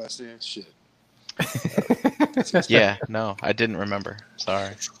took out last year. Shit. Yeah, no, I didn't remember.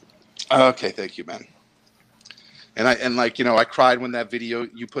 Sorry. Okay, thank you, man. And I cried when that video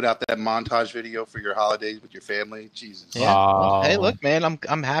you put out, that montage video for your holidays with your family. Jesus. Yeah. Well, hey, look, man,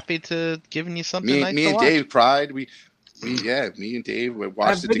 I'm happy to giving you something. Me nice to and watch. Dave cried. Me and Dave we That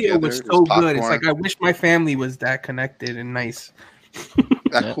watched it video together. was It so popcorn. good. It's like I wish my family was that connected and nice.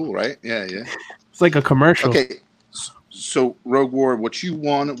 That cool, right? Yeah. It's like a commercial. Okay, so Rogue War, what you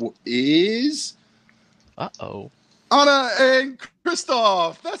want is Uh-oh. Anna and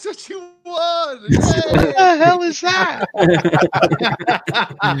Christoph. That's what you want. What the hell is that?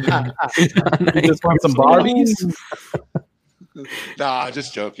 You just want some Barbies? Nah,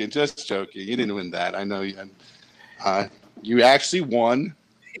 just joking. You didn't win that. I know you. You actually won.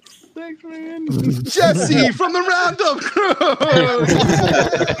 Thanks, man. Jesse from the Roundup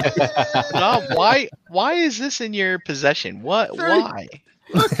Crew. Dom, why is this in your possession? What? Why?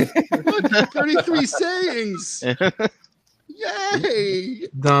 Look, 33 sayings. Yay!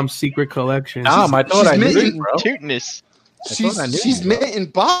 Dom's secret collection. Dom, I thought I knew it, bro. Cuteness. She's mitten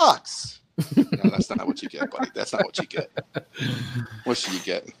box. No, that's not what you get, buddy. That's not what you get. What should you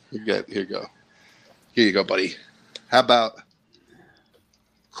get? Here you go. Here you go, buddy. How about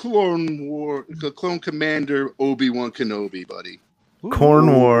Clone Commander Obi-Wan Kenobi, buddy?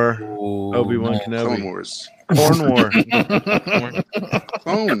 Corn War. Obi-Wan Clone Kenobi. Wars. Corn War.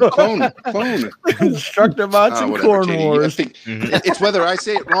 Clone. Instructor Bots and Whatever, Corn Katie. Wars. I think it's whether I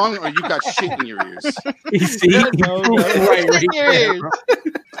say it wrong or you got shit in your ears. You see? Right.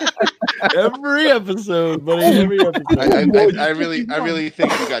 Every episode, buddy. Every episode. I really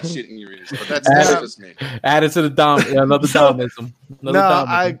think you got shit in your ears, but that's just me. Add it to the Dom. Yeah, another Domism. No,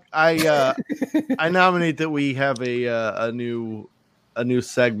 I nominate that we have a new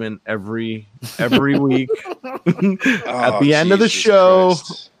segment every week. At the end of the show,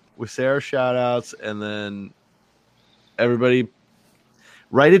 we say our shout outs, and then everybody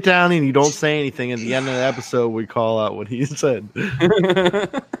write it down, and you don't say anything. At the end of the episode, we call out what he said.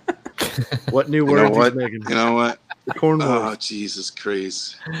 What new words he's making. You know what? The Corn Wars. Oh, Jesus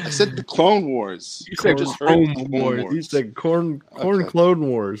Christ. I said the Clone Wars. You said just Clone heard Wars. You said Corn Clone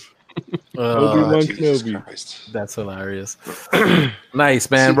Wars. Oh, Obi-Wan Jesus Kenobi. Christ. That's hilarious. Nice,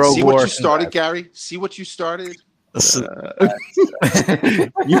 man. See Rogue what War. you started, Gary? See what you started? You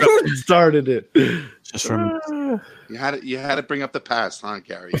started it. Just from You had to bring up the past, huh,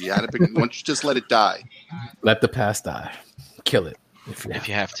 Gary? You had to bring. Once you just let it die. Let the past die. Kill it. If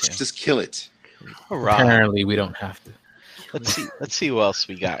you have to. Just kill it. Hurrah. Apparently, we don't have to. Let's see what else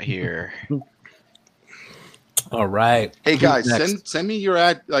we got here. All right. Hey guys, Next. send me your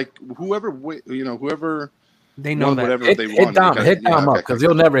ad. Like whoever they know won that. whatever Hit, they hit won. Dom, because- hit Dom yeah, up okay, because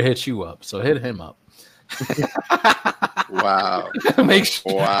he'll never hit you up. So hit him up. Wow. Make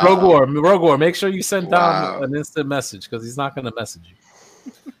sure, Wow. Rogue War. Make sure you send Dom Wow. an instant message because he's not going to message you.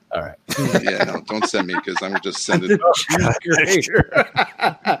 All right. Yeah, no, don't send me because I'm just send it.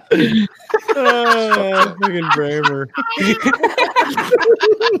 Fucking Bramer.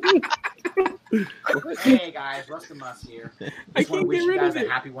 Hey guys, Rustin Muss here. I Just want to can't wish get you rid guys of a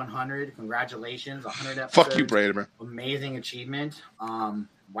it. happy 100. Congratulations, 100 episodes. Fuck you, Bramer. Amazing achievement.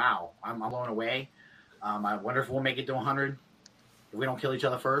 wow, I'm blown away. I wonder if we'll make it to 100 if we don't kill each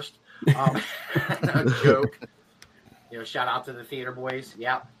other first. Joke. Shout out to the theater boys.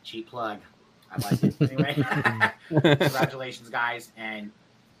 Yep, cheap plug. I like it. Anyway, congratulations, guys, and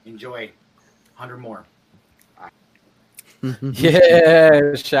enjoy 100 more.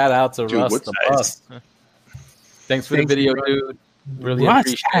 Yeah, shout out to Russ what's the that? Bus. Thanks for the video, dude. Really Russ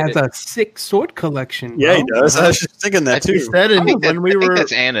appreciate has it. a sick sword collection. Yeah, he bro. does. I was just thinking that He too. said it when we were.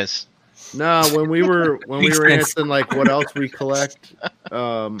 That's Anna's. No, when we were Makes sense. answering like what else we collect,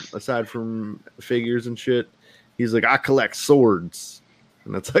 aside from figures and shit, he's like, I collect swords,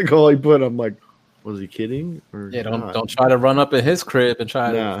 and that's like all he put. I'm like, was he kidding? Or Yeah, not? don't try to run up in his crib and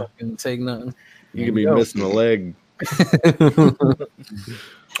try Nah. to fucking take nothing. You could be missing a leg.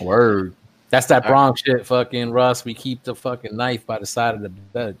 Word. That's that Bronx shit, fucking Russ. We keep the fucking knife by the side of the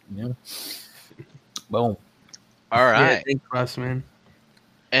bed. Boom. All Yeah, right. thanks, Russ, man.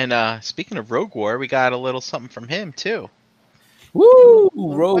 And speaking of Rogue War, we got a little something from him too. Woo!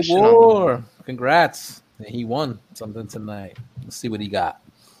 Rogue question on War. Congrats. He won something tonight. Let's see what he got.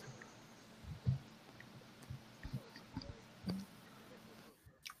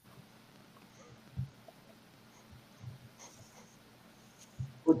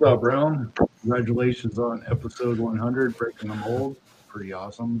 What's up, Realm? Congratulations on episode 100, Breaking the Mold. Pretty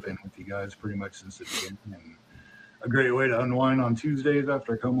awesome. Been with you guys pretty much since the beginning. And a great way to unwind on Tuesdays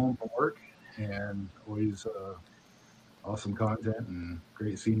after I come home from work. And always awesome content and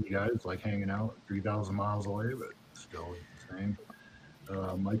great seeing you guys, like hanging out 3,000 miles away, but still the same.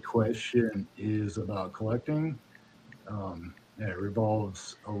 My question is about collecting. It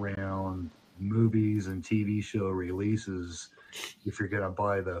revolves around movies and TV show releases. If you're going to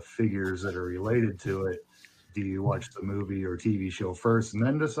buy the figures that are related to it, do you watch the movie or TV show first and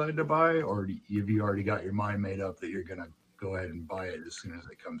then decide to buy, or have you already got your mind made up that you're going to go ahead and buy it as soon as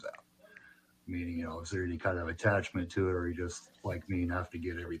it comes out? Meaning, is there any kind of attachment to it, or you just like me and have to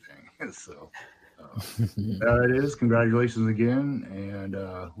get everything? So that it is. Congratulations again, and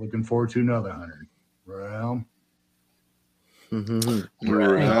looking forward to another 100. Realm.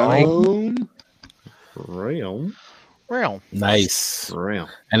 Realm. Nice.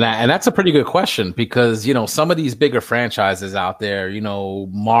 And that's a pretty good question because, some of these bigger franchises out there,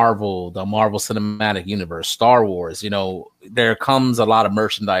 Marvel, the Marvel Cinematic Universe, Star Wars, there comes a lot of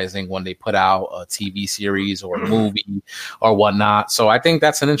merchandising when they put out a TV series or a movie or whatnot. So I think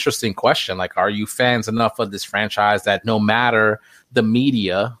that's an interesting question. Like, are you fans enough of this franchise that no matter the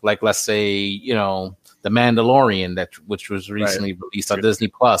media, like let's say, The Mandalorian, which was recently released on Disney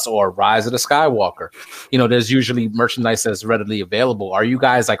Plus, or Rise of the Skywalker. There's usually merchandise that's readily available. Are you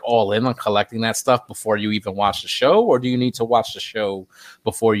guys like all in on collecting that stuff before you even watch the show, or do you need to watch the show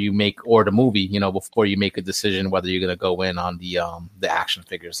before you or the movie, before you make a decision whether you're going to go in on the action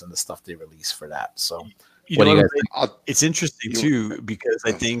figures and the stuff they release for that? So, what do you guys think? It's interesting too because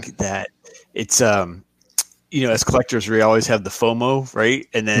I think that it's as collectors we always have the FOMO, right?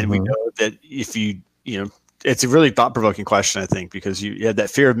 And then we know that if you it's a really thought-provoking question, I think, because you have that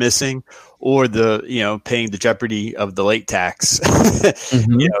fear of missing or the, paying the jeopardy of the late tax, it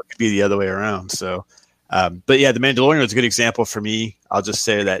could be the other way around. So, but yeah, The Mandalorian was a good example for me. I'll just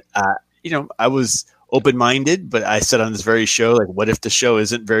say that, I was open-minded, but I said on this very show, like, what if the show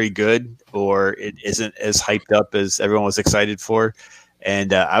isn't very good or it isn't as hyped up as everyone was excited for?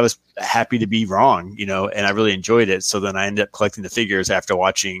 And I was happy to be wrong, and I really enjoyed it. So then I ended up collecting the figures after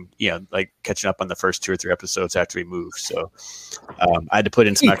watching, like catching up on the first 2 or 3 episodes after we moved. So I had to put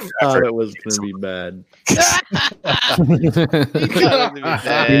in some extra effort. It was going to be bad.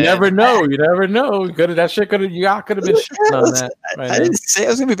 You never know. You never know. You could have been shitting on that. I didn't say it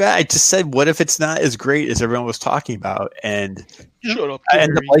was going to be bad. I just said, what if it's not as great as everyone was talking about? And shut up. I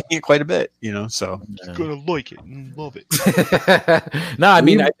ended up liking it quite a bit, so I'm gonna like it and love it. No, I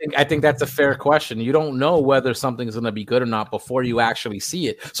mean, I think that's a fair question. You don't know whether something's going to be good or not before you actually see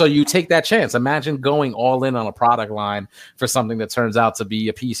it. So you take that chance. Imagine going all in on a product line for something that turns out to be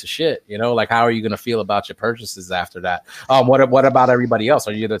a piece of shit. Like, how are you going to feel about your purchases after that? What about everybody else?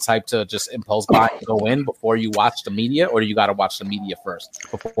 Are you the type to just impulse buy and go in before you watch the media, or do you got to watch the media first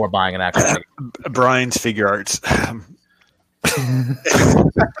before buying an actual figure? Brian's figure arts.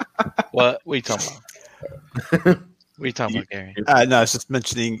 What are you talking about? What are you talking about, Gary? No, I was just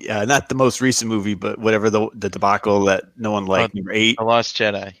mentioning not the most recent movie, but whatever the debacle that no one liked. Number 8, The Lost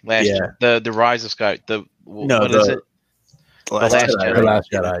Jedi. The Rise of Sky. Is it? The Last Jedi. The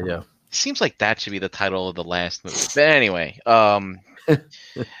Last Jedi. Yeah. Seems like that should be the title of the last movie. But anyway,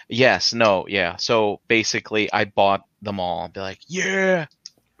 yeah. So basically, I bought them all. I'd be like, yeah,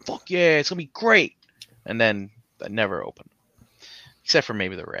 fuck yeah, it's gonna be great, and then I never opened. except for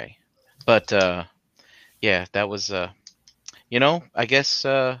maybe the Ray. But yeah, that was I guess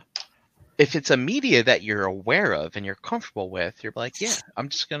if it's a media that you're aware of and you're comfortable with, you're like, yeah, I'm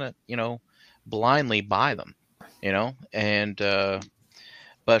just gonna blindly buy them, and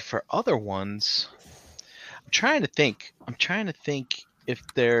but for other ones, I'm trying to think if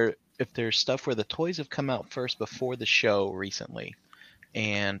there's stuff where the toys have come out first before the show recently,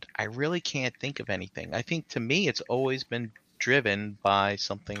 and I really can't think of anything. I think to me it's always been driven by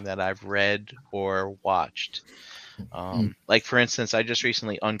something that I've read or watched. Like for instance, I just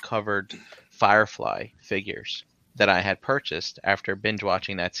recently uncovered Firefly figures that I had purchased after binge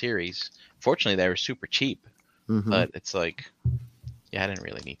watching that series. Fortunately, they were super cheap, but it's like, yeah, I didn't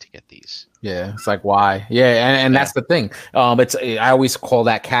really need to get these. Yeah, it's like, why? Yeah, and that's the thing. I always call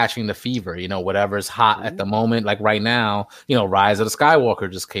that catching the fever. Whatever's hot at the moment. Like right now, Rise of the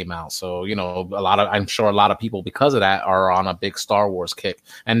Skywalker just came out, so I'm sure a lot of people because of that are on a big Star Wars kick,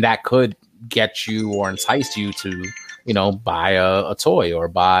 and that could get you or entice you to buy a toy or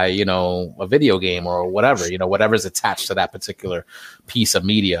buy a video game or whatever, whatever's attached to that particular piece of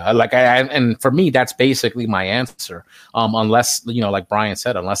media. And for me, that's basically my answer. Unless like Brian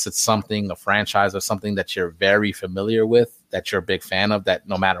said, unless it's something, a franchise or something that you're very familiar with, that you're a big fan of, that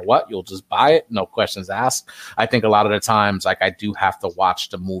no matter what, you'll just buy it, no questions asked. I think a lot of the times, like, I do have to watch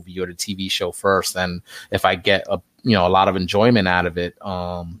the movie or the TV show first, and if I get a lot of enjoyment out of it,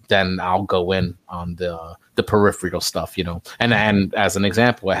 then I'll go in on the peripheral stuff, and as an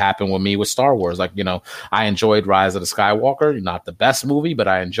example, it happened with me with Star Wars. Like, I enjoyed Rise of the Skywalker, not the best movie, but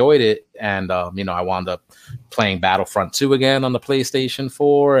I enjoyed it. And, I wound up playing Battlefront 2 again on the PlayStation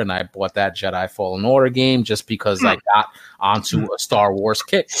 4, and I bought that Jedi Fallen Order game just because I got onto a Star Wars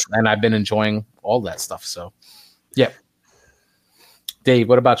kick, and I've been enjoying all that stuff. So, yeah. Dave,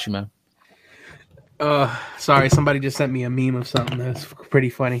 what about you, man? Sorry, somebody just sent me a meme of something that's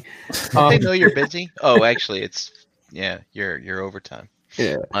pretty funny. They know you're busy. Oh, actually, you're overtime.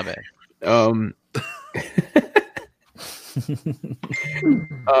 Yeah, my bad.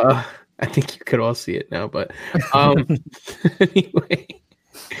 I think you could all see it now, but anyway,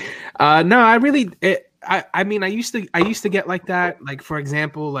 no, I mean, I used to get like that. Like, for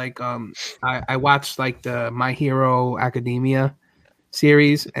example, like I watched like the My Hero Academia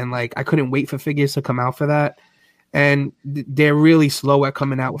series, and like I couldn't wait for figures to come out for that, and they're really slow at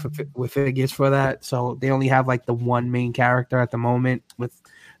coming out with figures for that, so they only have like the one main character at the moment, with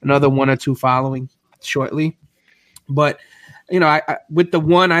another one or two following shortly. But I with the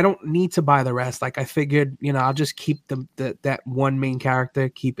one, I don't need to buy the rest. Like, I figured, I'll just keep that one main character,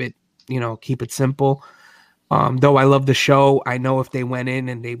 keep it simple. Though I love the show, I know if they went in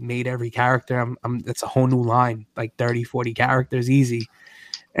and they made every character, it's a whole new line, like 30, 40 characters easy.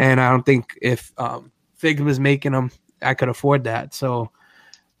 And I don't think if Figma's making them, I could afford that. So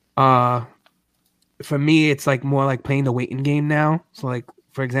for me, it's like more like playing the waiting game now. So like,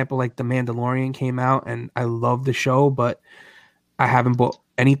 for example, like The Mandalorian came out and I love the show, but I haven't bought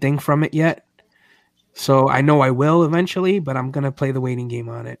anything from it yet. So I know I will eventually, but I'm going to play the waiting game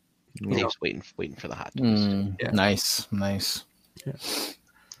on it. Dave's waiting for the hot toys. Yeah. Nice. Yeah.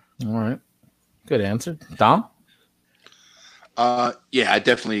 All right, good answer, Dom. Yeah, I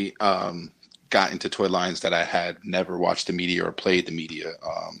definitely got into toy lines that I had never watched the media or played the media.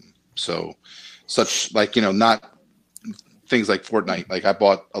 So such like not things like Fortnite. Like, I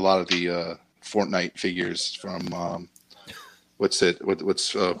bought a lot of the Fortnite figures from who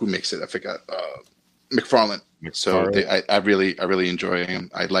makes it? I forgot. McFarlane. So I really enjoy them.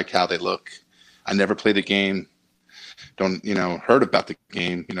 I like how they look. I never play the game. Don't heard about the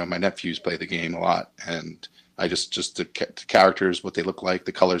game. My nephews play the game a lot, and I just the characters, what they look like,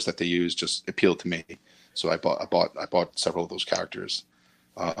 the colors that they use, just appealed to me. So I bought several of those characters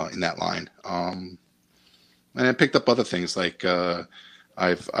in that line. And I picked up other things like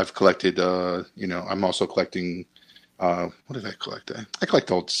I've collected. I'm also collecting. What did I collect? I collect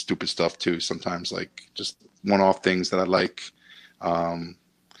all stupid stuff too. Sometimes, like, just one-off things that I like.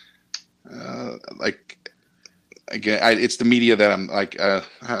 Again, it's the media that I'm like. I'm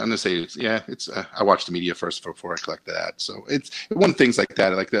gonna say, I watch the media first before I collect that. So it's one things like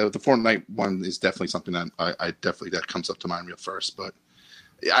that. Like the Fortnite one is definitely something that I definitely that comes up to mind real first. But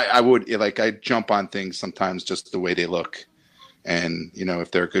I jump on things sometimes just the way they look, and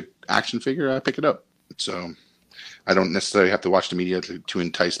if they're a good action figure, I pick it up. So I don't necessarily have to watch the media to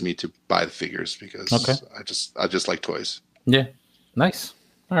entice me to buy the figures, because I just like toys. Yeah, nice.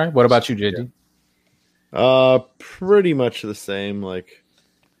 All right, what about you, JD? Pretty much the same. Like,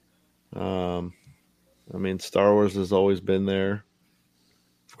 I mean, Star Wars has always been there.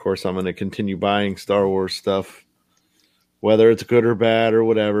 Of course, I'm going to continue buying Star Wars stuff. whether it's good or bad or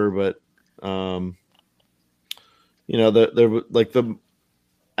whatever. But I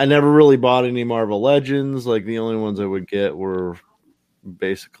never really bought any Marvel Legends. Like the only ones I would get were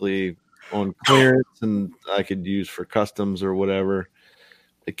basically on clearance and I could use for customs or whatever.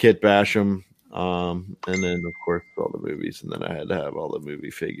 The Kit Basham, and then of course all the movies, and then I had to have all the movie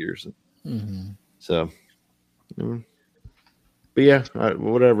figures. So, but yeah,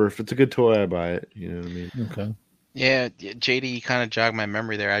 whatever. If it's a good toy, I buy it. You know what I mean? Okay. Yeah, JD kind of jogged my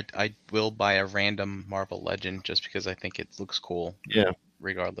memory there. I will buy a random Marvel Legend just because I think it looks cool. Yeah.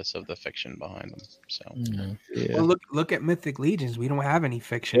 Regardless of the fiction behind them. So. Yeah. Well, look at Mythic Legions. We don't have any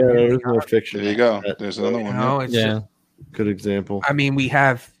fiction. Yeah, there's no fiction. There you go. There's another one. It's just- good example. I mean, we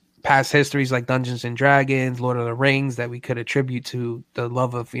have past histories like Dungeons and Dragons, Lord of the Rings that we could attribute to the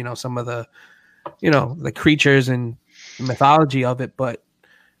love of, some of the, the creatures and mythology of it. But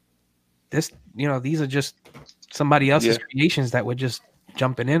this, these are just somebody else's creations that we're just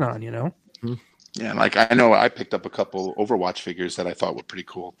jumping in on, Yeah, like I know I picked up a couple Overwatch figures that I thought were pretty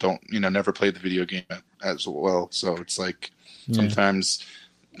cool. Never played the video game as well, so it's like sometimes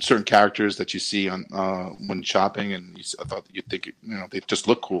certain characters that you see on when shopping, and I thought you'd think they just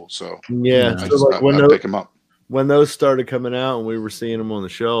look cool. So yeah, I so like pick them up. When those started coming out and we were seeing them on the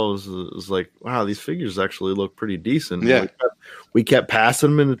shelves, it was like, wow, these figures actually look pretty decent. Yeah, we kept passing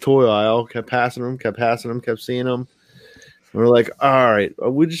them in the toy aisle, kept seeing them. We're like, all right,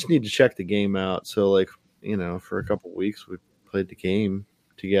 we just need to check the game out. So, for a couple of weeks, we played the game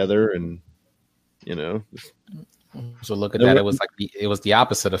together, and So look at that. It was it was the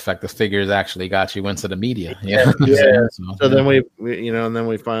opposite effect. The figures actually got you into the media. Yeah. So then we and then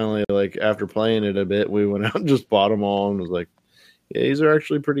we finally, after playing it a bit, we went out and just bought them all, and was like, yeah, these are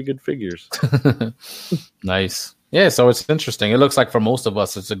actually pretty good figures. Nice. Yeah, so it's interesting. It looks like for most of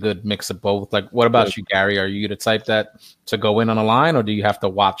us, it's a good mix of both. Like, what about you, Gary? Are you the type that to go in on a line, or do you have to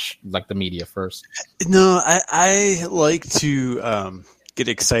watch the media first? No, I like to get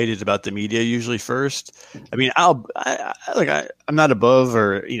excited about the media usually first. I mean, I'm not above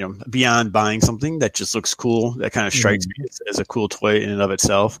or beyond buying something that just looks cool. That kind of strikes me as a cool toy in and of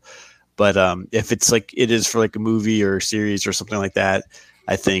itself. But if it's like it is for a movie or a series or something like that,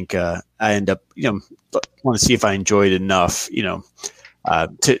 I think I end up, want to see if I enjoy it enough, to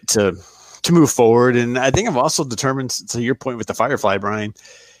move forward. And I think I've also determined, to your point with the Firefly, Brian,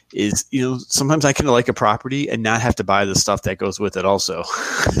 is, sometimes I can like a property and not have to buy the stuff that goes with it also.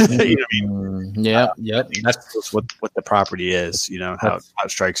 You know what I mean? Yeah. That's what the property is, how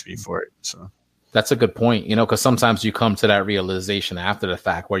it strikes me for it. So. That's a good point, because sometimes you come to that realization after the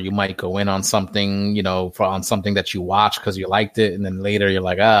fact where you might go in on something, on something that you watch because you liked it, and then later you're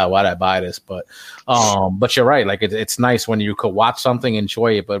like, why'd I buy this? But you're right. Like it's nice when you could watch something,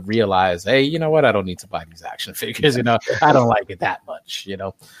 enjoy it, but realize, hey, you know what? I don't need to buy these action figures. I don't like it that much.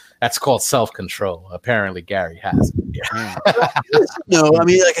 That's called self-control. Apparently, Gary has it. Yeah. No, I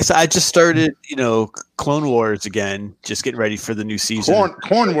mean, like I said, I just started, Clone Wars again, just getting ready for the new season.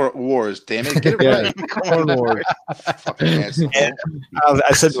 Corn Wars, damn it. Get it right. Corn Wars. I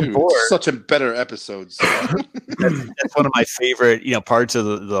said before. Such a better episode. So. That's one of my favorite, parts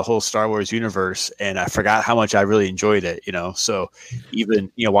of the whole Star Wars universe. And I forgot how much I really enjoyed it, So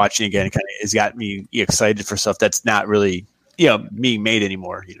even, watching again kind of has got me excited for stuff that's not really, being made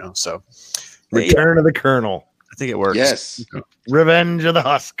anymore, So Return of the Colonel. I think it works. Yes. Revenge of the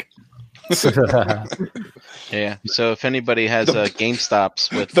Husk. Yeah. So if anybody has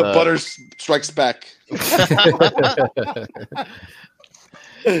GameStops with the Butter Strikes Back. If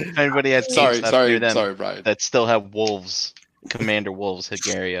anybody has GameStops near them sorry, Brian. that still have Wolves, Commander Wolves, hit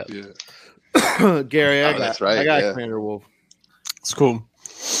Gary up. Yeah. Gary, I got yeah. Commander Wolf. It's cool.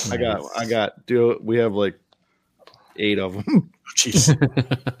 I got. We have 8 of them. Jeez.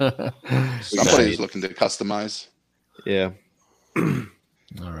 Somebody's looking to customize. Yeah.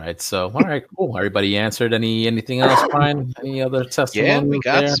 All right. So, all right, cool. Everybody answered. Anything else, Brian? Any other testimony? Yeah, we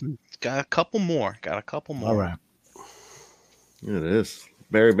got a couple more. All right. It is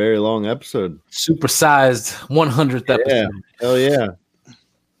very, very long episode. Supersized 100th episode. Yeah. Hell yeah.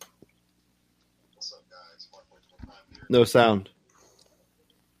 No sound.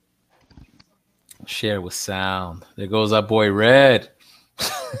 Share with sound. There goes our boy Red.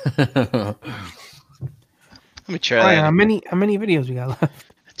 Let me try Right, that. how many videos we got left?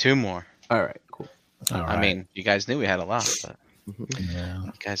 2 more. All right, cool. All right. I mean, you guys knew we had a lot, but yeah.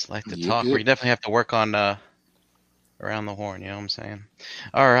 you guys like to Yeah. talk. We definitely have to work on around the horn. You know what I'm saying?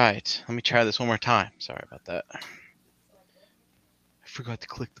 All right. Let me try this one more time. Sorry about that. I forgot to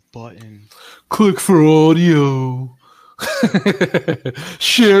click the button. Click for audio.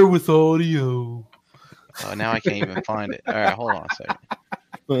 Share with audio. Oh, now I can't even find it. All right, hold on a second.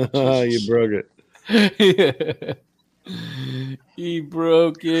 You broke it. He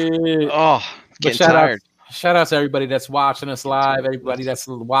broke it. Oh, But shout out to everybody that's watching us live, everybody that's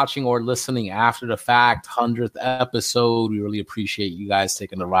watching or listening after the fact. 100th episode. We really appreciate you guys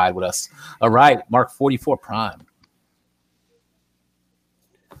taking the ride with us. All right, Mark 44 Prime.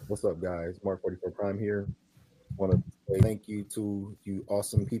 What's up, guys? Mark 44 Prime here. Want to say thank you to you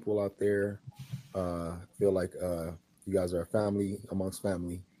awesome people out there. Feel like you guys are a family amongst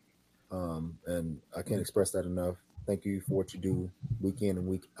family, and I can't express that enough. Thank you for what you do week in and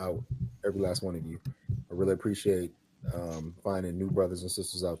week out, every last one of you. I really appreciate finding new brothers and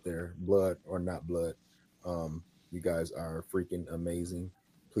sisters out there, blood or not blood. You guys are freaking amazing.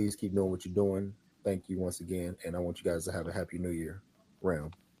 Please keep doing what you're doing. Thank you once again, and I want you guys to have a happy New Year.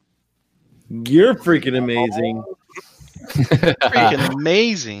 Round. You're freaking amazing. Freaking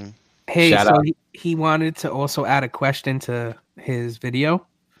amazing. Hey, Shout so out. he wanted to also add a question to his video.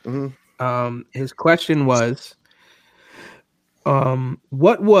 His question was,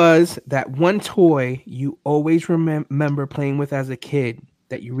 what was that one toy you always remember playing with as a kid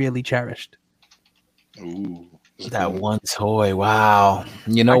that you really cherished? Ooh, that one toy. Wow.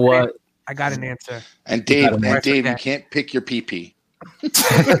 You know what? I got an answer. And Dave, you can't pick your PP. No,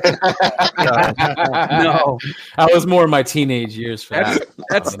 I was more in my teenage years for that.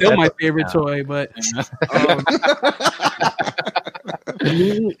 That's still my favorite toy, but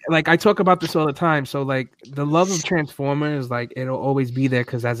like I talk about this all the time. So like the love of Transformers, like it'll always be there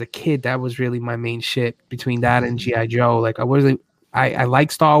because as a kid, that was really my main shit. Between that and G.I. Joe, like I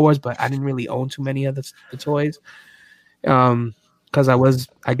like Star Wars, but I didn't really own too many of the toys. Because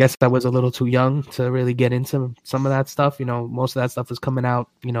I guess I was a little too young to really get into some of that stuff. You know, most of that stuff was coming out,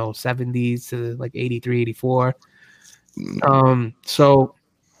 70s to like 83, 84. So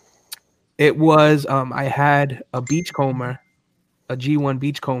it was, I had a beachcomber, a G1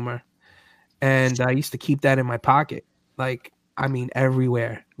 beachcomber, and I used to keep that in my pocket. Like, I mean,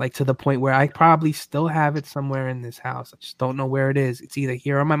 everywhere, like to the point where I probably still have it somewhere in this house. I just don't know where it is. It's either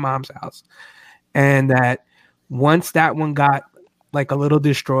here or my mom's house. And that once that one got like a little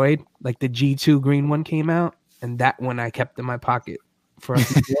destroyed, like the G2 green one came out, and that one I kept in my pocket for a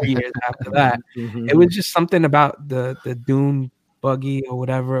few more years after that. It was just something about the Dune buggy or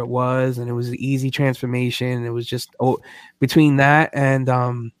whatever it was, and it was an easy transformation. It was just between that and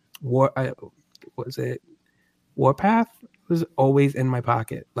Warpath was always in my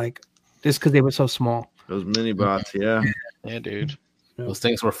pocket, like just because they were so small. Those mini bots, yeah. Yeah, dude. Those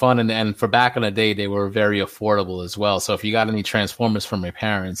things were fun, and for back in the day, they were very affordable as well. So if you got any Transformers from your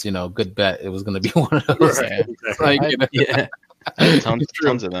parents, good bet it was going to be one of those. Yeah. Like, I had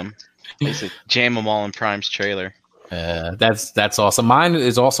tons of them. I used to jam them all in Prime's trailer. That's awesome. Mine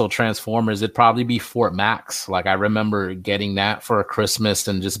is also Transformers. It'd probably be Fort Max. Like I remember getting that for Christmas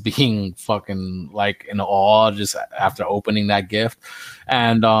and just being fucking like in awe just after opening that gift.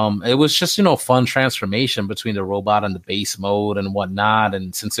 And it was just fun transformation between the robot and the base mode and whatnot.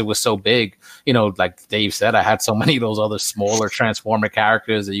 And since it was so big, like Dave said, I had so many of those other smaller Transformer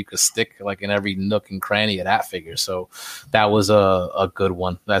characters that you could stick like in every nook and cranny of that figure. So that was a good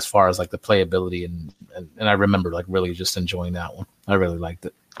one as far as like the playability and I remember like really just enjoying that one. I really liked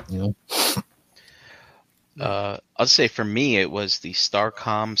it. I'll say for me it was the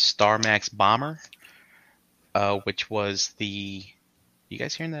Starcom Starmax Bomber, which was the. You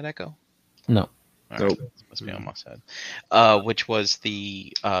guys hearing that echo? No. Right. Must be on my side. Which was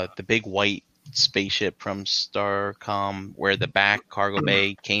the big white spaceship from Starcom, where the back cargo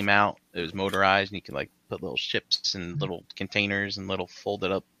bay came out. It was motorized, and you could like put little ships and little containers and little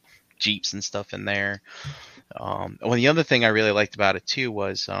folded up Jeeps and stuff in there. Well, the other thing I really liked about it too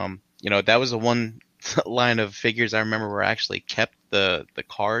was, that was the one line of figures I remember where I actually kept the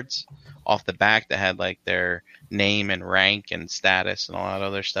cards off the back that had like their name and rank and status and all that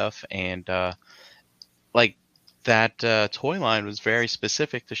other stuff. And like that toy line was very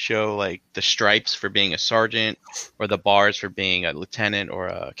specific to show like the stripes for being a sergeant or the bars for being a lieutenant or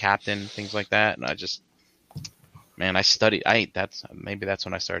a captain, things like that. And I just, man, I studied. Maybe that's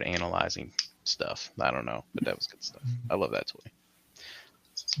when I started analyzing stuff. I don't know, but that was good stuff. I love that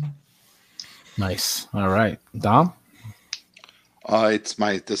toy. Nice. All right, Dom. It's the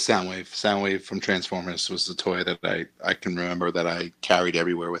Soundwave. Soundwave from Transformers was the toy that I can remember that I carried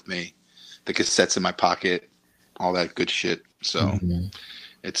everywhere with me. The cassettes in my pocket, all that good shit. So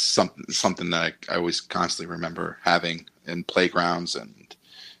it's something that I always constantly remember having in playgrounds and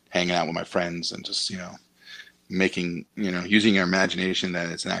hanging out with my friends and just making using your imagination that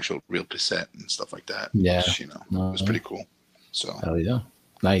it's an actual real cassette and stuff like that. Yeah, which, it was pretty cool. So hell yeah.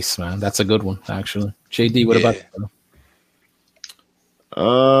 Nice, man. That's a good one, actually. JD, what about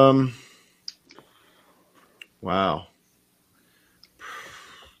you? Wow.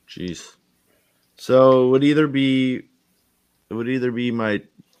 Jeez. So it would either be my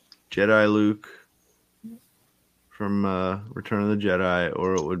Jedi Luke from Return of the Jedi,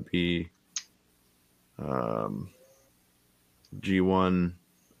 or it would be G1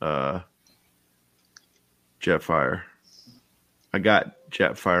 Jetfire. I got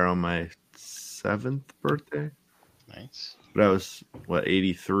Jetfire on my 7th birthday. Nice. But I was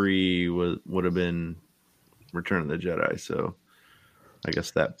 83 would have been Return of the Jedi, so I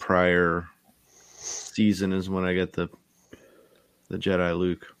guess that prior season is when I get the Jedi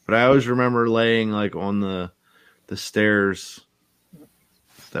Luke. But I always remember laying like on the stairs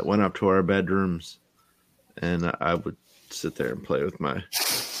that went up to our bedrooms, and I would sit there and play with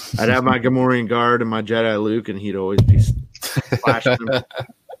I'd have my Gamorrean guard and my Jedi Luke, and he'd always be flashing them.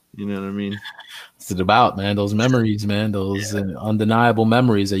 You know what I mean? What's it about, man? Those memories, man. Those undeniable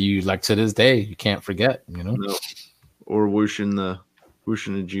memories that you, like, to this day, you can't forget, you know? No. Or whooshing the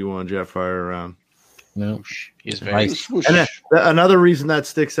G1 Jetfire around. No. He's very nice. And another reason that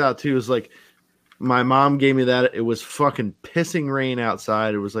sticks out, too, is, like, my mom gave me that. It was fucking pissing rain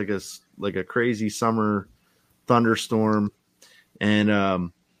outside. It was like a crazy summer thunderstorm.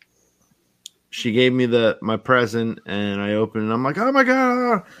 And she gave me my present, and I opened it, and I'm like, oh, my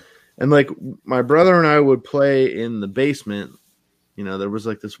God. And, like, my brother and I would play in the basement. You know, there was,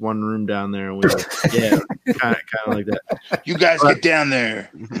 like, this one room down there, and we were, kind of like that. You guys get down there.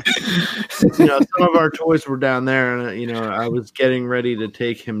 You know, some of our toys were down there, and, you know, I was getting ready to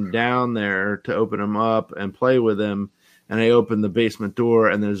take him down there to open him up and play with him. And I opened the basement door,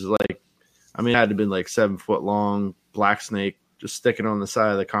 and there's, like, I mean, it had to have been, like, 7 foot long black snake just sticking on the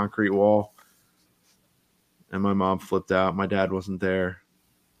side of the concrete wall. And my mom flipped out. My dad wasn't there.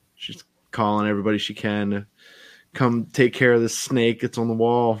 She's calling everybody she can to come take care of this snake that's on the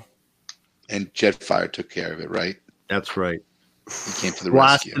wall. And Jetfire took care of it, right? That's right. He came to the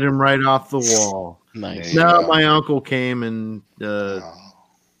Blasted rescue. him right off the wall. Nice. No, my uncle came and, you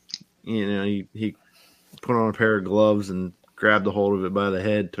know, he put on a pair of gloves and grabbed a hold of it by the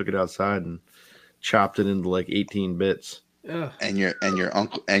head, took it outside, and chopped it into like 18 bits. And your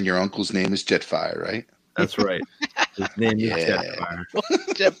uncle's name is Jetfire, right? That's right. His name is Jetfire.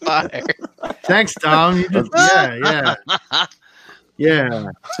 Jetfire. Thanks, Tom. You just, yeah.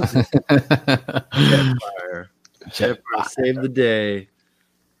 Jetfire saved the day.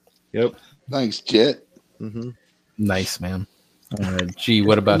 Yep. Thanks, Jet. Mm-hmm. Nice, man. All right. Gee,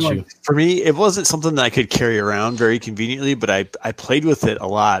 what about you? For me, it wasn't something that I could carry around very conveniently, but I played with it a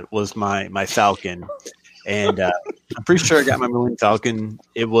lot. Was my Falcon. And I'm pretty sure I got my Millennium Falcon.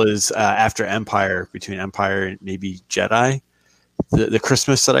 It was after Empire, between Empire and maybe Jedi, the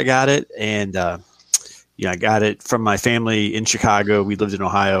Christmas that I got it. And, I got it from my family in Chicago. We lived in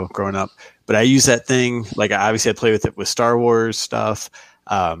Ohio growing up. But I used that thing. Like, obviously, I play with it with Star Wars stuff.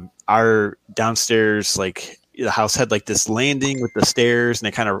 Our downstairs, like, the house had like this landing with the stairs,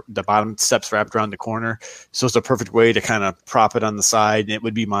 and the bottom steps wrapped around the corner. So it's a perfect way to kind of prop it on the side. And it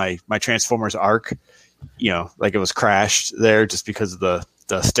would be my Transformers Arc. You know, like it was crashed there just because of the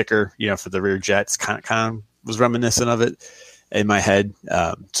sticker, you know, for the rear jets kind of was reminiscent of it in my head.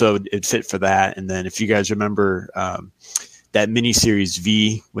 So it fit for that. And then if you guys remember that miniseries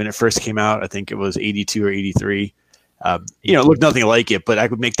V, when it first came out, I think it was 82 or 83, it looked nothing like it, but I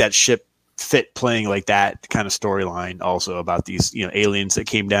could make that ship fit playing like that kind of storyline also about these, aliens that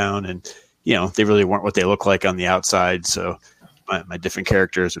came down and, they really weren't what they look like on the outside. So my different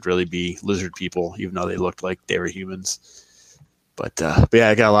characters would really be lizard people, even though they looked like they were humans. But yeah,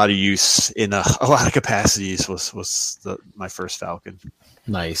 I got a lot of use in a lot of capacities. Was my first Falcon.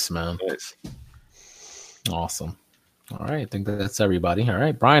 Nice, man. Nice. Awesome. All right, I think that's everybody. All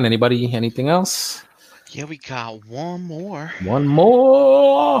right, Brian. Anything else? Yeah, we got one more. One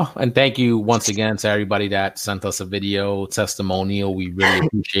more. And thank you once again to everybody that sent us a video testimonial. We really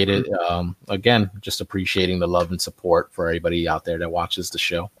appreciate it. Again, just appreciating the love and support for everybody out there that watches the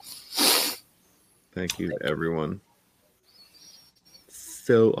show. Thank you, everyone.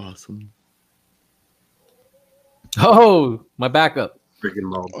 So awesome. Oh, my backup.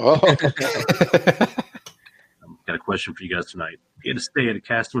 Freaking low. Oh. Got a question for you guys tonight. If you had to stay at a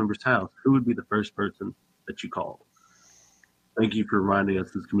cast member's house, who would be the first person that you called? Thank you for reminding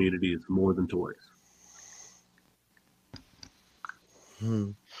us this community is more than toys.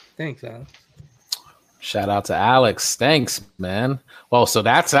 Thanks, Alex. Shout out to Alex. Thanks, man. Well, so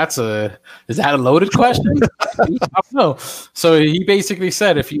is that a loaded question? I don't know. So he basically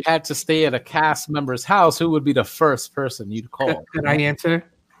said if you had to stay at a cast member's house, who would be the first person you'd call? Could I answer?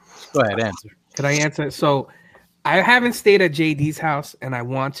 Go ahead, answer. Could I answer? So I haven't stayed at JD's house, and I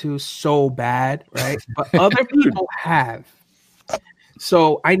want to so bad, right? But other people have.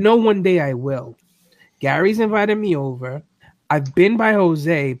 So I know one day I will. Gary's invited me over. I've been by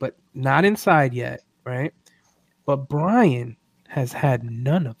Jose, but not inside yet, right? But Brian has had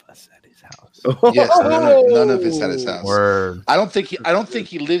none of us at his house. Yes, none of us at his house. Word. I don't think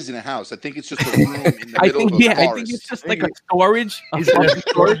he lives in a house. I think it's just a room in the middle of a forest. I think it's just like a storage.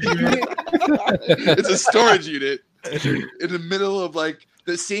 Storage unit. It's a storage unit in the middle of like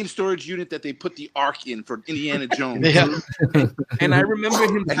the same storage unit that they put the Ark in for Indiana Jones. Yeah. And I remember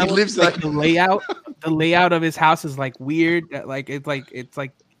him And he telling lives me, like like- the layout of his house is like weird. It's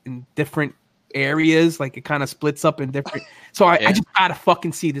like in different areas. Like it kind of splits up in different. So I just gotta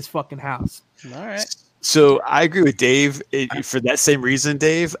fucking see this fucking house. All right. So I agree with Dave for that same reason,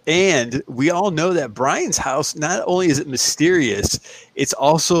 Dave. And we all know that Brian's house, not only is it mysterious, it's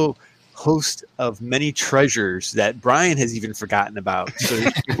also host of many treasures that Brian has even forgotten about. So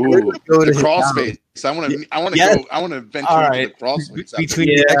Ooh, the crawl space. I want to go. I want to venture into the crawl space.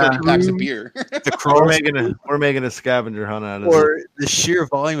 Between packs of beer. The crawl we're making a scavenger hunt out of or it. the sheer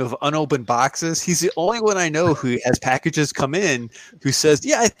volume of unopened boxes. He's the only one I know who has packages come in who says,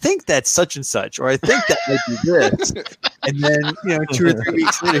 "Yeah, I think that's such and such," or "I think that might be this," and then 2 or 3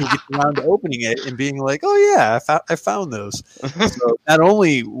 weeks later he gets around to opening it and being like, "Oh yeah, I found those." So not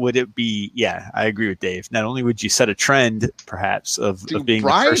only would it be, I agree with Dave. Not only would you set a trend, perhaps, of being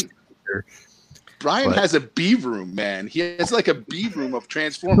Brian- the first. Brian But- has a B room, man. He has like a B room of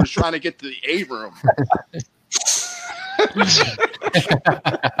Transformers trying to get to the A room.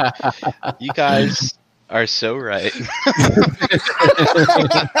 You guys are so right.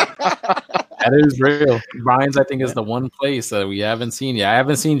 That is real. Brian's, I think, is the one place that we haven't seen yet. I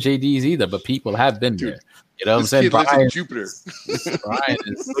haven't seen JD's either, but people have been there. You know what I'm This saying? kid lives in Brian, Jupiter. Brian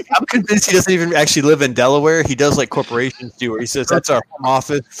is. I'm convinced he doesn't even actually live in Delaware. He does like corporations do, where he says that's our home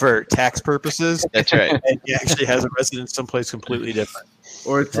office for tax purposes. That's right. And he actually has a residence someplace completely different.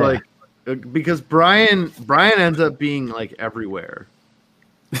 Or it's like because Brian ends up being like everywhere.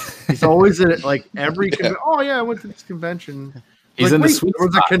 He's always at like every. Oh yeah, I went to this convention. He's Like, in the wait, sweet there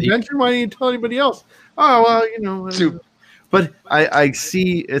was a spot. convention. Why didn't you tell anybody else? Oh well, But I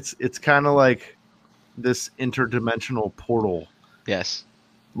see it's kind of like this interdimensional portal. Yes.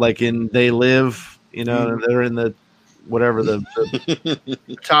 Like they live, they're in the whatever the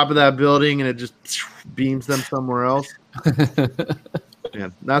top of that building, and it just beams them somewhere else. Yeah,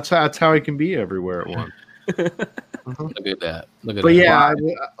 that's how it can be everywhere at once. Look at that. Look at But that. yeah,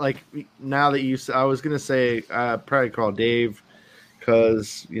 like now that I was gonna say I'd probably call Dave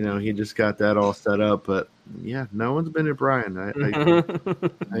because he just got that all set up. But yeah, no one's been at Brian. I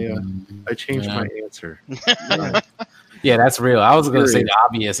changed my answer. Yeah, that's real. I was going to say the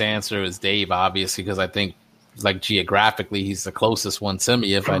obvious answer is Dave, obviously, because I think, like, geographically, he's the closest one to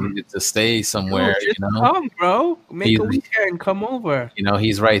me if I needed to stay somewhere. Just come, bro. Make a weekend. Come over.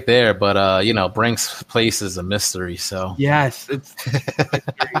 He's right there. But, Brink's place is a mystery. So, Yes, it's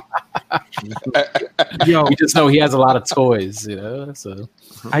yo. we just know he has a lot of toys, So,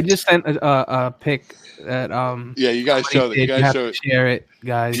 I just sent a pic that Yeah, you gotta show that. You gotta have show to it. share it,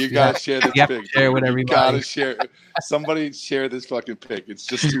 guys. You gotta share this You have to pic. share it with You everybody. gotta share. Somebody share this fucking pic. It's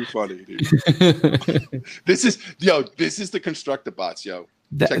just too funny, dude. This is the Constructabots, yo.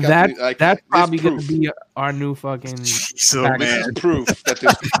 Check out That's this probably going proof. to be our new fucking. So package. This is proof that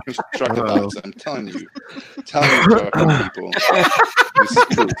there's Constructabots. I'm telling you, fucking people. This is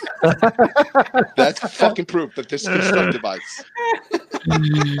proof. That's fucking proof that there's Constructabots.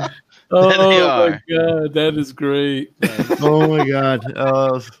 Oh They my are. god, that is great. Oh my god!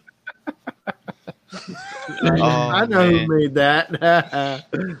 I know man. who made that.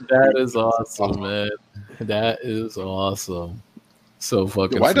 That is awesome, man. That is awesome. So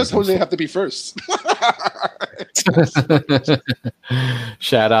fucking. Why does freaking Jose have to be first?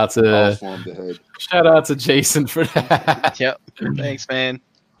 Shout out All to formed ahead. shout out to Jason for that. Yep. Thanks, man.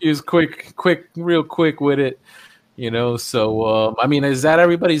 He was real quick with it. So I mean, is that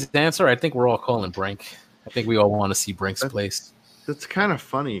everybody's answer? I think we're all calling Brink. I think we all want to see Brink's place. That's kind of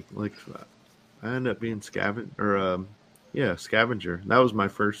funny. Like I ended up being scavenger. That was my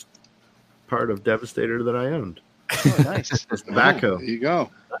first part of Devastator that I owned. Oh, nice. Was tobacco. There you go.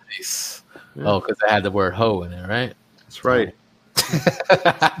 Nice. Yeah. Oh, because I had the word "hoe" in it, right? That's right.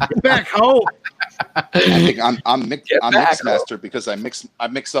 Get back home. I think I'm back, mix master because I mix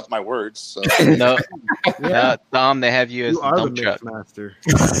up my words. So. No, no, Dom, they have you as You the are the dump truck. mix master.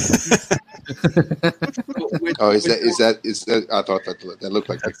 Oh, is that? I thought that looked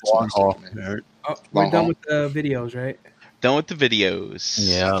like the we're man. done with the videos, right? Done with the videos.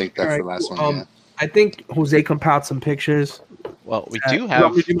 Yeah. I think that's the last one. Yeah. I think Jose compiled some pictures. Well, we do have. You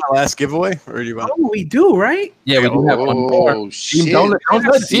want me to do my last giveaway, or do you want? Oh, we do, right? Yeah, we do have one more. Oh shit! Don't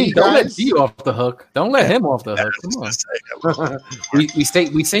let See, D off the hook. Don't let him off the hook. Come on. we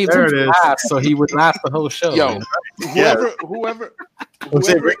saved There him it for is. last, so he would last the whole show. Yo, man. whoever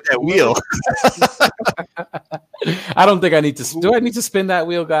Jose, break that wheel. I don't think I need to. Do I need to spin that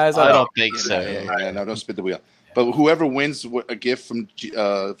wheel, guys? I don't think so. Yeah, no, don't spin the wheel. But whoever wins a gift from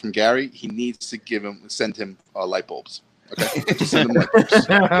Gary, he needs to send him light bulbs. Okay, just send him light bulbs.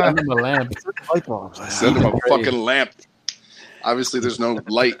 Send him a lamp. Send him a fucking lamp. Obviously, there's no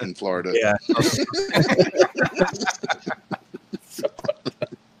light in Florida. Yeah.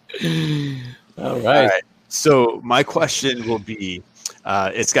 All right. So my question will be,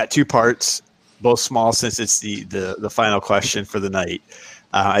 it's got two parts, both small since it's the final question for the night.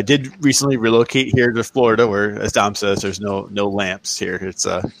 I did recently relocate here to Florida, where, as Dom says, there's no lamps here. It's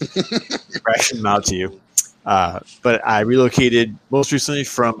ration them out to you. But I relocated most recently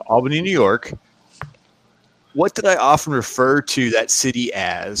from Albany, New York. What did I often refer to that city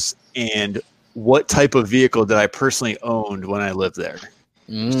as, and what type of vehicle did I personally own when I lived there?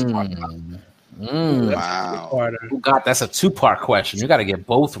 Wow. That's a two-part question. You got to get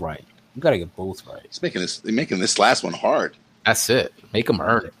both right. He's making this last one hard. That's it. Make them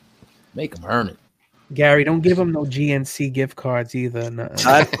earn it. Gary, don't give him no GNC gift cards either. No.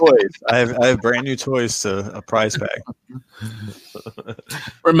 I have toys. I have brand new toys to a prize pack.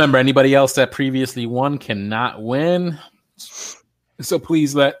 Remember, anybody else that previously won cannot win. So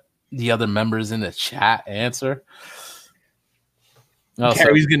please let the other members in the chat answer.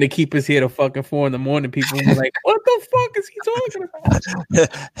 Gary's gonna keep us here till fucking 4 a.m. People will be like, "What the fuck is he talking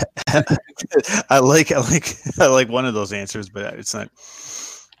about?" I like one of those answers, but it's not.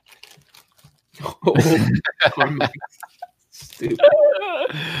 Stupid.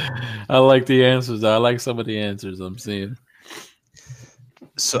 I like the answers. I like some of the answers I'm seeing.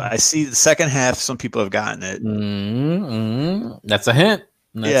 So I see the second half. Some people have gotten it. That's a hint.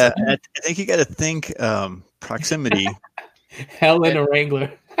 I think you got to think proximity. Hell in a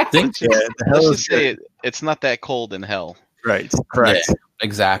Wrangler. Think Let's just say it's not that cold in hell. Right. Correct. Yeah,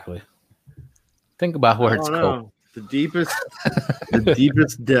 exactly. Think about where it's know. cold. The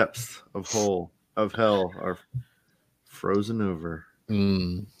deepest depths of hell are frozen over.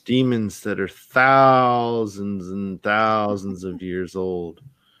 Demons that are thousands and thousands of years old,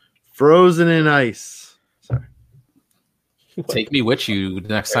 frozen in ice. Sorry. Take me with you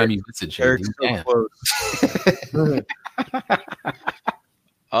next time you visit, Jerry.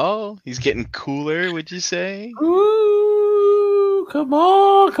 Oh, he's getting cooler, would you say? Ooh, come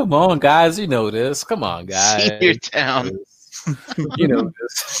on, guys. You know this. Come on, guys. Senior Town. You know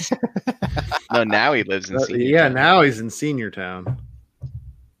this. No, now he lives in Senior Yeah, Town. now he's in Senior Town.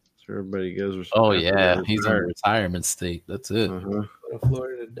 So everybody goes. Oh yeah, he's in a retirement state. That's it. Go to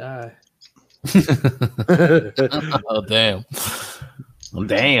Florida to die. Oh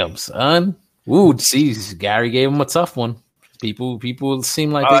damn, son. Ooh, see, Gary gave him a tough one. People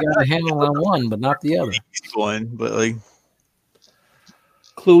seem like they got a handle on one, but not the other. One, but like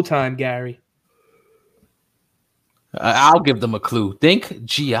clue time, Gary. I'll give them a clue. Think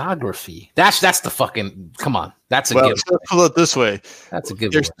geography. That's the fucking. Come on, that's a well, given. let's put it this way. That's a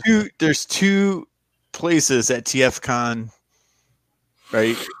good. There's two places at TFCon,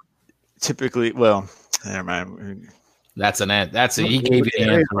 right? Typically, well, never mind. That's he gave you the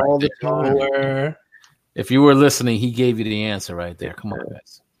answer all right the there. time. If you were listening, he gave you the answer right there. Come on,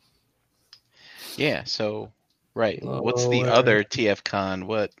 guys. Yeah. So, right. What's the other TFCon?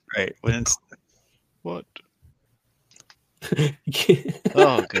 What? Right. What?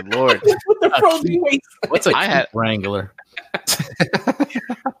 Oh, good lord! What the frozen waste? What's a I had Wrangler?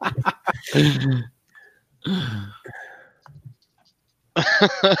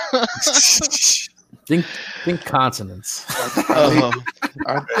 Think consonants.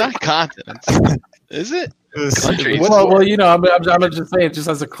 Not continents. Is it? Countries. Well, you know, I'm just saying, just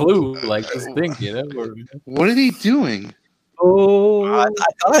as a clue, like just think, you know. What are they doing? Oh, I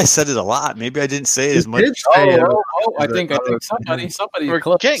thought I said it a lot. Maybe I didn't say it as much. I think somebody We're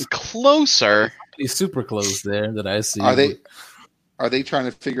close. getting closer. Somebody's super close there that I see. Are they trying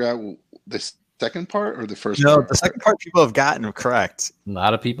to figure out the second part or the first No, part? the second part people have gotten correct. A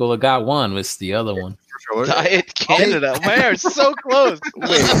lot of people have got one. It's the other one. Diet Canada. We are so close.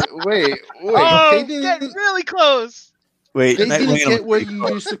 Wait. Oh, They didn't, getting really close. Wait, they didn't get where you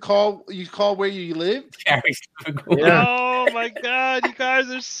used to call where you live? Oh my god, you guys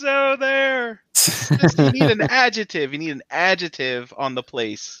are so there. You need an adjective. You need an adjective on the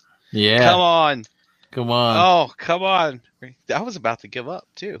place. Yeah. Come on. Come on. Oh, come on. I was about to give up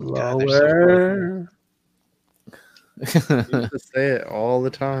too. God, they're so close. You have to say it all the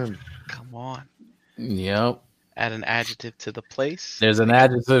time. Come on. Yep. Add an adjective to the place. There's an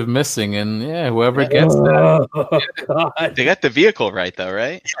adjective missing, and whoever gets that. They got the vehicle right, though,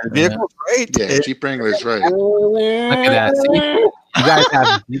 right? The vehicle's right. Yeah, Jeep Wrangler's right. Look at that. See?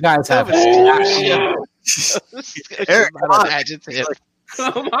 You guys have Eric, come on. Adjective.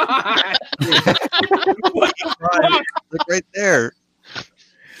 Come on. Look right there.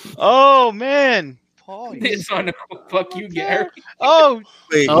 Oh man, Paul. It's on the fuck you, Gary. Oh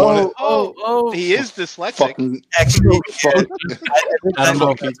wait. He is dyslexic. Actually, I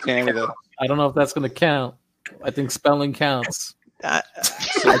don't know if that's going to count. I think spelling counts. I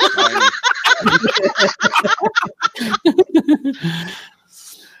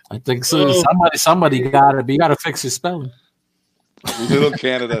think so. Somebody got to fix your spelling. Little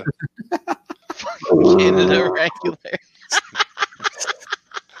Canada. Canada regular.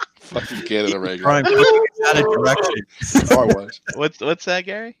 Fucking Canada regular. Prime it's out of direction. What's that,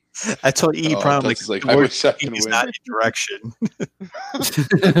 Gary? I told E Prime that's like I wish I could he's win. not in direction.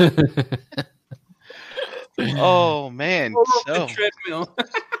 Oh man. So treadmill.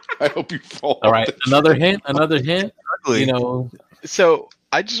 I hope you fall. All right, another hint. You know, so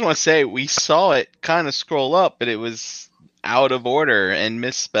I just want to say we saw it kind of scroll up, but it was out of order and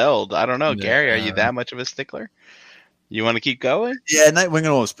misspelled. I don't know, Gary. Are you that much of a stickler? You want to keep going? Yeah, Nightwing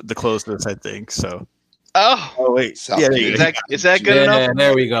was the closest, I think. So. Oh wait. Yeah, is that good enough?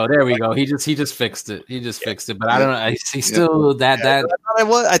 There we go. He just fixed it. But I don't know. He still that.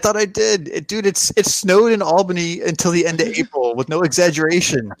 I thought I did. Dude, it snowed in Albany until the end of April with no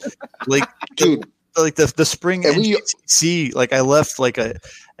exaggeration. Like, dude, like the spring NGC, like I left like an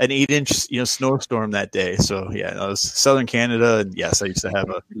 8-inch snowstorm that day. So yeah, I was Southern Canada, and yes, I used to have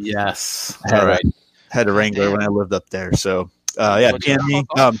a had a Wrangler when I lived up there. So Tammy,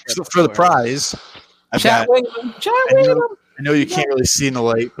 for the prize. I know you can't really see in the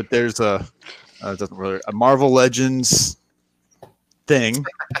light, but there's a Marvel Legends thing.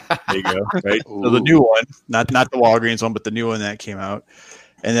 There you go. Right, so the new one, not the Walgreens one, but the new one that came out.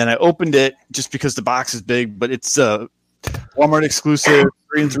 And then I opened it just because the box is big, but it's a Walmart exclusive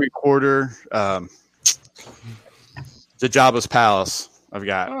 3 3/4. The Jabba's Palace I've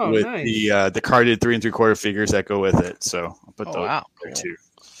got with nice. The carded 3 3/4 figures that go with it. So I'll put those there too.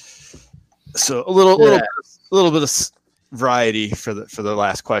 So a little bit of variety for the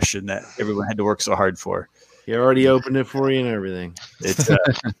last question that everyone had to work so hard for. He already opened it for you and everything. It's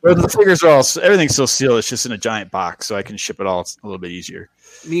the figures are everything's still sealed. It's just in a giant box, so I can ship it all a little bit easier.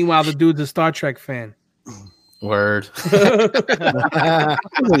 Meanwhile, the dude's a Star Trek fan. Word.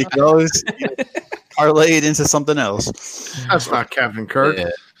 Parlay it into something else. That's not Captain Kirk.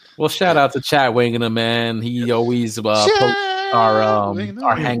 Yeah. Well, shout out to Chad Wingana, man. He always posts our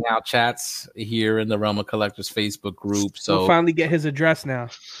hangout chats here in the Realm of Collectors Facebook group. So we'll finally get his address now.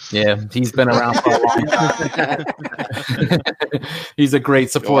 Yeah, he's been around for a long time. He's a great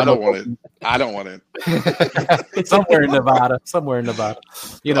supporter. I don't want it. Somewhere in Nevada.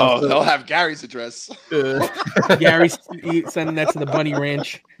 You know, they'll have Gary's address. Gary's sending that to the Bunny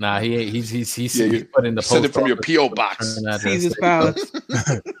Ranch. Nah, he's put in the post. Send it from your P.O. box. Caesar's Palace.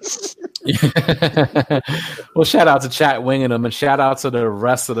 Well, shout out to Chat Winging them, and shout out to the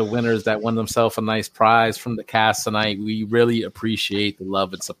rest of the winners that won themselves a nice prize from the cast tonight. We really appreciate the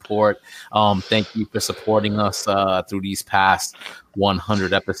love and support. Thank you for supporting us through these past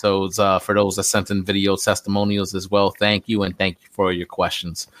 100 episodes. For those that sent in video testimonials as well, thank you, and thank you for your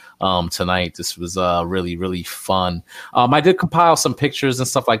questions tonight. This was really, really fun. I did compile some pictures and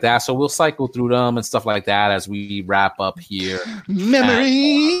stuff like that, so we'll cycle through them and stuff like that as we wrap up here.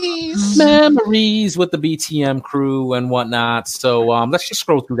 Memories with the BTM crew and whatnot. So let's just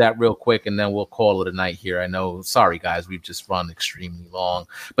scroll through that real quick, and then we'll call it a night here. I know, sorry guys, we've just run extremely long,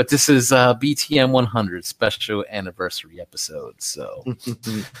 but this is BTM 100 special anniversary episode. So,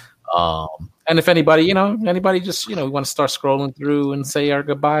 and if anybody just, we want to start scrolling through and say our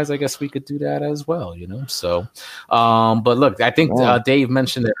goodbyes, I guess we could do that as well, So, but look, I think Dave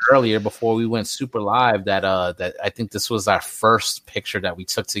mentioned it earlier before we went super live that I think this was our first picture that we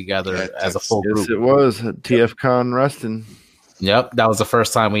took together as a full group. Yes, it was TFCon Reston. Yep, that was the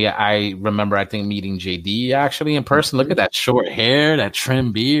first time I remember, I think, meeting JD actually in person. Look at that short hair, that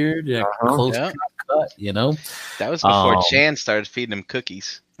trim beard, that close cut, That was before Jan started feeding him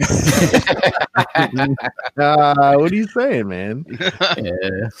cookies. What are you saying, man?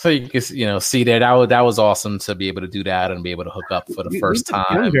 Yeah, so you can see there. That was awesome to be able to do that and be able to hook up for the first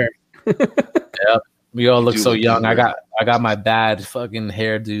time. Yep. We all look so young. I got I got my bad fucking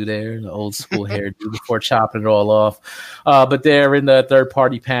hairdo there, the old school hairdo before chopping it all off. But there in the third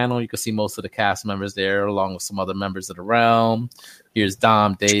party panel, you can see most of the cast members there, along with some other members of the realm. Here's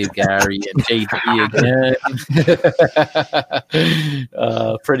Dom, Dave, Gary, and JD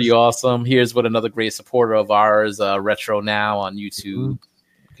again. Pretty awesome. Here's what another great supporter of ours, Retro Now on YouTube. You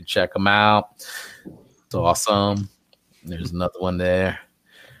can check them out. It's awesome. There's another one there.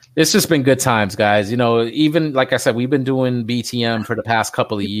 It's just been good times, guys. You know, even like I said, we've been doing BTM for the past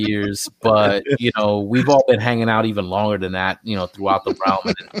couple of years, but you know, we've all been hanging out even longer than that, you know, throughout the realm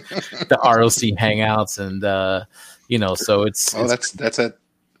and the ROC hangouts, and you know, so it's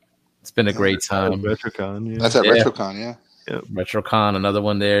been a great time. RetroCon, yeah. That's at RetroCon, yeah. Yep. RetroCon, another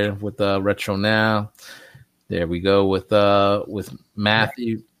one there with Retro Now. There we go with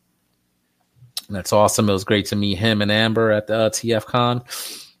Matthew. That's awesome. It was great to meet him and Amber at the TFCon.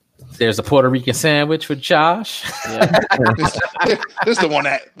 There's a Puerto Rican sandwich with Josh. Yeah. This is the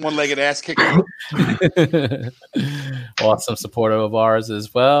one-legged ass kicker. Awesome supporter of ours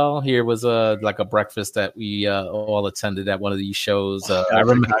as well. Here was like a breakfast that we all attended at one of these shows. I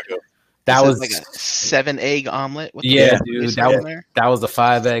remember that was like a 7-egg omelet. Yeah, dude, that was the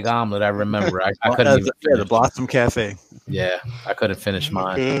 5-egg omelet. I remember. I couldn't even the Blossom Cafe. Yeah, I couldn't finish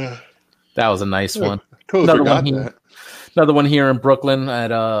mine. That was a nice one. Cool. Another one here in Brooklyn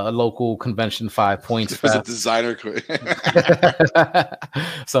at a local convention, 5 Points It was a Fest. designer.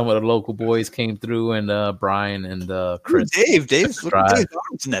 Some of the local boys came through, and Brian and Chris. Dave's looking Dave's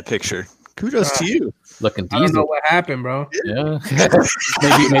arms in that picture. Kudos to you. Looking I don't know diesel. what happened, bro. Yeah.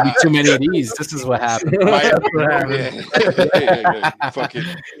 maybe too many of these. This is what happened. Fucking.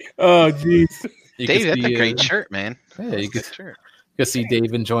 Oh, jeez. Dave, that's a great shirt, man. Yeah, you could see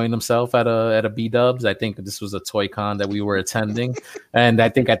Dave enjoying himself at a B-Dubs. I think this was a toy con that we were attending, and I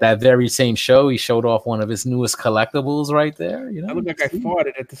think at that very same show he showed off one of his newest collectibles right there. You know, I look like I fought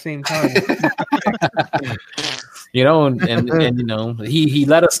it at the same time. You know, and you know, he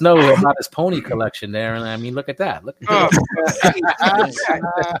let us know about his pony collection there, and I mean, look at that. Look at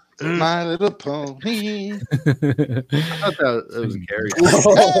that. My Little Pony. I thought that was Gary.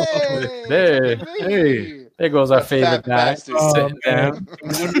 There goes our favorite guy. bastard. Sitting down.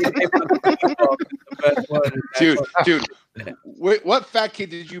 Dude, what fat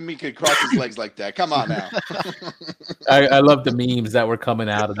kid did you meet could cross his legs like that? Come on now. I love the memes that were coming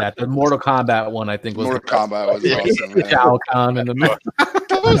out of that. The Mortal Kombat one, I think, was Mortal Kombat was awesome. Man. Shao Kahn in the middle.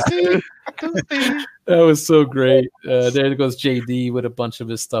 That was so great. There goes JD with a bunch of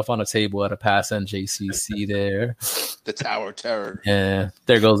his stuff on a table at a past NJCC there. The Tower of Terror. Yeah,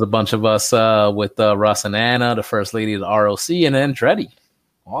 there goes a bunch of us with Russ and Anna, the first lady of the ROC, and then Dreddy.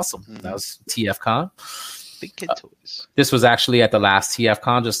 Awesome. That was TFCon. Big kid toys. This was actually at the last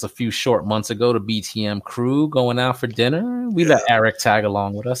TFCon just a few short months ago. The BTM crew going out for dinner. We let Eric tag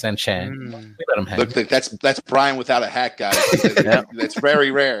along with us and Chang. We let him hang. Look, that's Brian without a hat, guys. That's very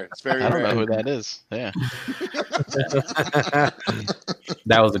rare. It's very I rare. don't know who that is. Yeah.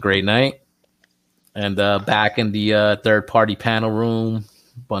 That was a great night. And back in the third party panel room,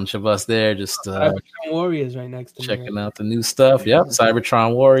 bunch of us there just Cybertron Warriors right next to me. checking out the new stuff. Yep,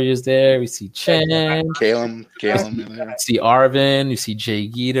 Cybertron Warriors there. We see Chen, Caleb in there. see Arvin, you see Jay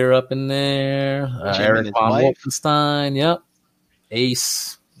Geeter up in there, Jim Eric and his von wife. Wolfenstein. Yep,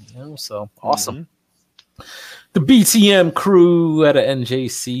 Ace. You know, so awesome. The BTM crew at a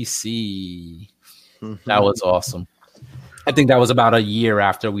NJCC. That was awesome. I think that was about a year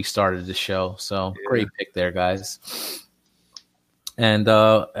after we started the show. So great pick there, guys. And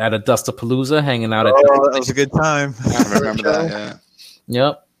at a Dustapalooza, hanging out at that was a good time. I remember that. Yeah.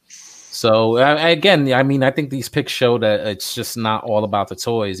 Yep. So again, I mean, I think these picks show that it's just not all about the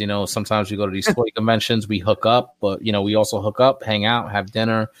toys. You know, sometimes we go to these toy conventions, we hook up, but you know, we also hook up, hang out, have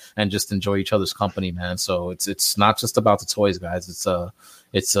dinner, and just enjoy each other's company, man. So it's not just about the toys, guys.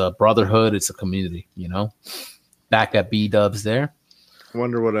 It's a brotherhood. It's a community. You know. Back at B-Dubs there. I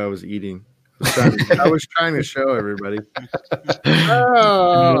wonder what I was eating. I was trying to show everybody.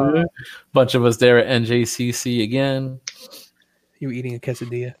 Oh. Bunch of us there at NJCC again. You were eating a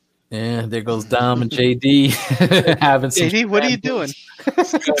quesadilla. Yeah, there goes Dom and JD having some. JD, what are you doing?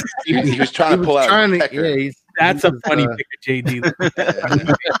 He was trying to pull out. That's a funny picture, JD.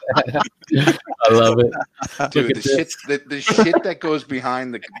 I love it. Dude, the shit that goes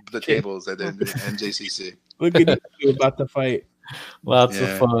behind the tables at NJCC. Look at you about to fight. Lots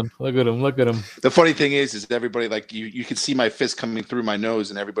of fun. Look at him. The funny thing is everybody, like, you can see my fist coming through my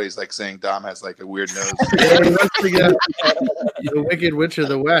nose, and everybody's like saying Dom has like a weird nose. The Wicked Witch of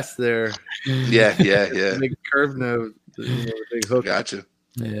the West there. Yeah. Big curved nose. Big hook. Gotcha.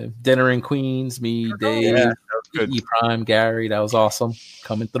 Yeah, dinner in Queens, me, Dave, Good. E Prime, Gary, that was awesome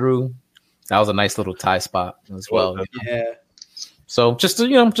coming through. That was a nice little tie spot as well. Yeah. So just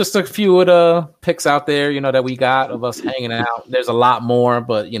a few of the picks out there, that we got of us hanging out. There's a lot more,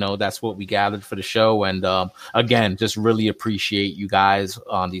 but that's what we gathered for the show. And again, just really appreciate you guys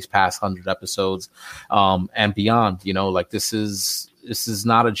on these past 100 episodes and beyond. This is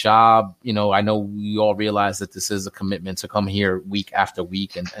not a job. I know we all realize that this is a commitment to come here week after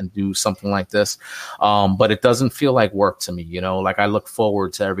week and do something like this. But it doesn't feel like work to me, like I look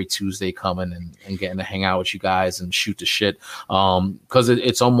forward to every Tuesday coming and getting to hang out with you guys and shoot the shit. Cause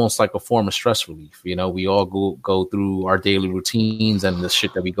it's almost like a form of stress relief. We all go through our daily routines and the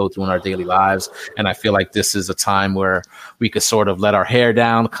shit that we go through in our daily lives. And I feel like this is a time where we could sort of let our hair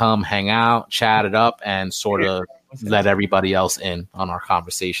down, come hang out, chat it up, and sort of let everybody else in on our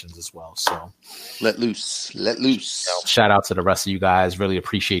conversations as well. So let loose. Shout out to the rest of you guys. Really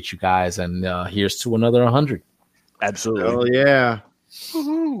appreciate you guys. And here's to another 100. Absolutely. Oh yeah.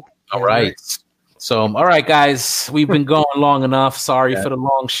 All right. So, all right, guys, we've been going long enough. Sorry for the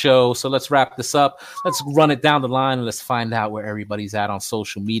long show. So let's wrap this up. Let's run it down the line and let's find out where everybody's at on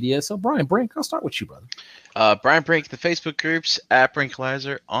social media. So Brian Brink, I'll start with you, brother. Brian Brink, the Facebook groups at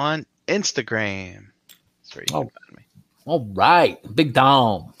Brinkalizer on Instagram. All right, Big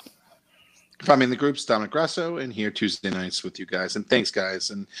Dom. If I'm in the groups, Dominic Grasso, and here Tuesday nights with you guys. And thanks, guys.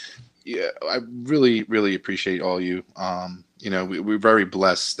 And yeah, I really, really appreciate all you. We're very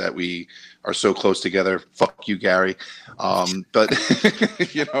blessed that we are so close together. Fuck you, Gary. But at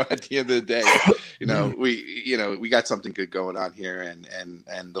the end of the day, we got something good going on here, and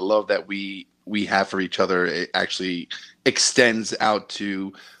the love that we have for each other, it actually extends out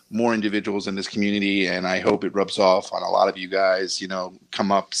to more individuals in this community, and I hope it rubs off on a lot of you guys. Come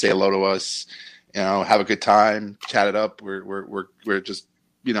up, say hello to us, have a good time, chat it up. We're just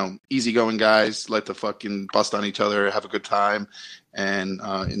easygoing guys, like to fucking bust on each other, have a good time, and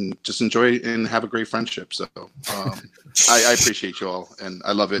just enjoy and have a great friendship. So I appreciate you all, and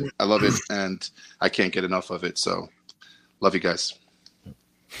I love it, and I can't get enough of it. So love you guys.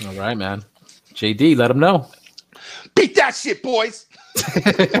 All right, man. JD, let them know. Beat that shit, boys.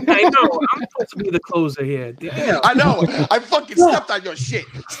 I know. I'm supposed to be the closer here. Damn. I know. I fucking stepped on your shit.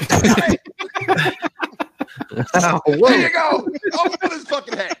 There you go. Over his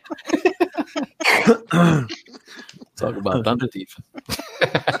fucking head. Talk about Thunder Thief.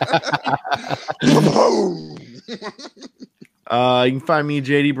 You can find me,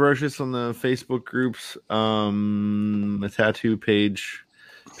 JD Brocious, on the Facebook groups, the tattoo page,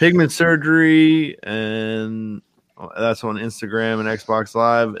 Pigment Surgery, and that's on Instagram and Xbox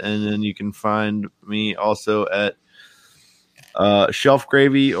Live. And then you can find me also at Shelf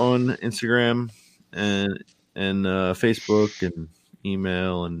Gravy on Instagram and Facebook and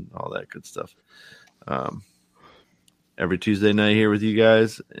email and all that good stuff. Every Tuesday night here with you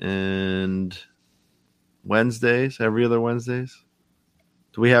guys, and Wednesdays, every other Wednesdays.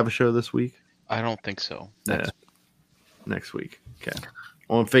 Do we have a show this week? I don't think so. Yeah. Next week. Okay.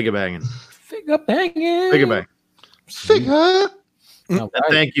 On Figure Banging. Figure Banging. Figure Bang. Figure. And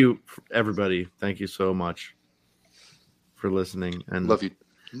thank you, everybody. Thank you so much for listening and love you.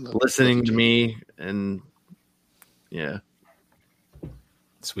 Listening to me, and yeah.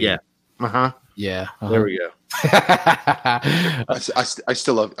 Sweet. Yeah. Uh-huh. Yeah. There we go. I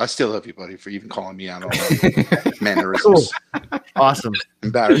still love you, buddy, for even calling me out on my mannerisms. Cool. Awesome.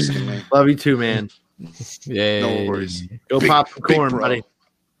 Embarrassing, man. Love you too, man. Yeah. No worries. Go pop some corn, buddy.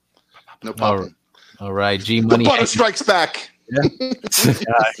 No popping. All right, G Money. The butter strikes back. Yeah.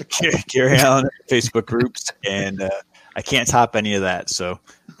 Gary Allen Facebook groups, and I can't top any of that. So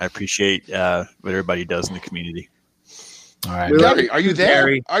I appreciate what everybody does in the community. All right, Gary, are you there?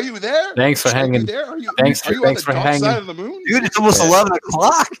 Gary. Are you there? Thanks for hanging. Are you Thanks on for the dark hanging. side of the moon? Dude, it's almost 11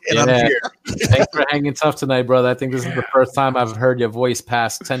 o'clock, and I'm here. Thanks for hanging tough tonight, brother. I think this is the first time I've heard your voice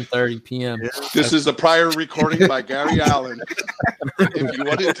past 10:30 p.m. This is a prior recording by Gary Allen. If you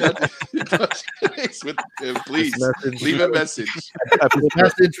want to touch base with him, please leave a message. The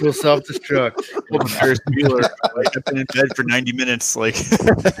message will self-destruct. I've been in bed for 90 minutes. Well,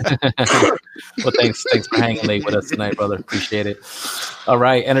 thanks for hanging late with us tonight, brother. Appreciate it. All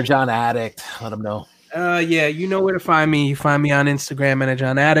right, Energon Addict. Let them know. Yeah, you know where to find me. You find me on Instagram,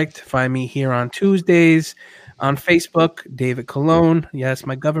 Energon Addict. Find me here on Tuesdays. On Facebook, David Colon. Yes,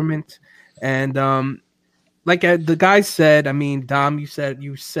 my government. And like the guy said, I mean, Dom, you said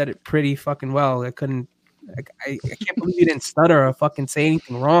it pretty fucking well. I couldn't I can't believe you didn't stutter or fucking say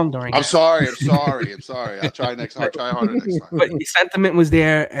anything wrong during. I'm sorry. I'll try harder next time. But the sentiment was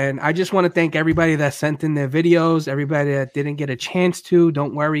there, and I just want to thank everybody that sent in their videos. Everybody that didn't get a chance to,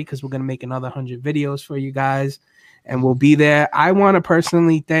 don't worry, because we're gonna make another 100 videos for you guys, and we'll be there. I want to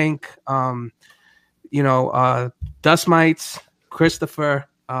personally thank, Dust Mites, Christopher,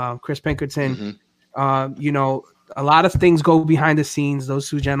 Chris Pinkerton. A lot of things go behind the scenes. Those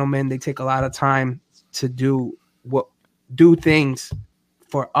two gentlemen, they take a lot of time to do things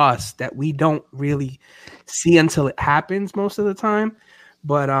for us that we don't really see until it happens most of the time.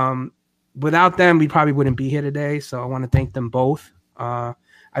 But without them, we probably wouldn't be here today. So I want to thank them both. I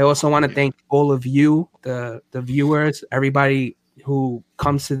also want to thank all of you, the viewers, everybody who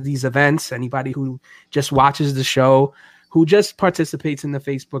comes to these events, anybody who just watches the show, who just participates in the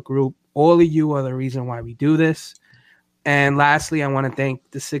Facebook group. All of you are the reason why we do this. And lastly, I want to thank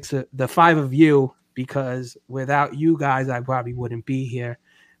the 5 of you, because without you guys, I probably wouldn't be here.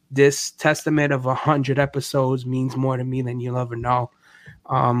 This testament of 100 episodes means more to me than you'll ever know.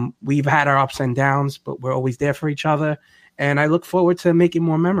 We've had our ups and downs, but we're always there for each other. And I look forward to making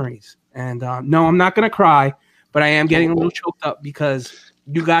more memories. And no, I'm not going to cry, but I am getting a little choked up because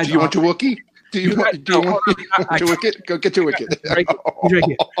you guys. Do you want your Wookiee? Do you want your wicket? Go get your wicket. Right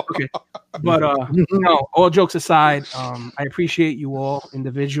here. Okay. But no, all jokes aside, I appreciate you all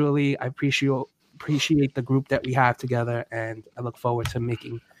individually. I appreciate the group that we have together, and I look forward to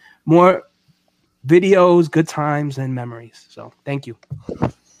making more videos, good times, and memories. So thank you.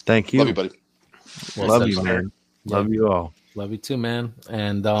 Thank you. Love you, buddy. Love you, man. Love you all. Love you too, man.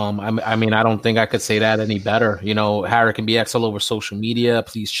 And I mean, I don't think I could say that any better. Harry can be X all over social media.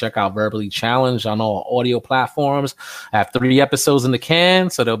 Please check out Verbally Challenged on all audio platforms. I have 3 episodes in the can,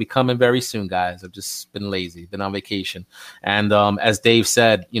 so they'll be coming very soon, guys. I've just been lazy, been on vacation. And as Dave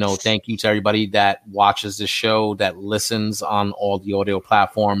said, thank you to everybody that watches the show, that listens on all the audio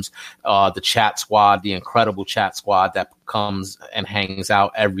platforms, the chat squad, the incredible chat squad that comes and hangs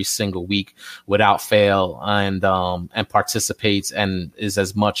out every single week without fail, and participates and is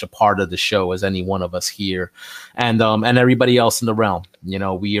as much a part of the show as any one of us here, and everybody else in the realm.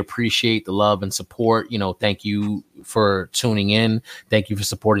 We appreciate the love and support. Thank you for tuning in. Thank you for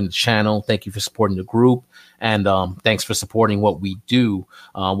supporting the channel. Thank you for supporting the group, and thanks for supporting what we do.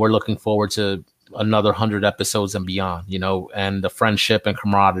 We're looking forward to another 100 episodes and beyond. And the friendship and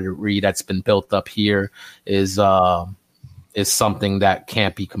camaraderie that's been built up here is something that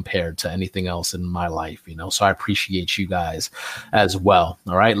can't be compared to anything else in my life, so I appreciate you guys as well.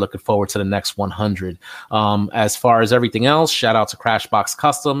 All right. Looking forward to the next 100. As far as everything else, shout out to Crashbox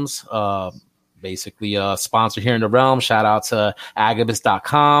Customs, basically a sponsor here in the realm. Shout out to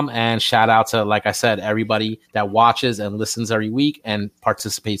Agabus.com, and shout out to, like I said, everybody that watches and listens every week and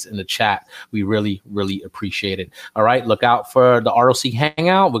participates in the chat. We really, really appreciate it. All right. Look out for the ROC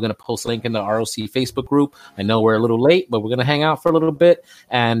Hangout. We're going to post a link in the ROC Facebook group. I know we're a little late, but we're going to hang out for a little bit.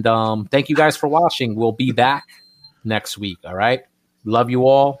 And thank you guys for watching. We'll be back next week. All right. Love you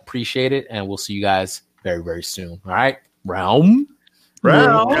all. Appreciate it. And we'll see you guys very, very soon. All right. Realm. All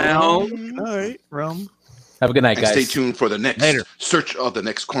right, Realm. Have a good night, And guys. stay tuned for the next search of the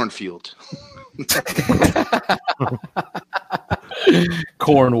next cornfield.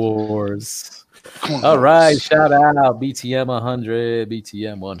 Corn Wars. All right. Shout out BTM 100.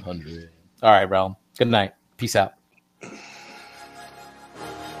 BTM 100. All right, Realm. Good night. Peace out.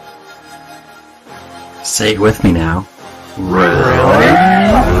 Say it with me now. Realm.